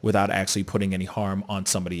home without actually putting any harm on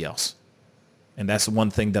somebody else. And that's one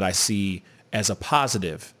thing that I see as a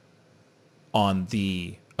positive on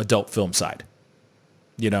the adult film side.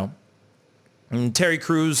 And Terry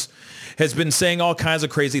Crews has been saying all kinds of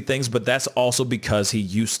crazy things, but that's also because he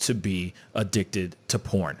used to be addicted to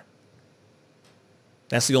porn.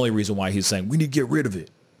 That's the only reason why he's saying we need to get rid of it.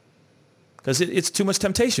 Because it's too much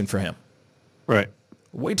temptation for him. Right.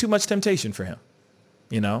 Way too much temptation for him.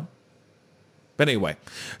 But anyway,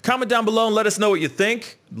 comment down below and let us know what you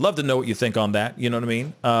think. Love to know what you think on that. You know what I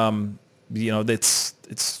mean? It's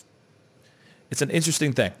an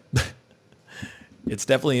interesting thing. It's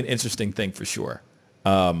definitely an interesting thing for sure.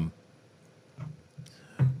 Let's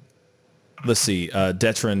see.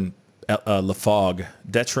 Detron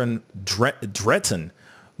Dretton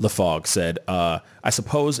LaFog said, I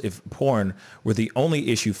suppose if porn were the only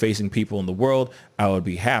issue facing people in the world, I would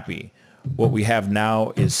be happy. what we have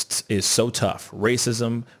now is so tough.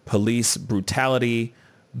 Racism, police brutality,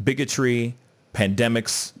 bigotry,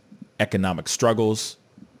 pandemics, economic struggles.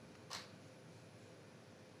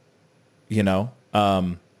 You know,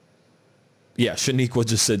 yeah, Shaniqua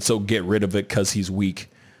just said, so get rid of it because he's weak.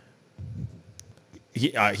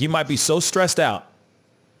 He might be so stressed out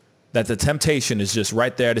that the temptation is just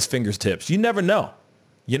right there at his fingertips. You never know.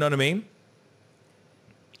 You know what I mean?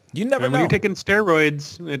 You never know. When you're taking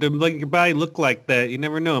steroids, to make your body look like that, you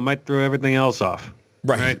never know. It might throw everything else off.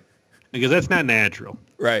 Right. Because that's not natural.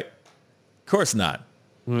 Right. Of course not.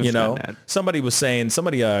 Well, you know, somebody was saying,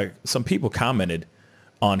 some people commented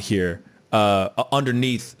on here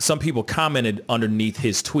underneath, some people commented underneath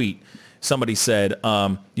his tweet. Somebody said,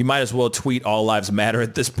 you might as well tweet all lives matter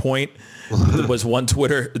at this point. There was one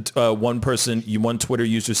Twitter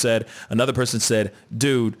user said. Another person said,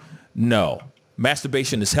 dude, no.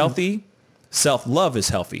 Masturbation is healthy. Self-love is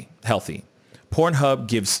healthy. Pornhub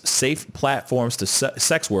gives safe platforms to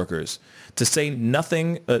sex workers. To say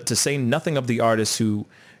nothing of the artists who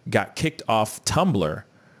got kicked off Tumblr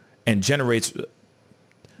and generates.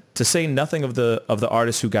 To say nothing of the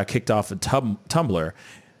artists who got kicked off of Tumblr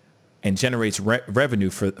and generates revenue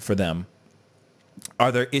for them.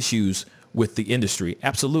 Are there issues with the industry?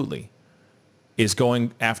 Absolutely. Is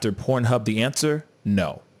going after Pornhub the answer?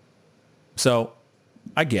 No. So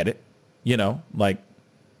I get it. You know, like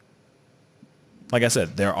I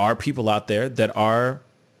said, there are people out there that are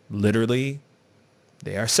literally,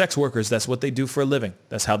 they are sex workers. That's what they do for a living.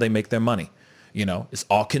 That's how they make their money. You know, it's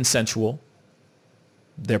all consensual.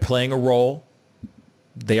 They're playing a role.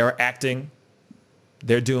 They are acting.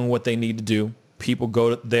 They're doing what they need to do. People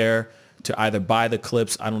go there to either buy the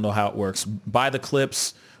clips. I don't know how it works. Buy the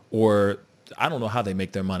clips, or I don't know how they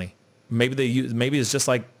make their money. Maybe it's just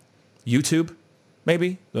like YouTube.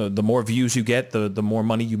 Maybe the more views you get, the more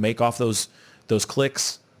money you make off those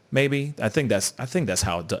clicks. Maybe I think that's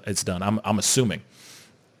how it's done. I'm assuming.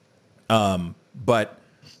 But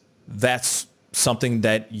that's something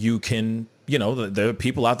that you can. You know, there are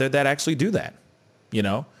people out there that actually do that. You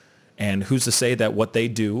know. And who's to say that what they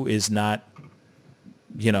do is not,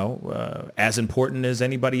 you know, as important as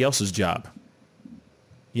anybody else's job?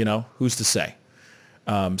 You know, who's to say?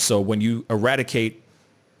 So when you eradicate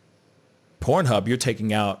Pornhub, you're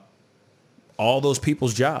taking out all those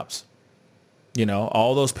people's jobs, you know,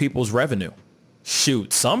 all those people's revenue.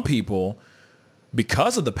 Shoot, some people,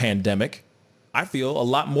 because of the pandemic, I feel a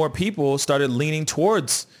lot more people started leaning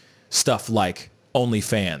towards stuff like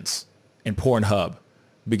OnlyFans and Pornhub,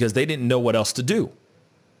 because they didn't know what else to do.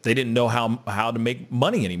 They didn't know how to make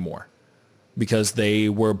money anymore because they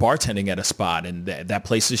were bartending at a spot and that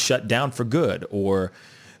place is shut down for good, or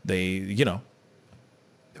they, you know,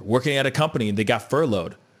 they're working at a company and they got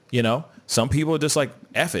furloughed. You know, some people are just like,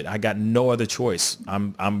 F it. I got no other choice.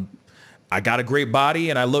 I got a great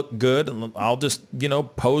body and I look good. And I'll just, you know,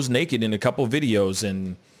 pose naked in a couple videos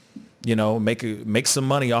and, you know, make some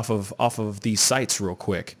money off of these sites real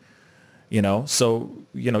quick. You know, so,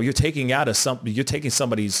 you know, you're taking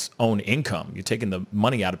somebody's own income. You're taking the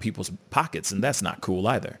money out of people's pockets, and that's not cool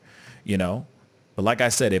either, you know. But like I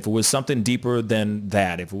said, if it was something deeper than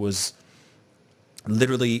that, if it was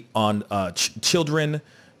literally on children,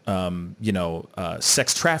 you know,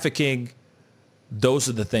 sex trafficking, those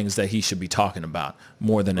are the things that he should be talking about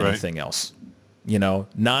more than anything else. You know,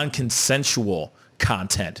 non-consensual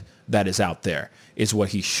content that is out there is what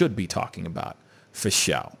he should be talking about, for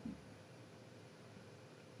sure.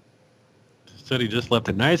 Said he just left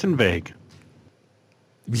it nice and vague.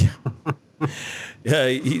 Yeah. Yeah,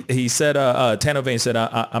 he said, Tanovane said,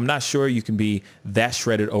 I'm not sure you can be that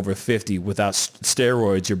shredded over 50 without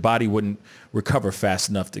steroids. Your body wouldn't recover fast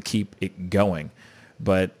enough to keep it going.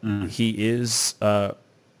 But he is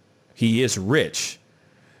rich.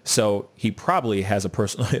 So he probably has a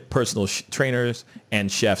personal trainers and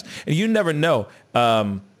chefs. And you never know.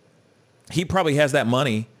 He probably has that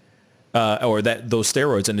money or those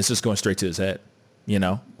steroids, and it's just going straight to his head. You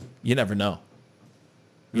know, you never know.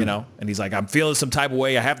 You know, and he's like, I'm feeling some type of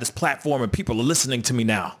way. I have this platform, and people are listening to me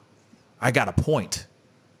now. I got a point.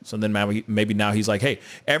 So then maybe now he's like, hey,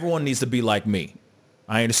 everyone needs to be like me.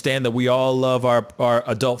 I understand that we all love our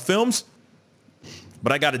adult films,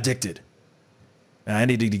 but I got addicted, and I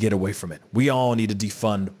needed to get away from it. We all need to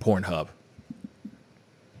defund Pornhub.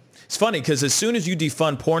 It's funny because as soon as you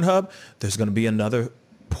defund Pornhub, there's going to be another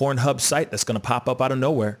Pornhub site that's going to pop up out of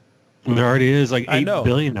nowhere. Well, there already is like 8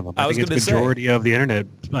 billion of them. I think it's the majority of the internet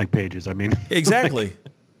like pages. I mean, exactly.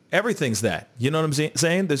 Everything's that. You know what I'm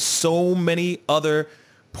saying? There's so many other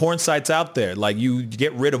porn sites out there. Like you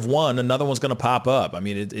get rid of one, another one's going to pop up. I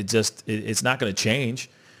mean, it's not going to change.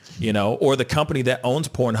 or the company that owns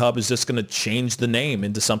Pornhub is just going to change the name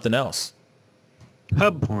into something else.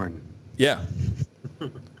 Hub porn. Yeah.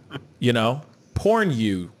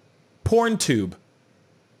 PornTube,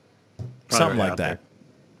 something like that.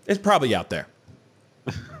 It's probably out there.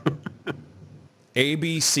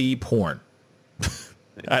 ABC porn.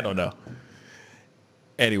 I don't know.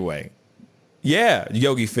 Anyway, yeah,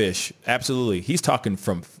 Yogi Fish, absolutely. He's talking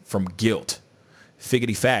from guilt.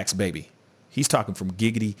 Figgity facts, baby. He's talking from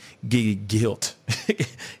giggity guilt.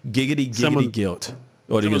 giggity guilt.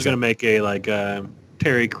 Someone's going to make a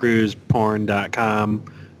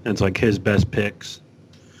terrycruzporn.com, and it's like his best picks.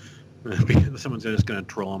 Someone's just going to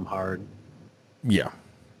troll him hard. Yeah.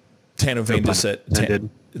 Tano Vane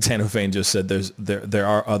just said there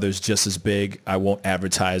are others just as big. I won't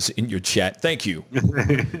advertise in your chat. Thank you.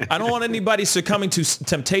 I don't want anybody succumbing to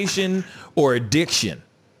temptation or addiction.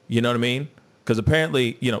 You know what I mean? Because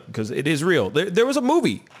apparently, because it is real. There was a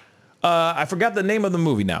movie. I forgot the name of the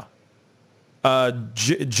movie now.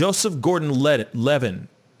 Joseph Gordon-Levitt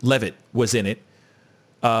was in it.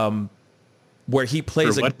 Where he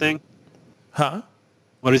plays what thing? Huh?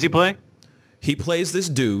 What does he play? He plays this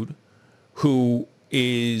dude who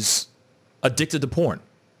is addicted to porn,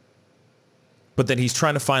 but then he's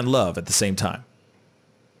trying to find love at the same time.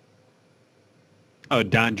 Oh,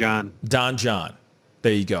 Don John. Don John.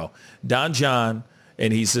 There you go. Don John.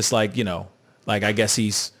 And he's just like, I guess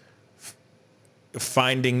he's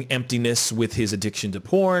finding emptiness with his addiction to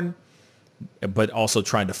porn, but also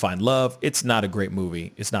trying to find love. It's not a great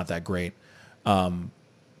movie. It's not that great.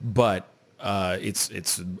 But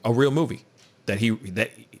it's a real movie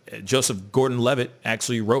that Joseph Gordon-Levitt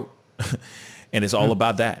actually wrote, and it's all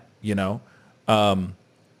about that, And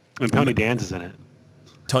Tony Danza's in it.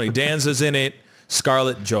 Tony Danza's in it.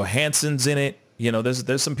 Scarlett Johansson's in it.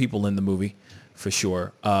 There's some people in the movie for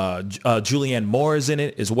sure. Julianne Moore is in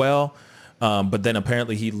it as well. But then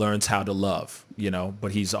apparently he learns how to love,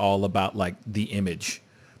 but he's all about like the image,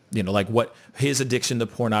 like what his addiction to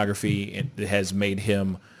pornography has made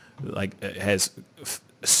him has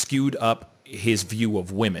skewed up his view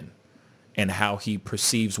of women and how he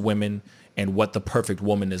perceives women and what the perfect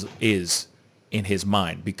woman is in his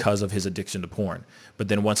mind because of his addiction to porn. But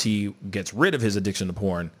then once he gets rid of his addiction to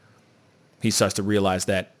porn, he starts to realize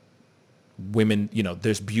that women,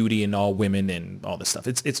 there's beauty in all women and all this stuff.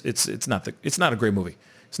 It's not a great movie.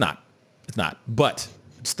 It's not. But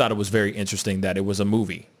I just thought it was very interesting that it was a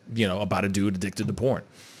movie, about a dude addicted to porn.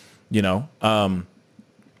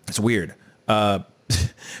 It's weird.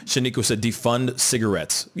 Shaniko said defund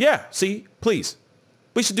cigarettes. Yeah, see, please.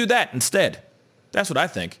 We should do that instead. That's what I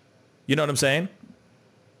think. You know what I'm saying?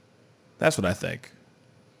 That's what I think.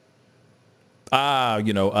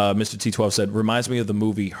 Mr. T12 said, reminds me of the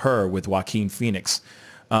movie Her with Joaquin Phoenix.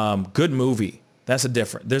 Good movie. There's a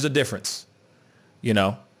difference. He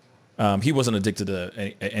wasn't addicted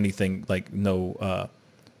to anything like no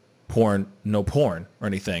porn or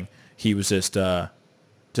anything. He was just a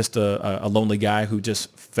lonely guy who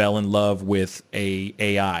just fell in love with a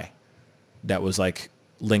AI that was like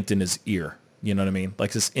linked in his ear. You know what I mean?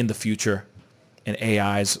 Like this in the future, and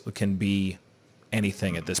AIs can be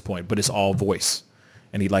anything at this point, but it's all voice.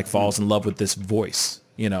 And he falls in love with this voice,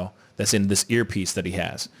 that's in this earpiece that he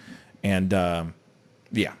has. And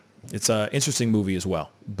it's an interesting movie as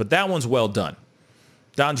well. But that one's well done.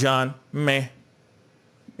 Don John, meh.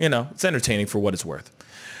 It's entertaining for what it's worth.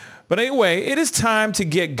 But anyway, it is time to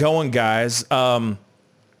get going, guys. I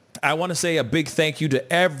want to say a big thank you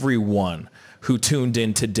to everyone who tuned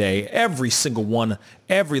in today. Every single one,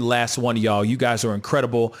 every last one of y'all. You guys are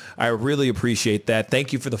incredible. I really appreciate that.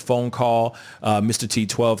 Thank you for the phone call, Mr.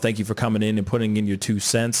 T12. Thank you for coming in and putting in your 2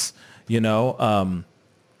 cents. I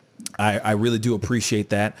really do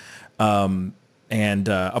appreciate that. And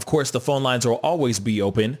of course, the phone lines will always be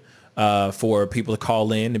open for people to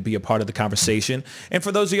call in and be a part of the conversation. And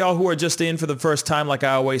for those of y'all who are just in for the first time, like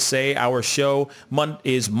I always say, our show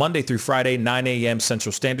is Monday through Friday, 9 a.m.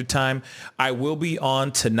 Central Standard Time. I will be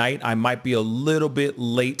on tonight. I might be a little bit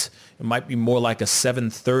late. It might be more like a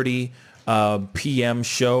 7:30 p.m.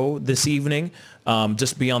 show this evening.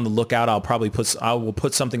 Just be on the lookout. I will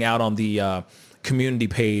put something out on the community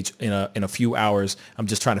page in a few hours. I'm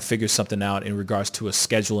just trying to figure something out in regards to a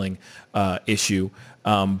scheduling issue.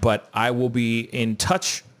 But I will be in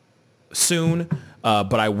touch soon.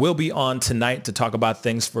 But I will be on tonight to talk about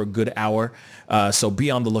things for a good hour. So be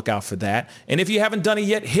on the lookout for that. And if you haven't done it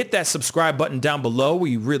yet, hit that subscribe button down below.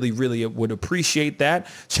 We really, really would appreciate that.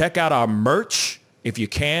 Check out our merch if you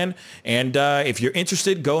can. And if you're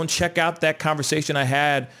interested, go and check out that conversation I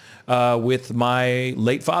had with my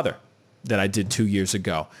late father. that I did 2 years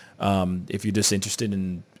ago. If you're just interested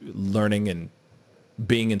in learning and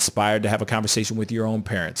being inspired to have a conversation with your own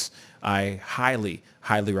parents, I highly,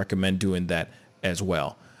 highly recommend doing that as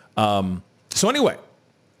well. So anyway,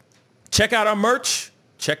 check out our merch.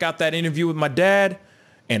 Check out that interview with my dad.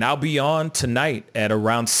 And I'll be on tonight at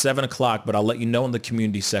around 7 o'clock, but I'll let you know in the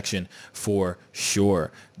community section for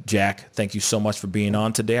sure. Jack, thank you so much for being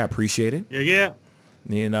on today. I appreciate it. Yeah.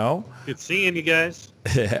 You know, Good seeing you guys.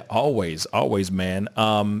 always, man.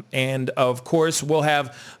 And of course, we'll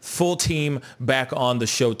have full team back on the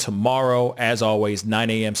show tomorrow, as always, 9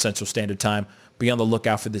 a.m. Central Standard Time. Be on the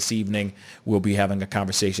lookout for this evening. We'll be having a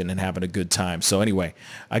conversation and having a good time. So anyway,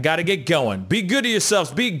 I got to get going. Be good to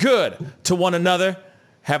yourselves. Be good to one another.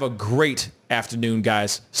 Have a great afternoon,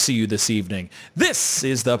 guys. See you this evening. This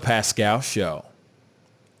is the Pascal Show.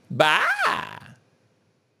 Bye.